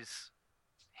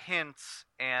hints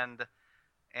and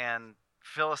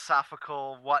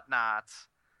philosophical whatnots,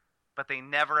 but they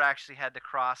never actually had to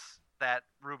cross that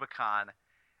Rubicon.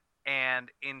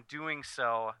 And in doing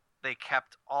so, they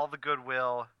kept all the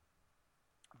goodwill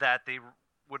that they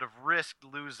would have risked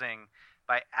losing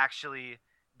by actually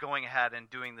going ahead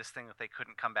and doing this thing that they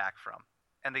couldn't come back from.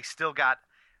 And they still got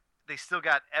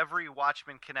every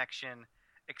Watchmen connection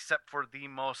except for the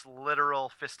most literal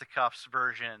fisticuffs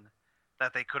version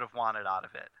that they could have wanted out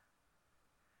of it.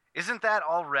 Isn't that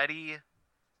already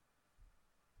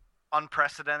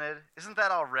unprecedented? Isn't that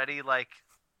already like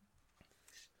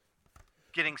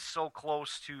getting so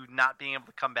close to not being able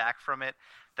to come back from it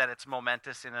that it's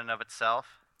momentous in and of itself?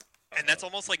 And that's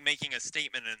almost like making a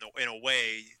statement in a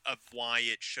way of why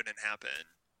it shouldn't happen.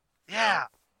 Yeah.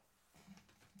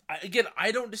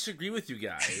 I don't disagree with you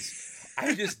guys.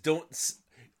 I just don't.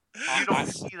 You don't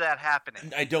see that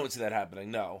happening. I don't see that happening.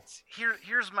 No.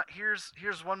 Here's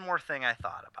one more thing I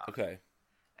thought about. Okay.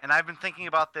 And I've been thinking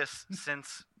about this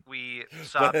since we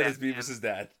saw That is Batman. Beavis'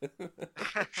 dad.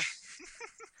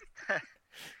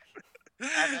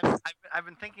 I've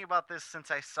been thinking about this since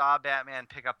I saw Batman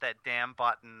pick up that damn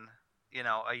button,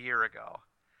 a year ago.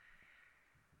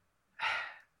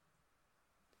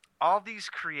 All these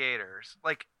creators,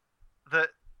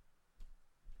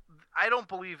 I don't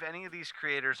believe any of these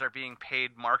creators are being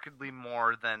paid markedly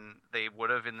more than they would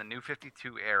have in the New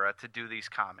 52 era to do these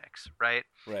comics, right?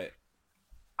 Right.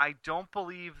 I don't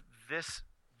believe this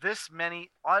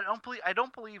many. I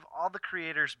don't believe all the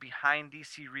creators behind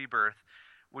DC Rebirth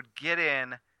would get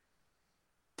in,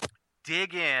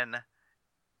 dig in,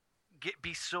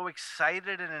 be so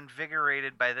excited and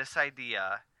invigorated by this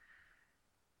idea,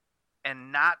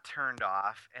 and not turned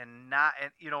off and not,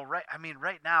 and right, I mean,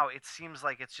 right now it seems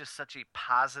like it's just such a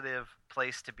positive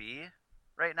place to be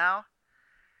right now,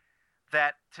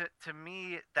 that to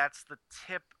me that's the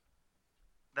tip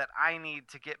that I need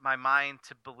to get my mind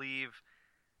to believe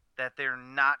that they're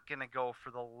not going to go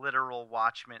for the literal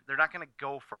Watchmen. They're not going to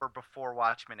go for before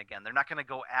Watchmen again. They're not going to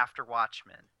go after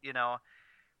Watchmen.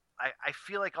 I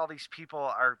feel like all these people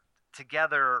are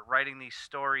together writing these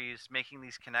stories, making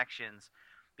these connections,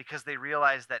 because they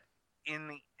realize that in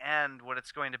the end, what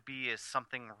it's going to be is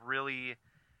something really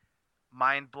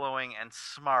mind-blowing and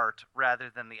smart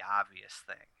rather than the obvious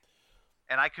thing.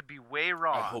 And I could be way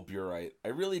wrong. I hope you're right. I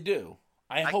really do.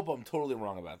 I hope I'm totally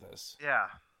wrong about this. Yeah.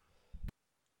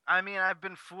 I mean, I've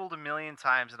been fooled a million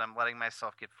times, and I'm letting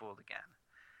myself get fooled again.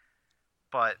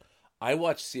 But I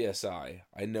watch CSI.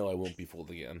 I know I won't be fooled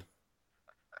again.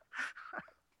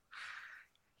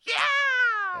 yeah!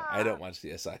 I don't watch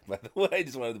CSI, by the way. I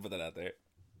just wanted to put that out there.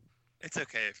 It's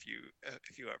okay if you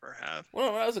ever have.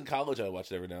 Well, when I was in college, I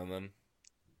watched it every now and then.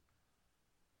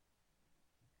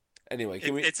 Anyway,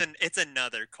 it's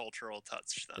another cultural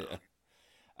touchstone.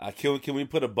 Yeah. Can we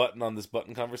put a button on this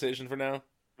button conversation for now?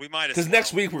 We might, because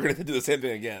next week we're going to do the same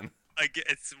thing again.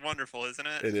 It's wonderful, isn't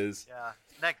it? It is. Yeah.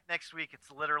 Next week,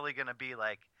 it's literally going to be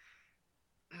like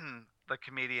the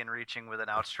comedian reaching with an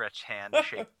outstretched hand,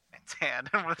 shaking his hand,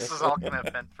 and this is all going to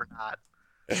have been for naught.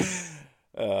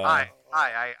 I'm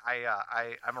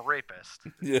a rapist.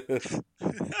 Yeah.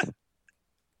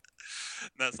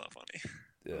 That's not funny.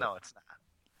 Yeah. No, it's not.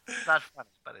 It's not funny,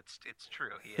 but it's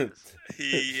true. He is.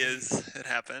 He is. It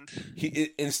happened.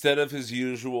 Instead of his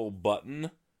usual button,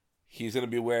 he's going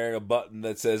to be wearing a button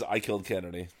that says "I killed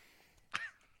Kennedy."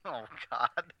 Oh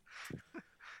God.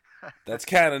 That's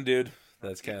canon, dude.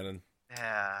 That's canon.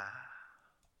 Yeah.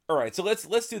 All right, so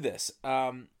let's do this.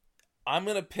 I'm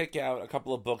going to pick out a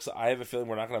couple of books. I have a feeling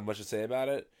we're not going to have much to say about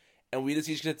it, and we just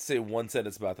each get to say one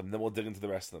sentence about them. Then we'll dig into the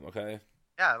rest of them. Okay?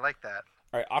 Yeah, I like that.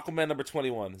 All right, Aquaman number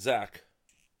 21. Zach.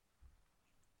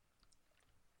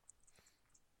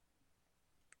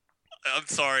 I'm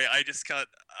sorry, I just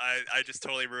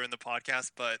totally ruined the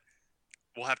podcast, but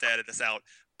we'll have to edit this out.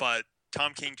 But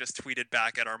Tom King just tweeted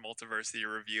back at our Multiversity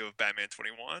review of Batman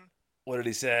 21. What did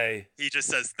he say? He just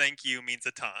says, "Thank you" means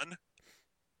a ton.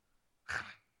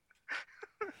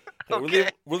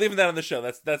 Okay. We're leaving that on the show.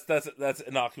 That's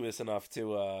innocuous enough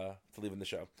to leave in the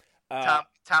show.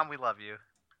 Tom, we love you.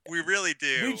 We really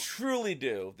do. We truly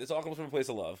do. This all comes from a place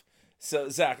of love. So,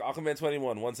 Zach, Aquaman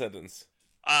 21, one sentence.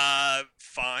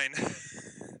 Fine.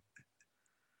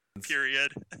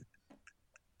 Period.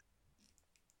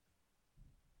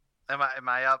 Am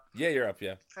I up? Yeah, you're up,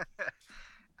 yeah.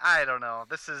 I don't know.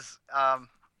 This is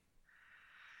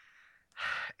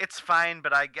it's fine,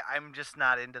 but I'm just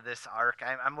not into this arc.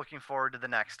 I'm looking forward to the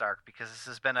next arc because this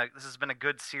has been a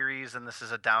good series and this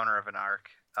is a downer of an arc.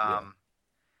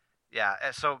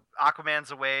 Yeah. So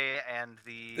Aquaman's away and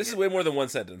This is way more than one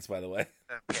sentence, by the way.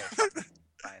 Okay.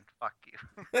 Fine. Fuck you.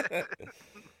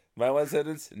 My one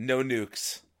sentence, no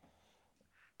nukes.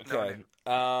 Okay.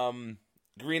 No.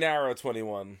 Green Arrow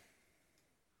 21.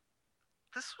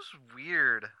 This was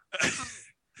weird.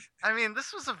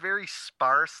 This was a very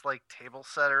sparse, table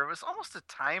setter. It was almost a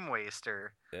time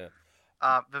waster. Yeah.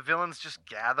 The villain's just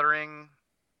gathering,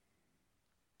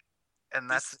 and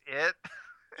that's it.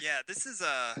 Yeah, this is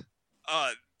a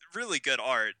really good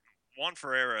art. Juan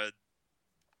Ferreira,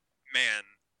 man,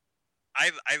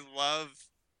 I love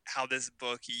how this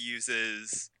book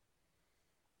uses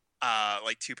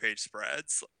 2-page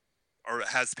spreads, or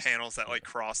has panels that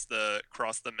cross the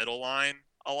middle line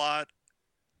a lot.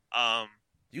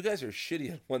 You guys are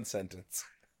shitty at one sentence.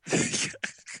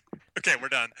 Okay, we're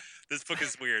done. This book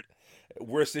is weird.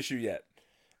 Worst issue yet.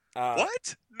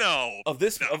 What? No. Of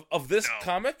this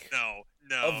comic? No.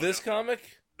 Of this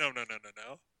comic? No.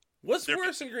 What's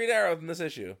worse than Green Arrow than this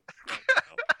issue? No.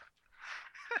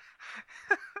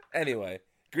 Anyway,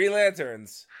 Green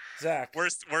Lanterns. Zach.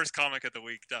 Worst comic of the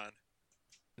week done.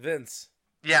 Vince.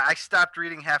 Yeah, I stopped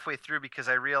reading halfway through because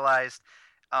I realized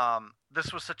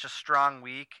this was such a strong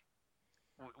week.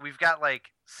 We've got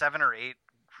 7 or 8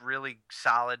 really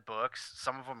solid books,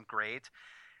 some of them great.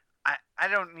 I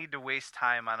don't need to waste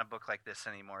time on a book like this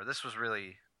anymore. This was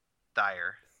really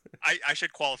dire. I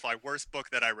should qualify. Worst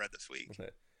book that I read this week.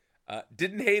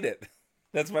 Didn't hate it.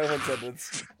 That's my one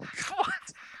sentence.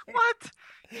 What?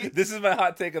 This is my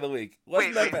hot take of the week.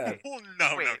 Wasn't that bad?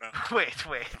 No. Wait.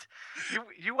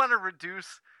 You want to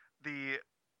reduce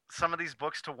some of these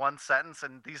books to one sentence,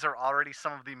 and these are already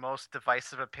some of the most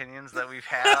divisive opinions that we've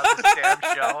had on this damn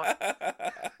show.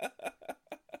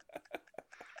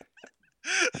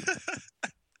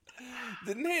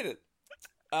 Didn't hate it.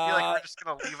 I feel like we're just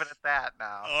gonna leave it at that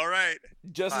now. All right.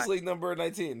 Justice League number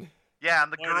 19. Yeah,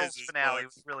 and the What girls is this finale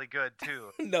book? was really good too.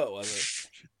 No, it wasn't.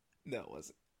 No, it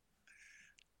wasn't.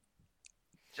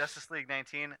 Justice League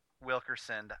 19,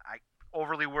 Wilkerson.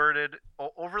 Overly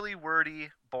wordy,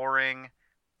 boring.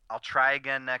 I'll try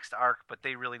again next arc, but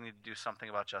they really need to do something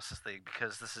about Justice League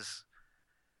because this is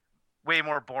way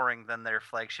more boring than their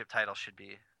flagship title should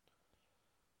be.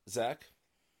 Zach?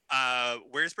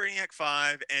 Where's Brainiac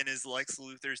 5 and is Lex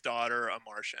Luthor's daughter a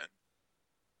Martian?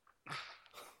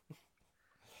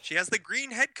 She has the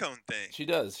green head cone thing. She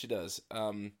does.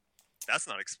 That's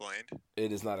not explained.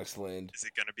 It is not explained. Is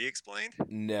it going to be explained?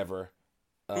 Never.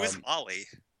 Who is Molly?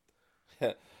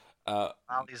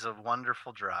 Molly's a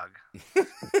wonderful drug.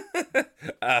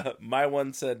 My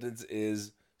one sentence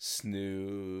is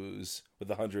snooze with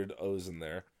 100 O's in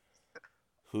there.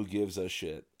 Who gives a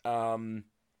shit? The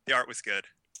art was good.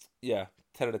 Yeah,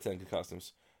 10 out of 10 good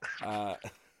costumes.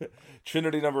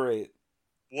 Trinity number 8.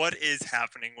 What is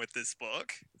happening with this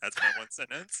book? That's my one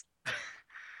sentence.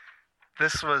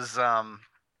 This was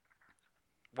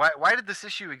why did this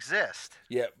issue exist?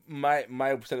 Yeah, my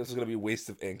sentence was going to be waste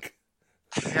of ink.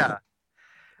 Yeah.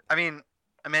 I mean,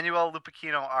 Emmanuel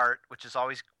Lupacchino art, which is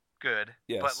always good.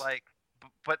 Yes. But like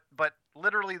but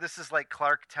literally this is like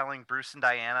Clark telling Bruce and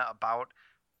Diana about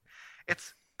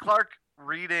it's Clark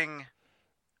reading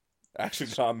Action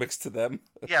comics to them.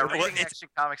 Yeah, Well, reading it's- action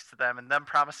comics to them and them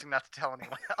promising not to tell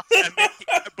anyone else. And then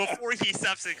before he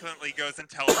subsequently goes and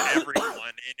tells everyone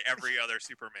in every other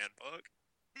Superman book.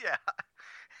 Yeah.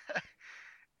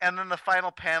 And then the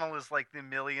final panel is like the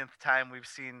millionth time we've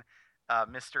seen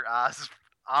Mr. Oz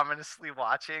ominously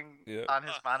watching Yeah. on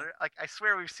his monitor. Like, I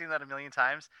swear we've seen that a million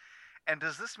times. And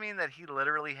does this mean that he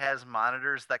literally has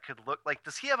monitors that could look like?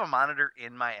 Does he have a monitor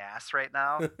in my ass right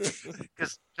now?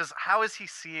 Because how is he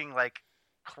seeing like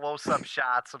close-up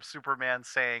shots of Superman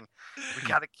saying, "We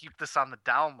got to keep this on the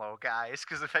down low, guys,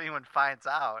 because if anyone finds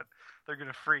out, they're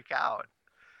gonna freak out."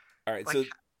 All right, Like, so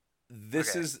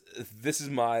this okay. is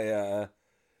my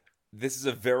this is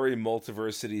a very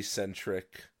multiversity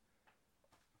centric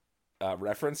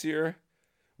reference here.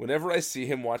 Whenever I see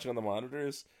him watching on the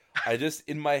monitors, I just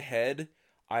in my head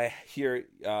I hear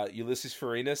Ulysses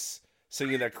Farinas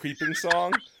singing that creeping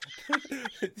song.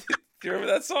 Do you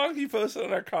remember that song he posted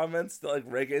on our comments? The like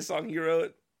reggae song he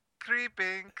wrote.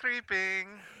 Creeping, Creeping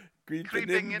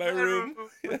creeping in my room.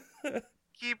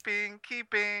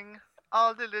 keeping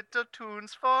all the little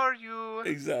tunes for you.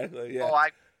 Exactly. Yeah.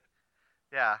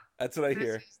 Yeah. That's what I This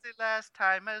hear. is the last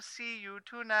time I'll see you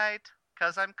tonight,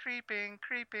 'cause I'm creeping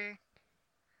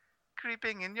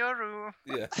in your room.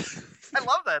 Yeah. I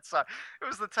love that song. It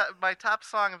was my top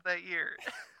song of that year.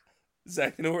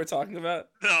 Zach, you know what we're talking about?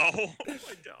 No,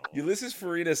 I don't. Ulysses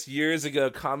Farinas years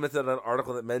ago commented on an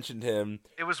article that mentioned him.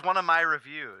 It was one of my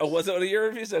reviews. Oh, was it one of your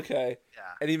reviews? Okay.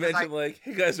 Yeah. And he 'Cause mentioned like,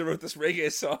 "Hey guys, I wrote this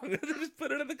reggae song." And they just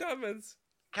put it in the comments.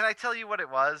 Can I tell you what it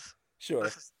was? Sure.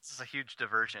 This is a huge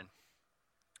diversion.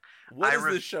 What I is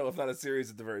re- this show if not a series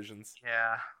of diversions?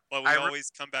 Yeah. But we always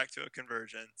come back to a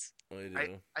convergence. What do you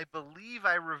do? I believe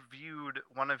I reviewed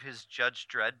one of his Judge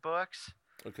Dredd books.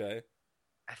 Okay.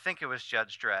 I think it was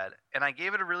Judge Dredd, and I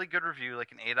gave it a really good review,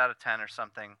 like an 8 out of 10 or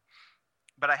something.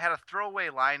 But I had a throwaway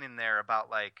line in there about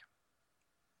like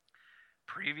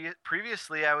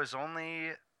previously I was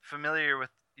only familiar with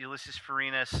Ulysses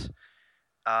Farinas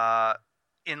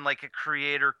in like a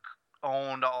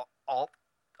creator-owned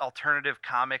alternative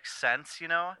comics sense, you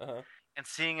know. Uh-huh. And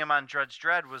seeing him on Judge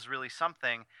Dredd was really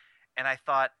something. And I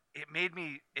thought it made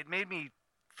me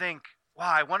think,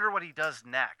 wow, I wonder what he does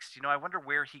next. You know, I wonder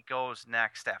where he goes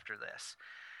next after this.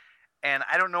 And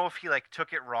I don't know if he like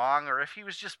took it wrong or if he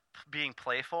was just being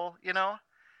playful, you know.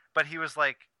 But he was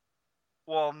like,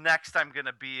 well, next I'm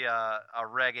gonna be a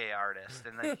reggae artist,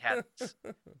 and then he had this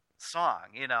song,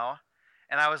 you know.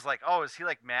 And I was like, oh, is he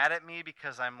like mad at me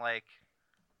because I'm like,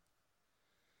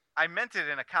 I meant it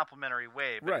in a complimentary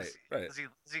way, but Right. Does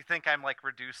he think I'm like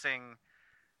reducing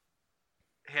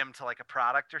him to like a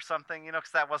product or something? You know,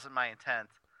 because that wasn't my intent.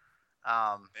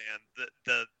 Man,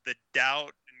 the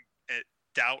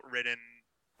doubt-ridden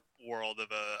world of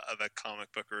a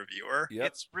comic book reviewer.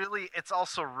 Yep. It's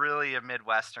also really a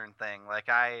Midwestern thing. Like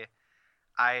I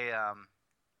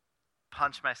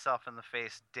punch myself in the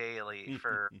face daily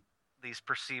for these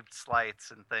perceived slights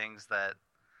and things that.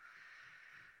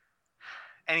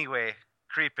 Anyway,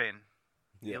 creeping.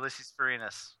 Yeah. Ulysses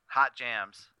Farinas, hot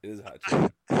jams. It is a hot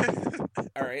joke.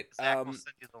 All right. Zach will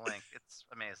send you the link. It's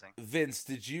amazing. Vince,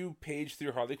 did you page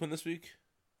through Harley Quinn this week?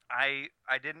 I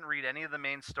didn't read any of the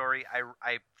main story.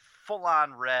 I full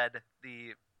on read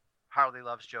the Harley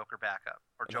Loves Joker backup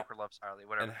or Joker Loves Harley,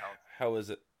 whatever And the hell. how is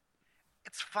it?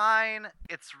 it's fine.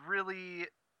 It's really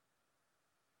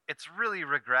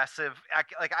regressive.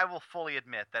 I will fully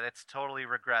admit that it's totally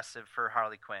regressive for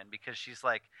Harley Quinn because she's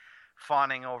like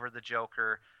fawning over the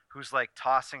Joker, who's like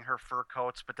tossing her fur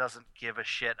coats but doesn't give a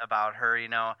shit about her.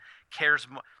 Cares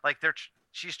like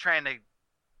she's trying to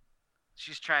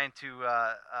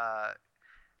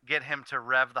get him to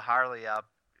rev the Harley up,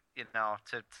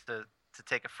 to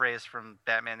take a phrase from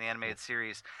Batman the Animated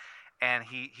Series, and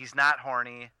he's not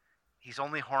horny. He's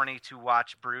only horny to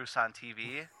watch Bruce on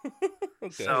TV.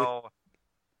 Okay. So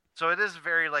it is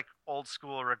very like old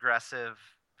school, regressive,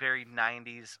 very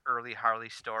 90s early Harley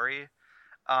story.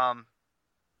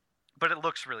 But it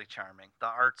looks really charming. The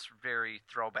art's very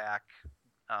throwback,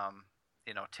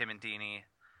 Tim and Dini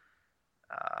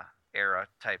era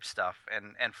type stuff.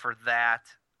 And for that,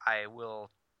 I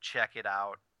will check it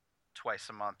out twice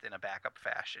a month in a backup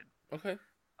fashion. Okay.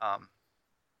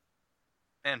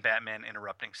 And Batman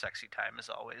interrupting sexy time is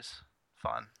always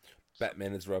fun.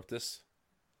 Batman Interruptus.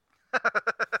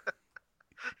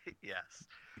 Yes.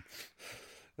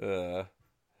 All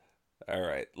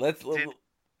right. Let's.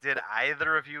 Did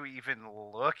either of you even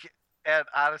look at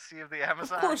Odyssey of the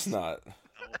Amazon? Of course not.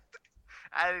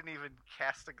 I didn't even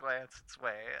cast a glance its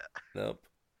way. Nope.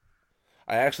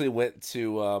 I actually went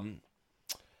to. I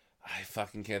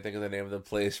fucking can't think of the name of the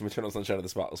place from Eternal Sunshine of the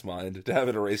Spotless Mind to have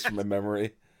it erased from my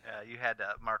memory. Yeah, you had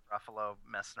Mark Ruffalo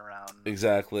messing around.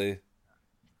 Exactly.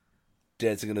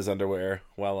 Dancing in his underwear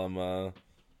while I'm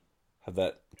have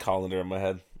that colander in my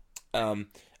head. All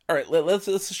right,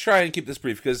 let's try and keep this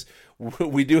brief because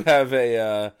we do have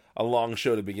a long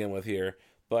show to begin with here.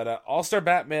 But All-Star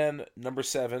Batman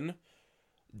 #7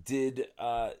 did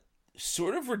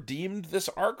sort of redeemed this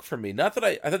arc for me. Not that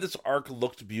I thought this arc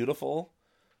looked beautiful,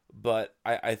 but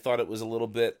I thought it was a little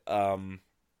bit.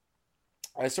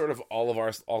 I sort of all of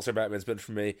our All-Star Batman's been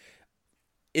for me.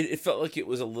 It felt like it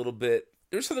was a little bit.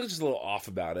 There was something just a little off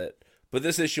about it. But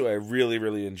this issue I really,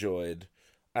 really enjoyed.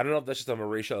 I don't know if that's just a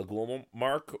Ra's al Ghul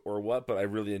mark or what, but I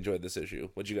really enjoyed this issue.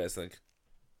 What'd you guys think?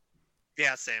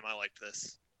 Yeah, same. I liked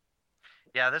this.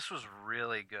 Yeah, this was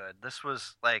really good. This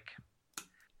was like,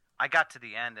 I got to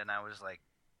the end and I was like,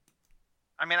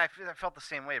 I mean, I felt the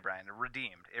same way, Brian. It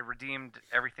redeemed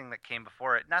everything that came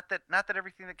before it. Not that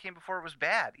everything that came before it was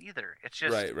bad either. It's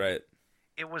just Right.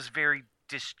 It was very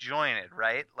disjointed,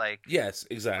 right? Like, yes,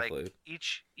 exactly. Like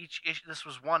each issue, this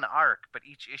was one arc, but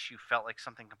each issue felt like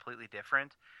something completely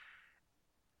different.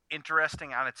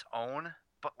 Interesting on its own,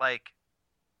 but like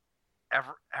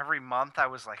every month I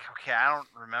was like, okay, I don't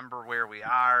remember where we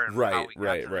are and how we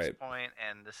got to this point,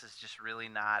 and this is just really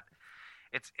not.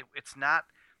 It's not.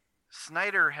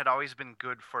 Snyder had always been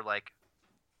good for like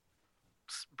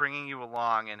bringing you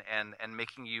along and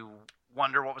making you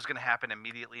wonder what was going to happen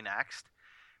immediately next.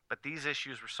 But these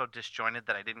issues were so disjointed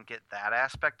that I didn't get that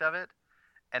aspect of it.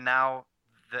 And now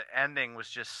the ending was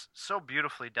just so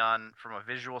beautifully done from a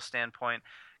visual standpoint.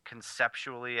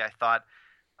 Conceptually, I thought,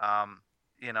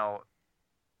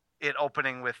 it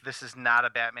opening with this is not a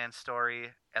Batman story.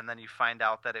 And then you find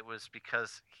out that it was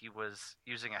because he was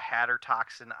using a Hatter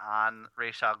toxin on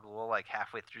Ra's al Ghul like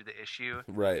halfway through the issue.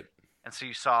 Right. And so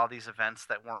you saw these events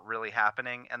that weren't really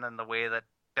happening. And then the way that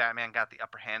Batman got the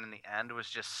upper hand in the end was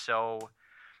just so...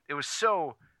 It was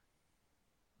so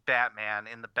Batman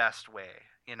in the best way,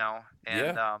 And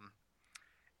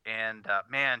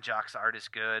man, Jock's art is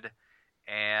good,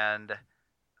 and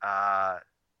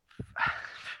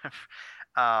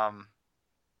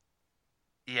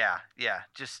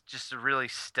just a really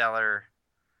stellar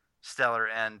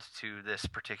end to this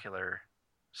particular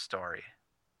story.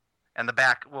 And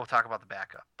we'll talk about the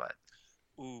backup, but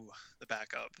the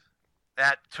backup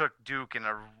that took Duke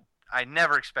I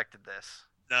never expected this.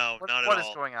 No, not at all. What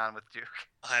is going on with Duke?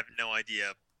 I have no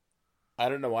idea. I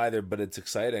don't know either, but it's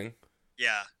exciting.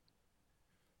 Yeah.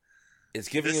 It's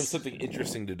giving him something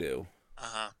interesting to do.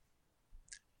 Uh-huh.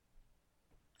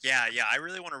 Yeah, I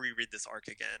really want to reread this arc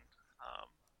again,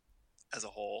 as a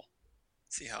whole,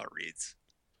 see how it reads.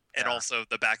 And also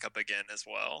the backup again as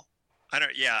well. I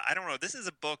don't know. This is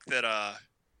a book that,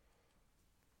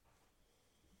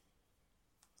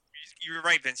 you're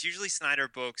right, Vince. Usually Snyder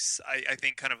books, I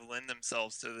think, kind of lend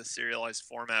themselves to the serialized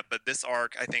format. But this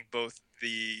arc, I think both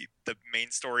the main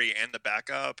story and the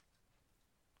backup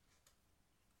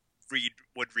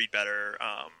would read better,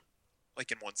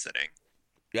 like in one sitting.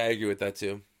 Yeah, I agree with that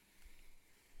too.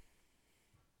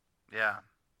 Yeah.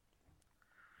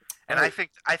 And I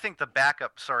think the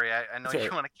backup. Sorry, I know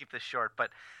you want to keep this short, but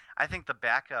I think the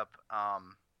backup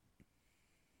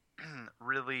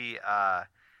really.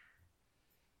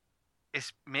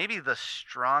 Is maybe the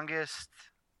strongest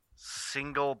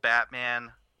single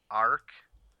Batman arc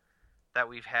that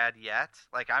we've had yet.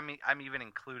 Like I'm even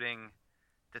including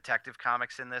Detective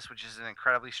Comics in this, which is an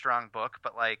incredibly strong book,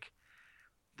 but like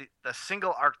the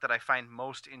single arc that I find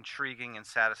most intriguing and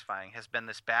satisfying has been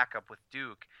this backup with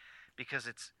Duke, because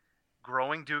it's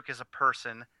growing Duke as a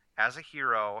person, as a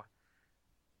hero,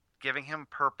 giving him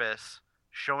purpose,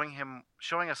 showing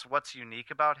us what's unique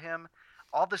about him,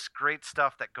 all this great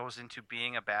stuff that goes into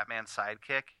being a Batman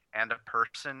sidekick and a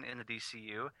person in the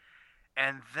DCU.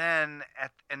 And then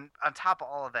and on top of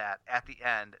all of that, at the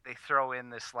end, they throw in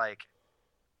this like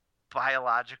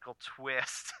biological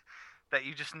twist that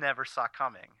you just never saw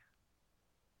coming.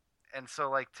 And so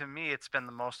like to me it's been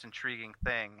the most intriguing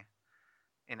thing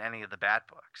in any of the Bat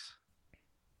books.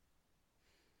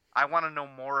 I want to know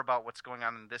more about what's going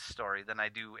on in this story than I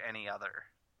do any other.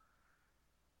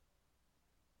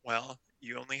 Well,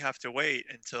 you only have to wait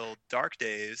until Dark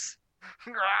Days,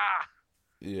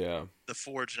 Yeah. the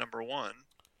Forge #1. Mm-hmm.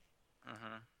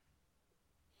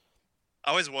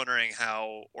 I was wondering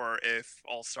how or if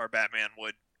All-Star Batman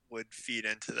would feed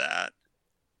into that.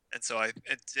 And so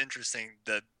it's interesting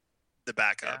that the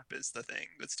backup is the thing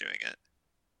that's doing it.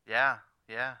 Yeah.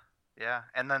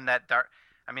 And then that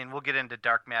we'll get into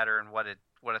Dark Matter and what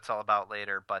it's all about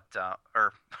later, but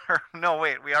or no,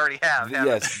 wait, we already have.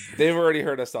 Yes, they've already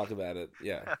heard us talk about it.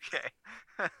 Yeah. Okay.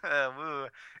 Woo.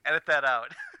 Edit that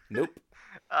out. Nope.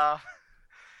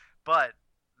 But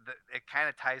it kind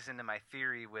of ties into my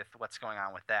theory with what's going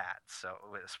on with that. So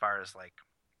as far as like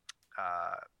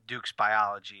Duke's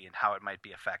biology and how it might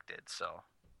be affected. So,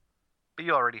 but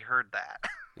you already heard that.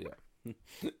 Yeah.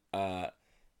 All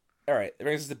right. That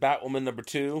brings us to Batwoman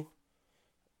 #2.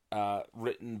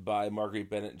 Written by Marguerite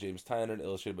Bennett and James Tynion,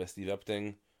 illustrated by Steve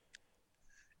Epting.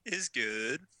 Is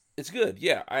good. It's good,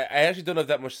 yeah. I actually don't have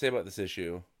that much to say about this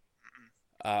issue.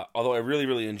 Although I really,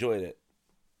 really enjoyed it.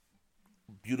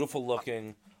 Beautiful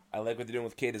looking. I like what they're doing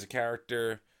with Kate as a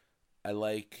character. I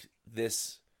like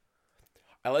this.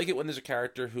 I like it when there's a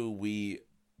character who we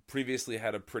previously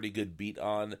had a pretty good beat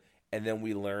on, and then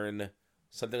we learn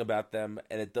something about them,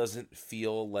 and it doesn't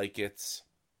feel like it's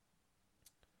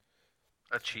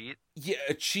a cheat. Yeah,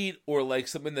 a cheat, or like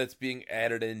something that's being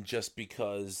added in just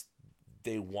because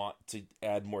they want to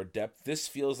add more depth. This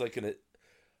feels like an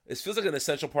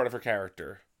essential part of her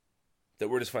character that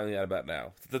we're just finding out about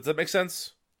now. Does that make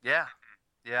sense? Yeah,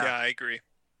 I agree.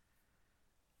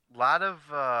 A lot of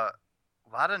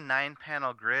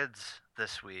 9-panel grids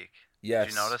this week. Yes,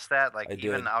 did you notice that? Like I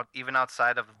even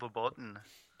outside of Lobotin.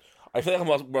 I feel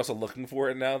like we're also looking for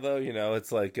it now, though. You know,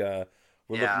 it's like we're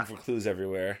looking for clues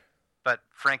everywhere. But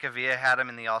Frank Avila had them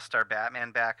in the All-Star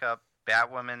Batman backup.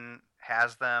 Batwoman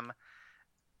has them.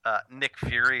 Nick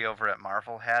Fury over at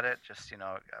Marvel had it. Just, I'm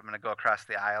going to go across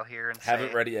the aisle here and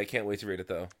haven't read it yet. I can't wait to read it,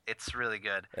 though. It's really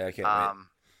good. Yeah, I can't wait.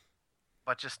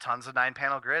 But just tons of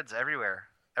 9-panel grids everywhere.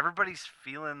 Everybody's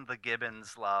feeling the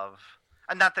Gibbons love.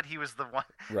 And not that he was the one,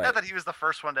 right. Not that he was the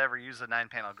first one to ever use a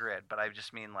 9-panel grid, but I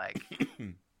just mean like,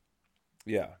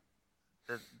 yeah,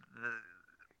 the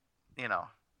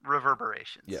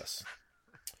reverberations. Yes.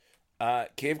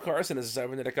 Cave Carson is a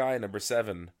cybernetic eye,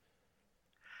 #7.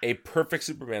 A perfect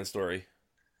Superman story.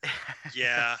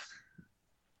 Yeah.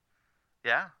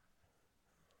 Yeah.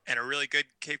 And a really good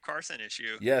Cave Carson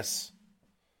issue. Yes.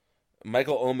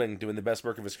 Michael Oeming doing the best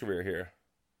work of his career here.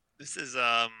 This is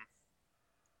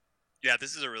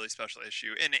this is a really special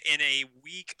issue. In a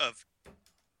week of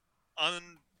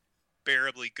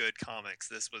unbearably good comics,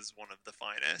 this was one of the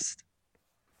finest.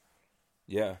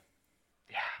 Yeah.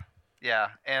 Yeah.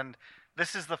 And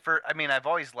this is the first. I mean, I've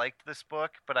always liked this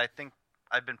book, but I think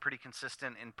I've been pretty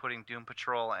consistent in putting Doom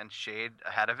Patrol and Shade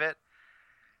ahead of it.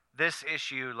 This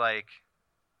issue,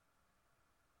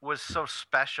 was so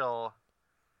special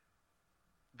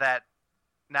that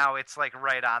now it's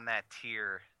right on that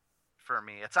tier for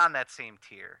me. It's on that same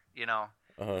tier,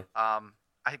 Uh-huh.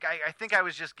 I think I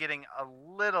was just getting a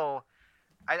little.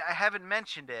 I haven't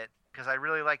mentioned it because I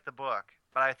really like the book,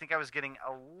 but I think I was getting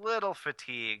a little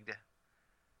fatigued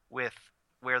with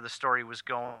where the story was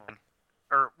going,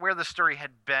 or where the story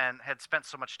had spent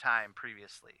so much time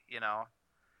previously,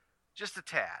 just a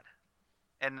tad.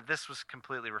 And this was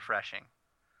completely refreshing.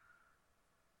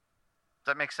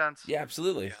 Does that make sense? Yeah,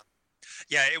 absolutely.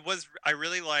 Yeah, it was. I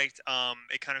really liked.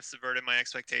 It kind of subverted my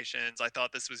expectations. I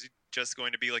thought this was just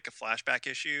going to be like a flashback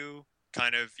issue,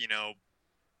 kind of,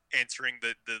 answering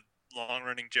the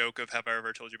long-running joke of "Have I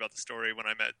ever told you about the story when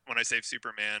I saved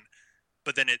Superman?"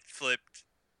 But then it flipped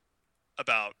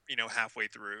about halfway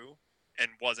through and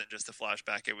wasn't just a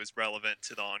flashback. It was relevant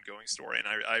to the ongoing story, and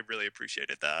I really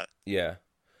appreciated that. Yeah,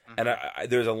 and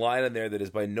there's a line in there that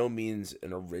is by no means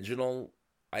an original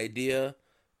idea,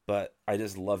 but I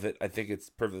just love it. I think it's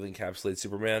perfectly encapsulates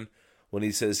Superman when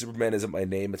he says, "Superman isn't my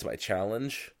name; it's my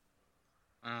challenge."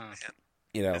 Man,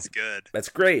 You know, that's good. that's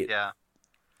great. Yeah.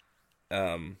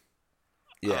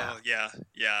 Yeah. Oh,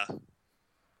 yeah.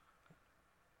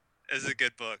 It's a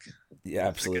good book. Yeah,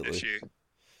 It's a good absolutely. issue.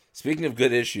 Speaking of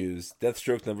good issues,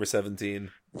 Deathstroke number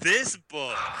 17. This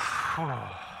book,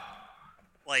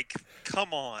 like,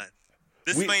 come on.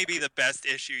 This may be the best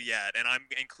issue yet, and I'm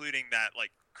including that,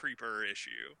 like, creeper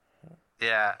issue.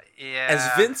 Yeah. As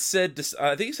Vince said,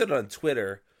 I think he said it on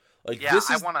Twitter, like, Yeah,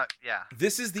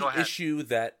 this is the Go ahead. issue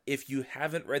that if you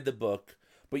haven't read the book,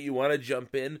 but you want to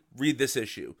jump in, read this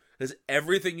issue. Because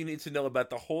everything you need to know about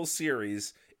the whole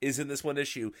series is in this one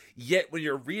issue. Yet when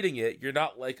you're reading it, you're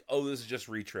not like, oh, this is just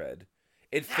retread.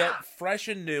 It felt fresh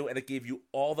and new, and it gave you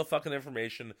all the fucking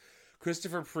information.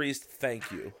 Christopher Priest,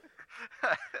 thank you.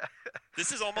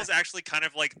 This is almost actually kind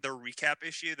of like the recap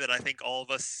issue that I think all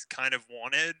of us kind of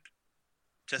wanted,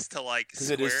 just to like Because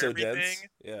square it is so everything.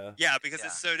 dense. Yeah, because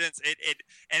it's so dense.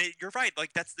 You're right.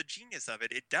 Like that's the genius of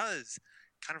it. It does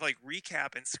kind of like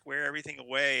recap and square everything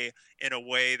away in a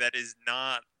way that is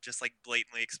not just like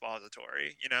blatantly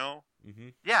expository. You know? Mm-hmm.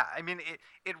 Yeah, I mean,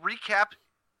 it recaps.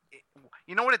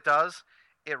 You know what it does?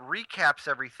 It recaps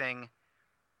everything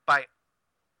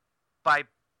by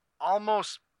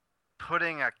almost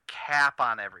putting a cap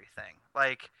on everything.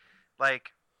 Like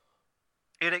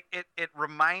it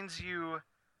reminds you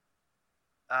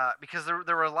because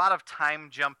there were a lot of time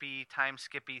jumpy, time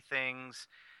skippy things,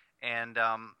 and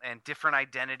different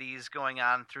identities going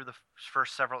on through the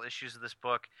first several issues of this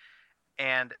book,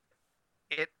 and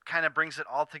it kind of brings it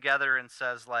all together and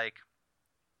says like,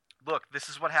 look, this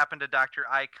is what happened to Dr.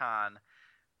 Icon,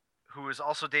 who is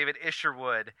also David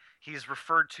Isherwood. He's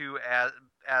referred to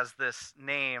as this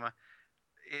name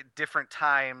at different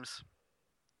times.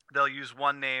 They'll use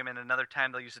one name, and another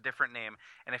time they'll use a different name.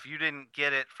 And if you didn't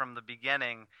get it from the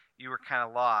beginning, you were kind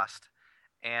of lost.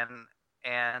 And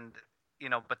you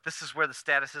know, but this is where the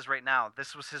status is right now.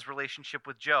 This was his relationship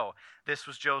with Joe. This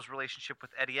was Joe's relationship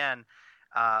with Etienne.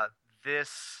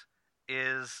 This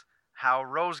is how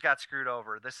Rose got screwed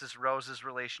over. This is Rose's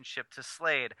relationship to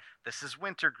Slade. This is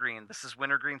Wintergreen. This is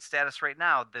Wintergreen's status right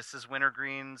now. This is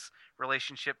Wintergreen's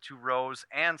relationship to Rose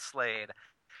and Slade.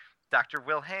 Dr.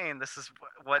 Will Hain, this is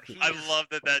what he. I love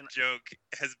that joke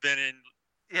has been in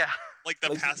like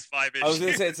the past 5 issues. I was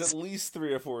going to say it's at least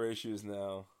 3 or 4 issues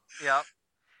now. Yep.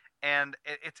 And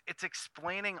it's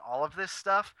explaining all of this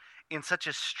stuff in such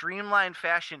a streamlined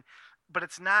fashion, but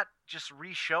it's not just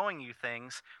re-showing you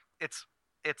things. It's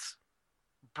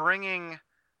bringing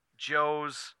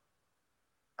Joe's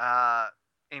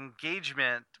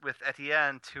engagement with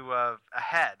Etienne to a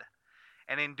head.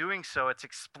 And in doing so, it's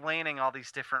explaining all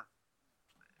these different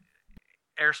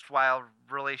erstwhile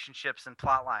relationships and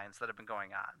plot lines that have been going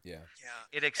on. Yeah.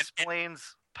 It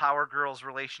explains Power Girl's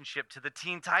relationship to the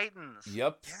Teen Titans.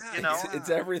 Yep. Yeah, You know? It's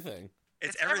everything.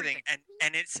 It's everything.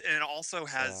 And it also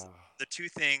has the two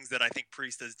things that I think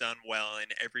Priest has done well in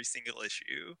every single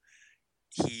issue.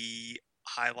 He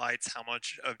highlights how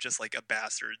much of just like a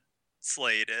bastard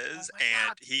Slade is,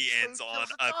 and he ends on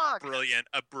a brilliant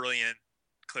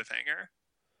cliffhanger.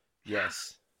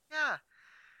 Yes. Yeah.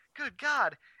 Good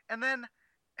God. And then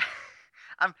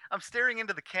I'm staring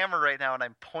into the camera right now and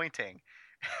I'm pointing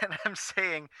and I'm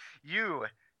saying, you,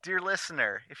 dear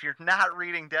listener, if you're not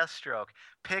reading Deathstroke,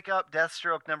 pick up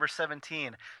Deathstroke number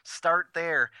 17. Start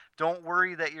there. Don't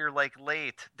worry that you're like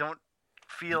late. Don't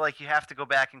feel like you have to go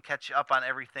back and catch up on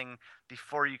everything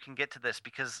before you can get to this,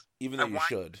 because even though you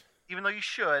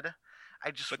should, I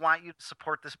just want you to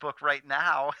support this book right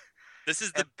now. This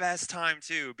is the best time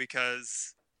too,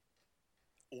 because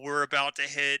we're about to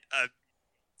hit a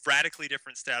radically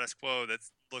different status quo that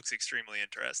looks extremely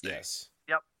interesting. yes.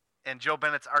 Yep. And Joe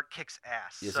Bennett's art kicks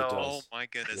ass. Yes, so it does. Oh my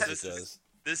goodness, Yes,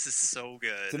 this is so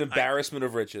good. It's an embarrassment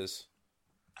of riches.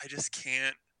 I just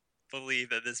can't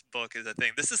believe that this book is a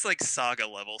thing. This is like saga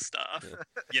level stuff. Yeah.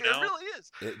 You know? It really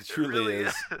is. It truly really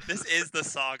is. This is the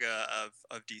saga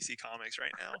of DC Comics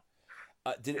right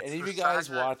now. Did It's any of the you guys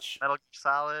saga. watch? Metal Gear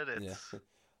Solid. It's Yeah.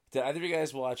 Did either of you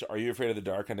guys watch Are You Afraid of the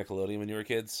Dark on Nickelodeon when you were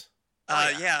kids?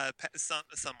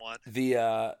 Somewhat.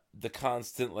 The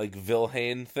constant like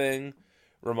Vilhane thing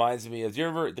reminds me of. Do you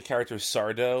remember the character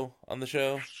Sardo on the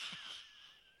show?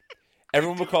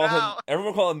 Everyone would call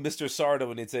him Mr. Sardo,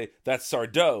 and he'd say, "That's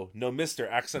Sardo, no Mr.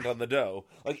 accent on the dough."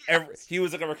 Like he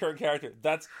was like a recurring character.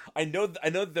 I know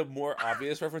the more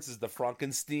obvious reference is the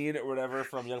Frankenstein or whatever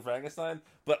from Young Frankenstein,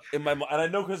 but in my mind, and I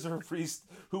know Christopher Priest,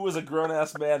 who was a grown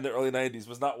ass man in the early '90s,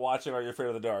 was not watching Are You Afraid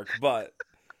of the Dark, but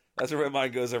that's where my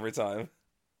mind goes every time.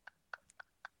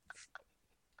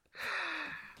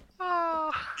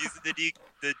 These are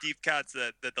the deep cuts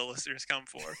that the listeners come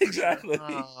for. Exactly.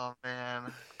 Oh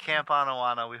man, Camp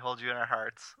Anawana, we hold you in our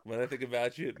hearts. When I think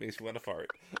about you, it makes me want to fart.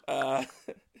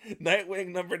 Nightwing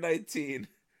number 19.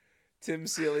 Tim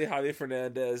Seeley, Javier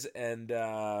Fernandez, and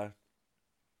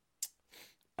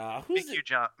who's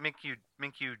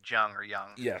Minkyu Jung or Young.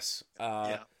 Yes.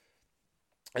 Yeah.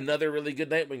 Another really good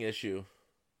Nightwing issue.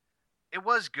 It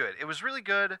was good. It was really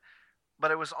good,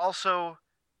 but it was also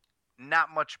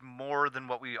not much more than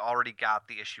what we already got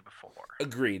the issue before.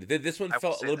 Agreed. This one I will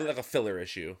felt a say little bit that. like a filler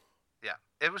issue. Yeah,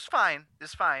 it was fine.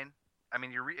 It's fine. I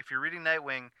mean, if you're reading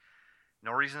Nightwing,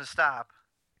 no reason to stop.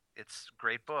 It's a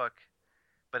great book,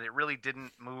 but it really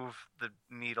didn't move the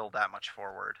needle that much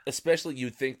forward. Especially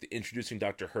you'd think that introducing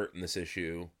Dr. Hurt in this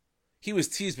issue. He was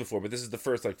teased before, but this is the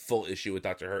first full issue with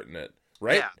Dr. Hurt in it,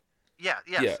 right? Yes.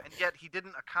 Yeah. And yet he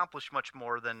didn't accomplish much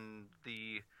more than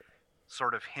the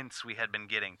sort of hints we had been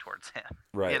getting towards him.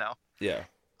 Right. You know? Yeah.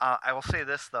 I will say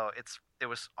this though, it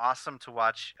was awesome to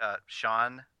watch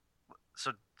Sean.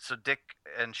 So Dick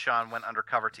and Sean went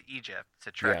undercover to Egypt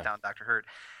to track down Dr. Hurt,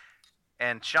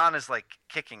 and Sean is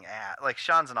kicking ass.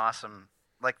 Sean's an awesome.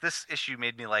 This issue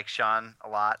made me like Sean a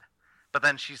lot, but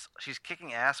then she's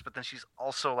kicking ass, but then she's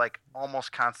also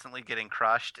almost constantly getting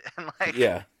crushed and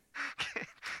Yeah.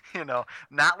 you know,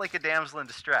 not like a damsel in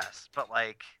distress, but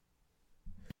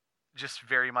just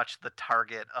very much the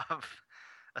target of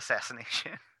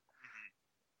assassination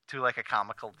to a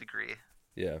comical degree.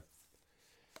 Yeah.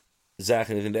 Zach,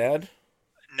 anything to add?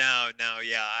 No,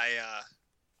 yeah,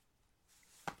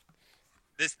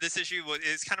 this issue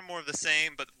is kind of more of the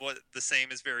same, but what the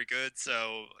same is very good,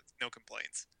 so no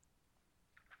complaints.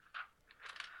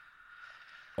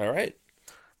 All right.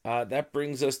 That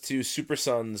brings us to Super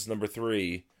Sons number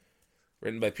 3,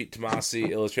 written by Pete Tomasi,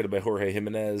 illustrated by Jorge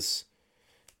Jimenez.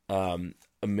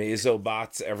 Amazo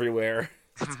bots everywhere.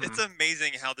 It's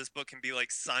amazing how this book can be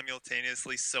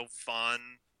simultaneously so fun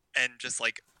and just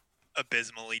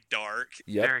abysmally dark.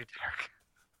 Yep. Very dark.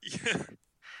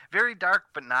 Very dark,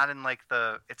 but not in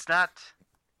it's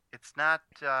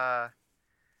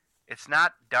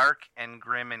not dark and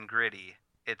grim and gritty.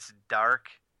 It's dark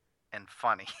and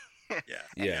funny.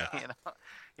 Yeah.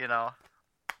 You know.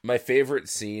 My favorite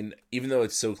scene, even though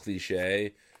it's so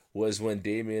cliche, was when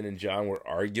Damien and John were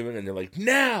arguing and they're like,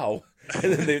 "Now!"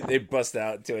 And then they bust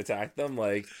out to attack them.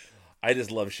 I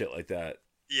just love shit like that.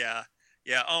 Yeah.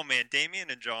 Oh man,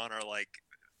 Damien and John are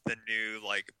the new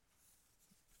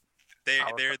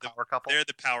they're the power couple. They're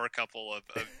the power couple of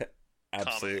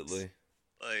Absolutely.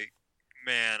 comics.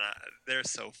 Man, they're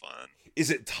so fun. Is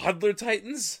it Toddler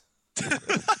Titans?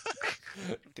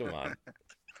 Come on.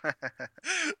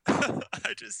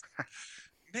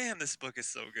 Man, this book is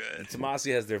so good.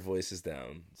 Tomasi has their voices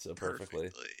down so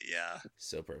perfectly. Yeah.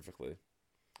 So perfectly.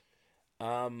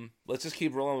 Let's just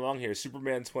keep rolling along here.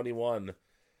 Superman 21.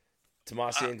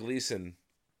 Tomasi and Gleason.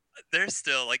 They're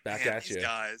still back man, at these you.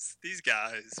 These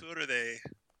guys, what are they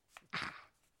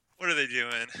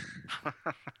doing?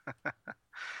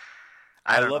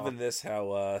 I love in this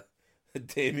how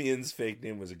Damien's fake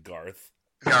name was Garth.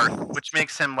 Garth, which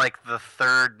makes him the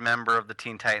third member of the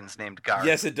Teen Titans named Garth.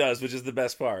 Yes, it does, which is the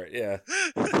best part. Yeah.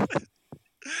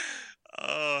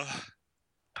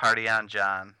 Party on,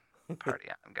 John. Party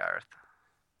on, Garth.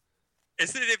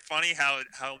 Isn't it funny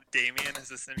how Damien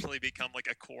has essentially become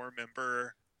a core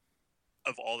member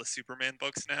of all the Superman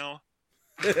books now?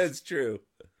 That's true.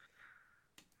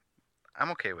 I'm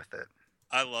okay with it.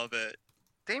 I love it.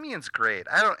 Damien's great.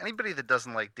 Anybody that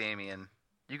doesn't like Damien,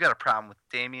 you got a problem with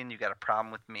Damien, you got a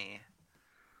problem with me.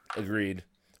 Agreed.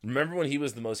 Remember when he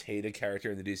was the most hated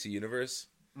character in the DC universe?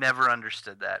 Never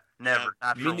understood that. Never.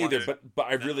 Not Me for neither, one. but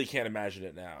I really can't imagine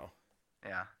it now.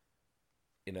 Yeah.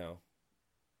 You know.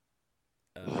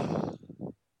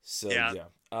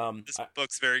 This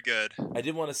book's very good. I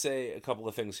did want to say a couple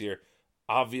of things here.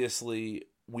 Obviously,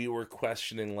 we were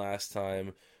questioning last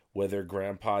time whether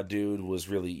Grandpa Dude was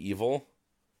really evil.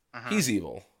 He's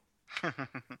evil.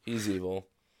 He's evil.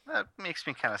 That makes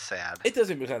me kind of sad. It does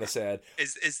make me kind of sad.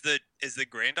 Is the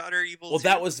granddaughter evil? Well, too?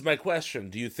 that was my question.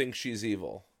 Do you think she's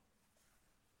evil?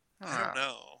 I don't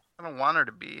know. I don't want her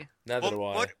to be. Neither do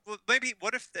I.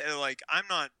 What if they're I'm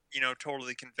not,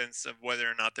 totally convinced of whether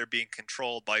or not they're being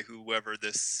controlled by whoever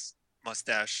this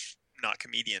mustache not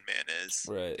comedian man is.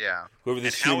 Right. Yeah. Whoever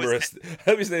this humorist.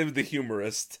 How his name is the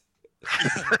humorist.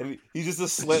 He's just a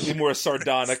slightly more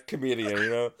sardonic comedian, you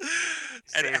know?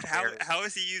 And how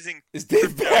is he using... Is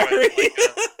Dave Barry?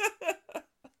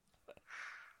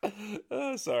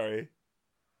 Oh, sorry.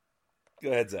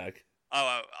 Go ahead, Zach.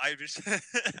 Oh, I just...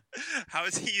 How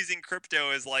is he using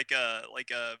crypto as a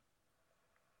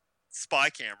spy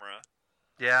camera?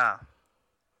 Yeah.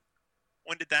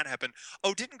 When did that happen?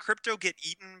 Oh, didn't Crypto get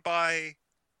eaten by?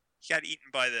 He got eaten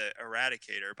by the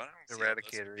Eradicator, but I don't see how those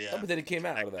Eradicator, would be yeah. Oh, but then he came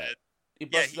out of that. connected. He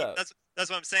Yeah, busted up. that's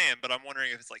what I'm saying. But I'm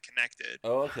wondering if it's like connected.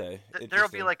 Oh, okay. There'll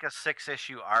be Interesting. like a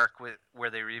 6-issue arc where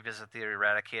they revisit the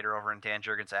Eradicator over in Dan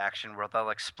Jurgens' Action, where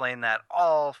they'll explain that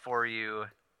all for you.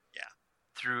 Yeah.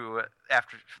 Through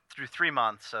 3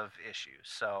 months of issues,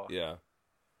 so Yeah.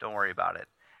 don't worry about it.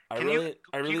 I Can really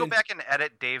you go back and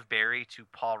edit Dave Barry to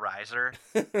Paul Reiser?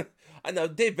 I know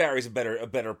Dave Barry's a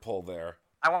better pull there.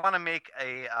 I want to make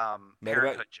a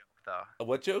parenthood joke though. A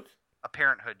what joke? A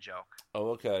parenthood joke. Oh,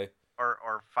 okay.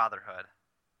 Or fatherhood.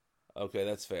 Okay,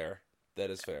 that's fair. That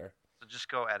is fair. So just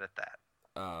go edit that.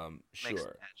 Make some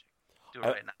Sure. magic. Do it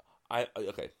right now.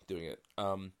 Okay, doing it.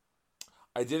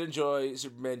 I did enjoy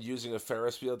Superman using a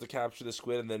Ferris wheel to capture the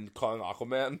squid and then calling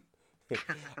Aquaman.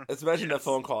 Let's imagine that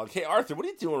phone call. Like, hey, Arthur, what are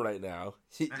you doing right now?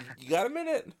 You got a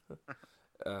minute?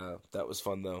 That was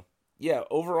fun, though. Yeah,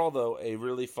 overall, though, a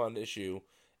really fun issue.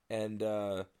 And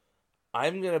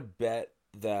I'm going to bet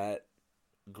that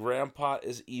Grandpa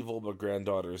is evil, but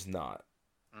Granddaughter is not.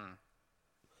 Mm.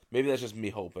 Maybe that's just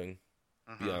me hoping.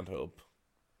 Mm-hmm. Beyond hope.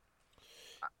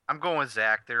 I'm going with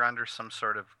Zach. They're under some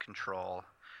sort of control.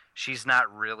 She's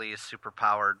not really a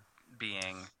superpowered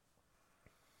being.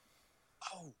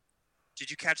 Oh,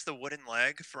 did you catch the wooden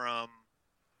leg from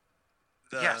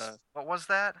the? Yes. What was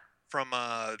that? From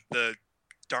the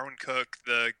Darwin Cook,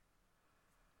 the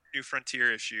New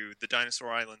Frontier issue, the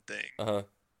Dinosaur Island thing. Uh-huh.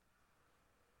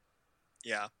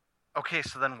 Yeah. Okay,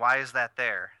 so then why is that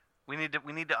there? We need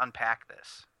to unpack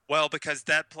this. Well, because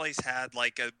that place had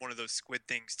like one of those squid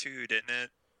things too, didn't it?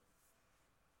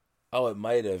 Oh, it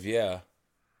might have, yeah.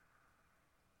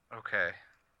 Okay.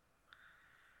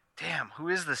 Damn, who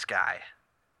is this guy?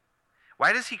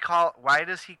 Why does he call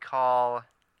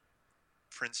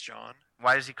Prince John?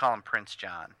 Why does he call him Prince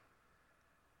John?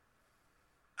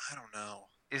 I don't know.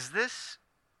 Is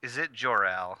it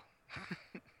Jor-El?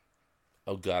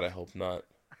 Oh, God, I hope not.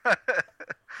 I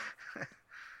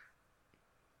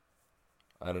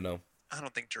don't know. I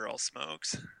don't think Jor-El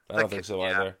smokes. I don't think so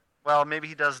either. Well, maybe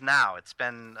he does now. It's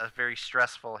been a very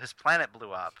stressful. His planet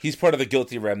blew up. He's part of the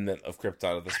guilty remnant of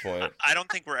Krypton at this point. I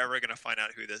don't think we're ever going to find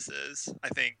out who this is. I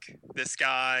think this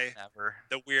guy, Never.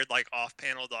 the weird like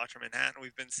off-panel Dr. Manhattan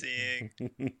we've been seeing,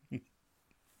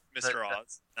 Mr.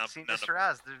 Oz. See, Mr.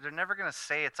 Oz, they're never going to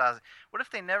say it's Oz. What if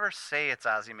they never say it's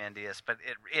Ozymandias, but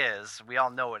it is? We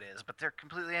all know it is, but they're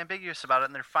completely ambiguous about it,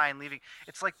 and they're fine leaving.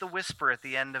 It's like the whisper at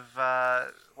the end of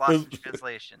Lost in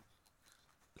Translation.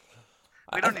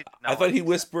 We don't need to know. I thought he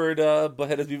whispered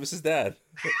Behead of Beavis' dad.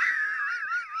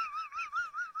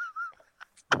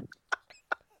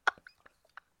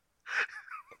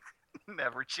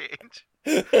 Never change.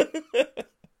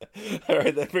 All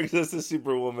right, that brings us to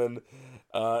Superwoman,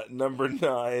 number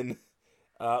 9.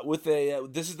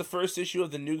 This is the first issue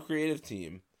of the new creative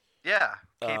team. Yeah.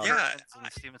 Kate Yeah.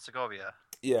 and Steven Segovia.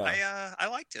 Yeah, I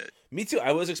liked it. me too.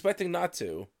 I was expecting not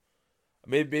to.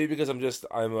 Maybe because I'm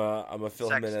a Phil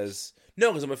Sexist. Jimenez.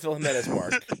 No, because I'm a Phil Jimenez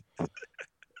mark.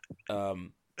 But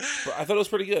I thought it was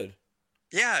pretty good.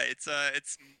 Yeah, it's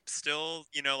still,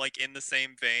 like in the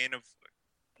same vein of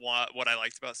what I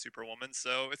liked about Superwoman,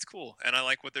 so it's cool. And I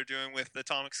like what they're doing with the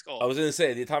Atomic Skull. I was going to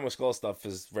say, the Atomic Skull stuff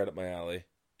is right up my alley.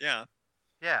 Yeah.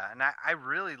 Yeah, and I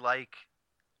really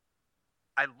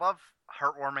I love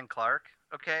Heartwarming Clark,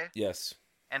 okay? Yes.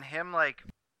 And him,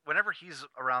 whenever he's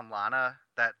around Lana,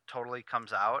 that totally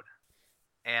comes out.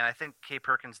 And I think Kay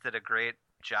Perkins did a great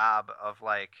job of,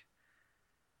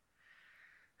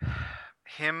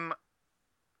 him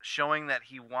showing that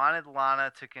he wanted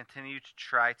Lana to continue to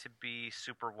try to be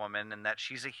Superwoman and that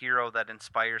she's a hero that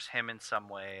inspires him in some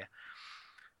way.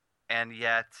 And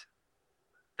yet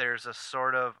there's a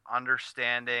sort of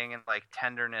understanding and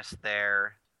tenderness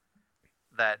there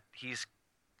that he's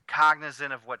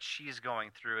cognizant of what she's going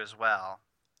through as well.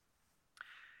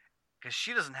 Because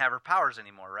she doesn't have her powers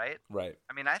anymore, right? Right.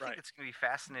 I mean, I think it's going to be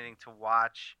fascinating to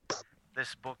watch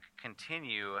this book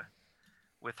continue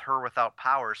with her without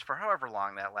powers for however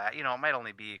long that lasts. It might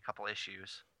only be a couple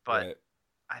issues, but Right.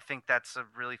 I think that's a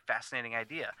really fascinating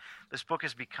idea. This book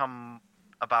has become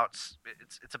about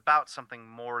it's about something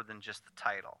more than just the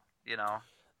title,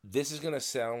 This is going to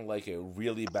sound like a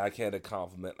really backhanded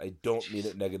compliment. I don't mean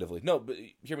it negatively. No, but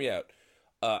hear me out.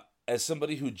 As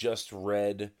somebody who just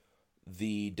read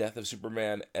the Death of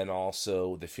Superman and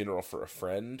also the Funeral for a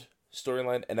Friend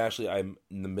storyline, and actually I'm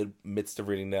in the midst of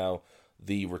reading now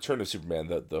the Return of Superman,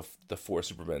 the 4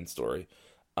 Superman story.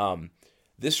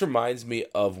 This reminds me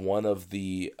of one of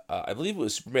the, I believe it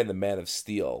was Superman the Man of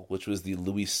Steel, which was the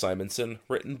Louis Simonson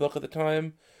written book at the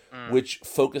time, which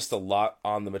focused a lot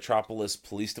on the Metropolis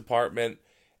Police Department.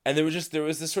 And there was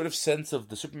this sort of sense of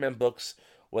the Superman books,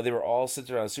 where they were all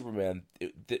centered around Superman,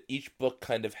 each book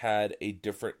kind of had a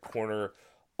different corner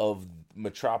of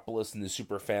Metropolis and the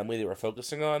super family they were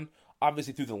focusing on,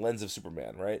 obviously through the lens of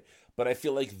Superman, right? But I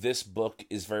feel like this book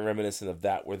is very reminiscent of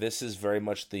that, where this is very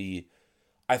much the...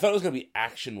 I thought it was going to be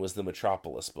Action was the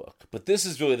Metropolis book, but this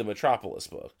is really the Metropolis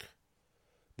book.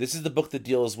 This is the book that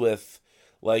deals with,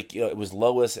 like, it was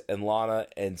Lois and Lana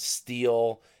and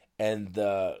Steel and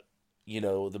the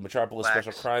Metropolis Lex.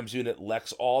 Special Crimes Unit,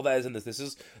 Lex, all that is in this.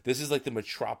 This is like the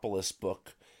Metropolis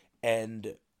book,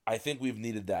 and I think we've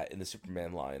needed that in the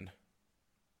Superman line.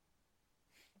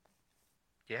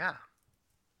 Yeah.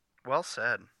 Well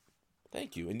said.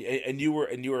 Thank you. And you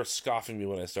were scoffing me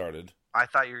when I started. I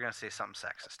thought you were going to say something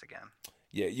sexist again.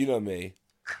 Yeah, you know me.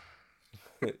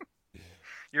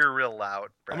 You're real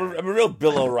loud, Brad. I'm a real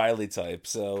Bill O'Reilly type,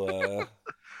 so...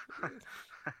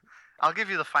 I'll give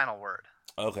you the final word.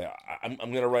 Okay, I'm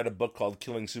going to write a book called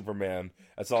Killing Superman.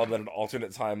 That's all about an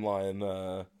alternate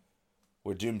timeline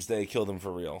where Doomsday killed him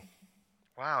for real.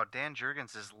 Wow, Dan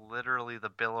Jurgens is literally the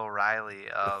Bill O'Reilly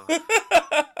of...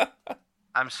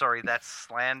 I'm sorry, that's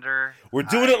slander. We're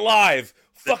doing it live.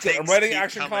 The Fuck it, I'm takes writing keep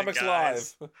Action coming, Comics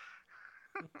guys.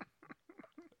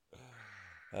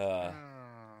 live.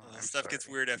 Stuff gets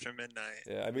weird after midnight.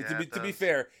 Yeah, I mean, Yeah, to be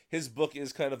fair, his book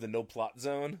is kind of the no plot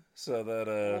zone, so that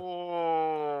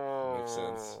makes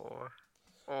sense.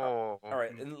 Oh, All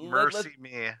right, and mercy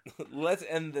me. Let's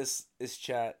end this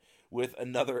chat with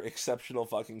another exceptional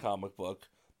fucking comic book,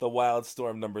 The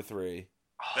Wildstorm #3.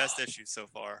 Best issue so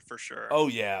far, for sure. Oh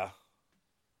yeah.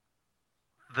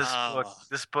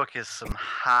 This book is some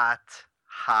hot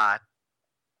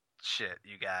shit,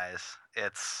 you guys.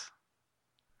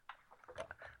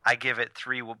 I give it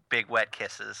 3 big wet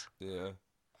kisses. Yeah.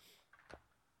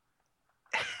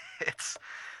 It's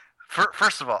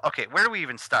first of all, okay, where do we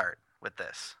even start with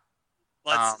this?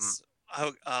 Let's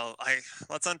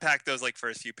unpack those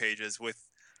first few pages with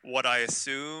what I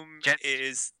assume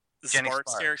is the Jenny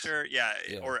Sparks Sparks. character,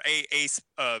 or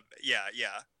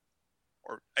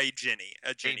or a Jenny,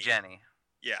 Hey, Jenny.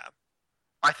 yeah.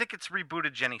 I think it's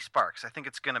rebooted Jenny Sparks. I think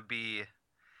it's going to be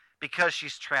because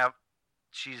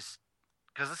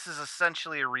because this is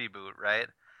essentially a reboot, right?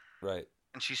 Right.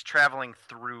 And she's traveling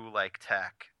through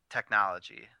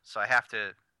technology. So I have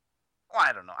to. Well,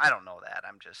 I don't know. I don't know that.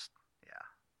 I'm just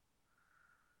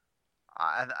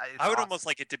I would almost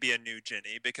like it to be a new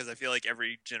Jenny, because I feel like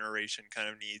every generation kind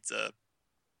of needs a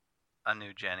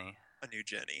new Jenny. A new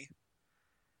Jenny.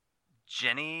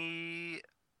 Jenny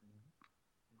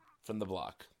From the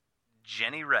block.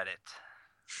 Jenny Reddit.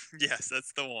 Yes,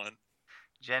 that's the one.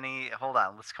 Jenny, hold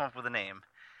on. Let's come up with a name.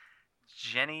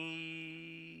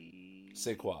 Jenny.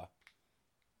 C'est quoi?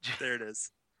 There it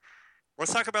is.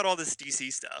 Let's talk about all this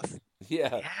DC stuff.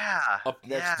 Yeah. Yeah. Up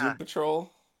next, yeah. Doom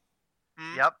Patrol.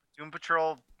 Yep. Doom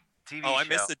Patrol TV show. I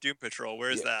missed the Doom Patrol.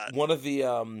 Where is that? One of the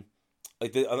on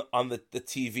the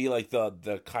TV,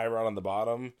 the Chiron on the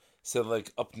bottom said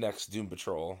up next Doom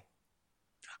Patrol.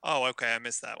 Oh, okay. I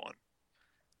missed that one.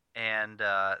 And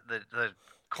the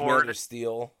Commander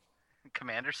Steel.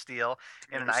 Commander Steel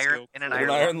in an Commander iron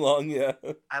Steel. Iron Lung, yeah.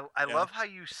 I love how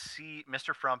you see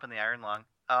Mr. Frump in the Iron Lung.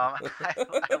 I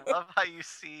love how you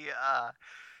see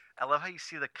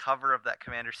the cover of that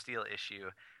Commander Steel issue,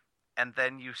 and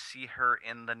then you see her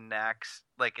in the next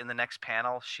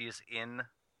panel. She's walking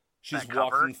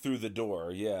cover. through the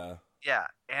door. Yeah. Yeah,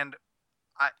 and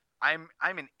I'm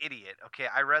an idiot. Okay,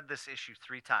 I read this issue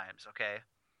 3 times. Okay,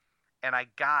 and I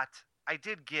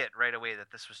did get right away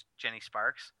that this was Jenny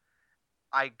Sparks.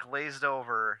 I glazed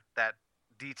over that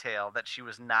detail that she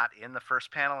was not in the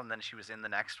first panel and then she was in the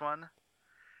next one.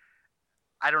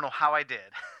 I don't know how I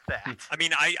did that. I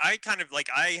mean, I kind of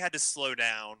I had to slow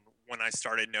down when I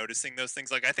started noticing those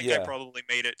things. I think I probably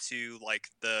made it to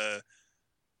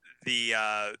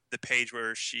the page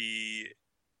where she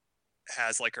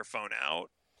has her phone out,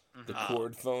 The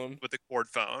cord phone. with the cord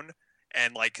phone,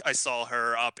 and I saw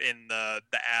her up in the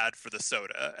ad for the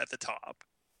soda at the top,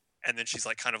 and then she's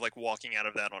kind of walking out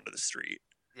of that onto the street.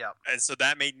 Yeah. And so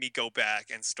that made me go back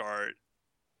and start,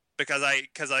 because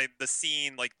the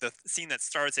scene that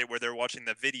starts it where they're watching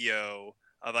the video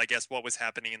of I guess what was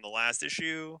happening in the last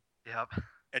issue. Yep.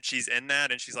 And she's in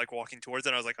that and she's walking towards it.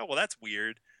 And I was like, oh well, that's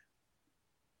weird.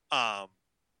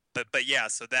 But yeah,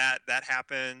 so that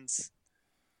happens.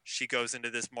 She goes into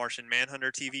this Martian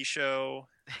Manhunter TV show.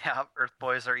 Yeah, Earth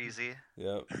Boys are easy.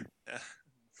 Yep.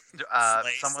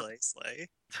 Slay.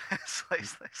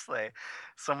 Slay.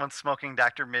 Someone smoking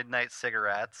Dr. Midnight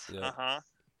cigarettes. Yeah.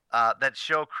 That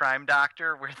show Crime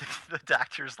Doctor, where the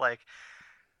doctor's like,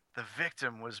 the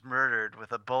victim was murdered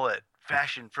with a bullet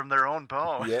fashioned from their own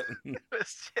bone. Yep. It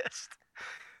was just,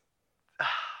 oh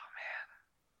man,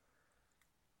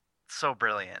 so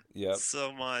brilliant. Yep.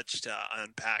 So much to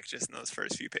unpack just in those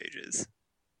first few pages.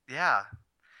 Yeah.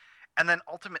 And then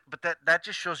but that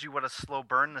just shows you what a slow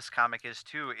burn this comic is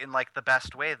too, in like the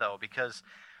best way though, because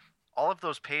all of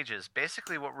those pages,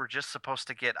 basically what we're just supposed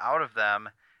to get out of them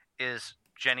is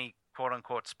Jenny, quote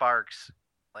unquote, Sparks,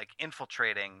 like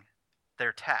infiltrating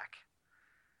their tech.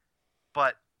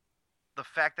 But the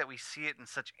fact that we see it in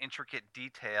such intricate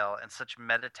detail and such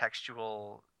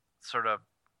metatextual sort of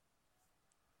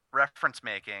reference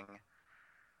making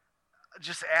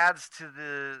just adds to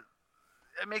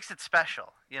it makes it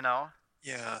special, you know?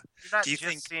 Yeah. You're not Do you just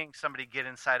think seeing somebody get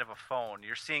inside of a phone.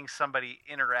 You're seeing somebody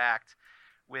interact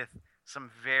with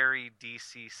some very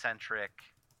DC-centric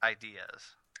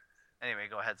ideas. Anyway,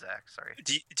 go ahead, Zach. Sorry.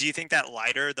 Do you think that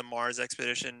lighter, the Mars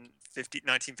Expedition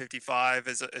 1955,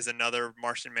 is another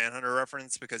Martian Manhunter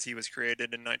reference because he was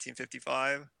created in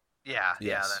 1955? Yeah. Yes.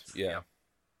 Yeah. That's Yeah.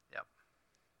 Yep.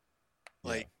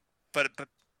 Like, but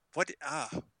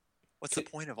what's the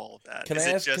point of all of that? Can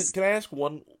I ask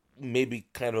one maybe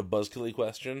kind of a buzzkilly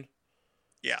question?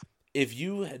 Yeah. If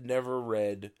you had never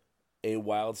read a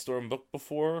Wildstorm book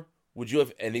before, would you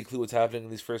have any clue what's happening in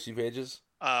these first few pages?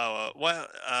 I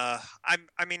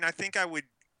mean, I think I would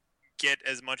get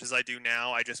as much as I do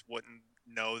now. I just wouldn't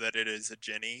know that it is a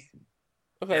Jenny.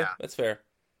 Okay, Yeah. that's fair.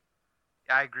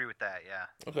 Yeah, I agree with that. Yeah.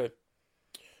 Okay.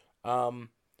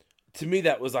 To me,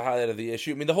 that was the highlight of the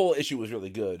issue. I mean, the whole issue was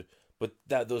really good, but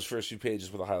those first few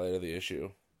pages were the highlight of the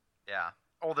issue. Yeah.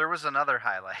 Oh, there was another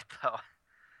highlight though.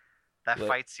 That What?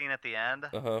 fight scene at the end.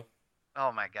 Uh-huh.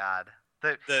 Oh my god.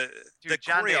 The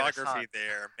John Davis choreography Hunt.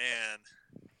 there, man.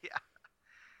 Yeah.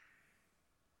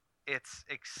 It's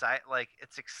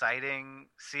exciting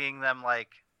seeing them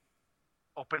like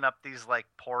open up these like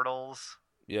portals,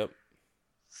 Yep.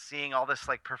 seeing all this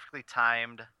like perfectly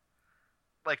timed,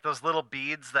 like those little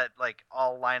beads that like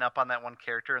all line up on that one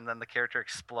character, and then the character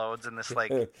explodes in this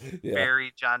like Yeah.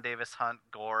 very John Davis Hunt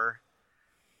gore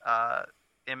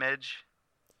image.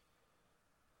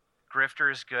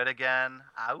 Grifter is good again.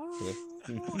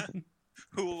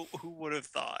 Who would have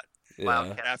thought? Yeah.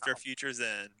 Wildcat. After Future's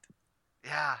End,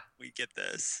 Yeah. we get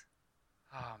this.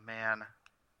 Oh man.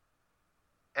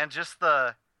 And just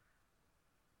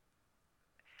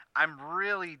I'm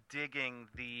really digging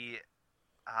the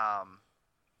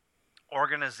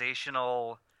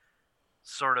organizational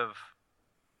sort of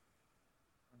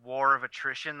war of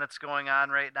attrition that's going on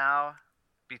right now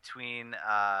between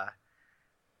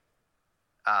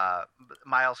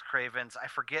Miles Craven's. I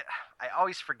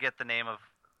always forget the name of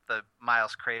the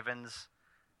Miles Craven's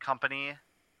company,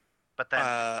 but then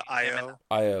IO.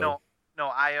 IO. No,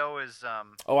 IO is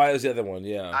IO's the other one,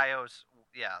 yeah. IO's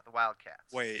the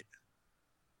Wildcats. Wait.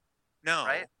 No.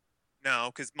 Right?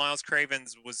 No, because Miles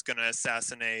Cravens was going to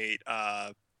assassinate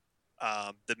the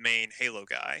main Halo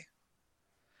guy.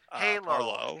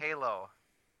 Marlowe.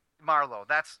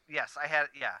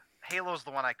 Halo's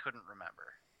the one I couldn't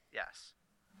remember. Yes.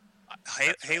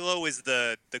 Halo is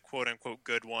the quote unquote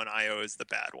good one. IO is the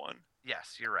bad one.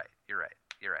 Yes, you're right.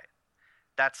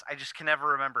 I just can never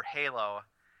remember Halo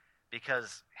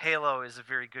because Halo is a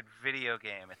very good video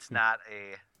game. It's not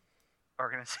a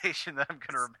organization that I'm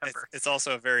going to remember. It's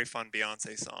also a very fun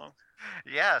Beyonce song.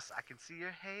 Yes, I can see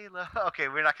your halo. Okay,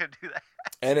 we're not going to do that.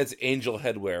 And it's Angel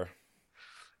Headwear.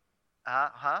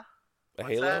 Huh? A What's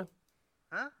Halo? that?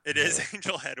 Huh? It is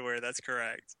Angel Headwear. That's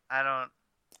correct. I don't.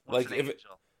 What's Like, an if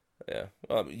angel? Yeah.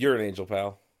 You're an angel,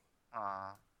 pal.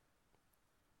 Aw.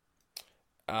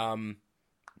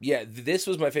 Yeah, this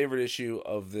was my favorite issue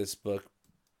of this book,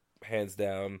 hands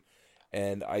down,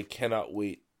 and I cannot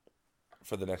wait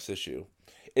for the next issue.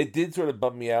 It did sort of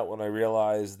bum me out when I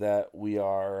realized that we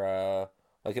are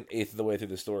like an eighth of the way through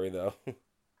the story, though.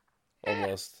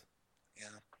 Almost. Yeah.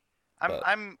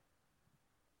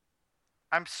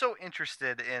 I'm so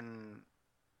interested in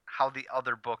how the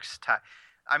other books tie.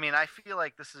 I mean, I feel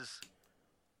like this is,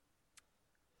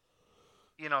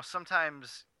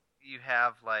 sometimes you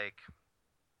have like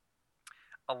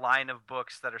a line of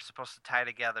books that are supposed to tie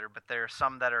together, but there are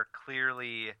some that are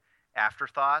clearly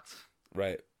afterthoughts.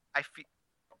 Right.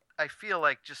 I feel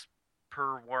like, just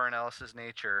per Warren Ellis's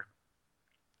nature,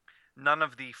 none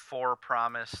of the 4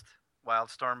 promised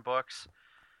Wildstorm books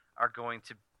are going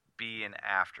to be an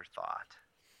afterthought.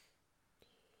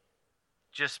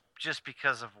 Just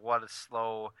because of what a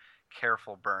slow,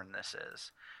 careful burn this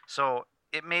is. So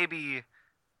it may be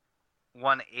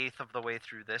 1/8 of the way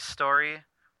through this story,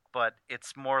 but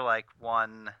it's more like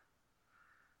 48th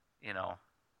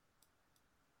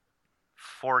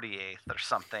or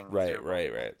something.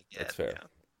 Right. That's fair. Yeah.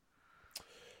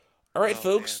 All right, Oh,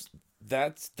 folks,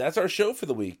 that's our show for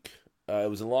the week. It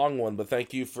was a long one, but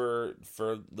thank you for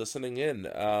listening in.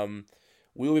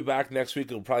 We will be back next week.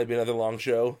 It'll probably be another long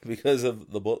show because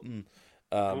of the button.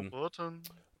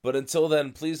 But until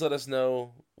then, please let us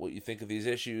know what you think of these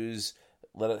issues.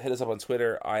 Hit us up on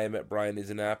Twitter. I am at Brian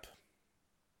Isenap.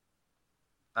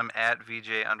 I'm at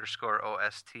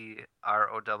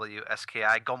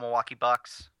VJ_OSTROWSKI. Go Milwaukee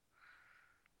Bucks.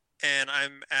 And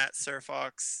I'm at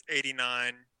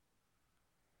SirFox89.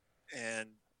 And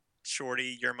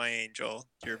Shorty, you're my angel.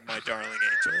 You're my darling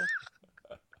angel.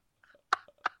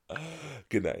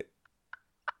 Good night.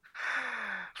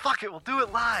 Fuck it, we'll do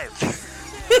it live. Even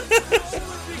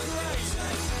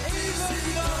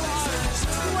though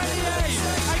I'm 28,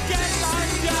 I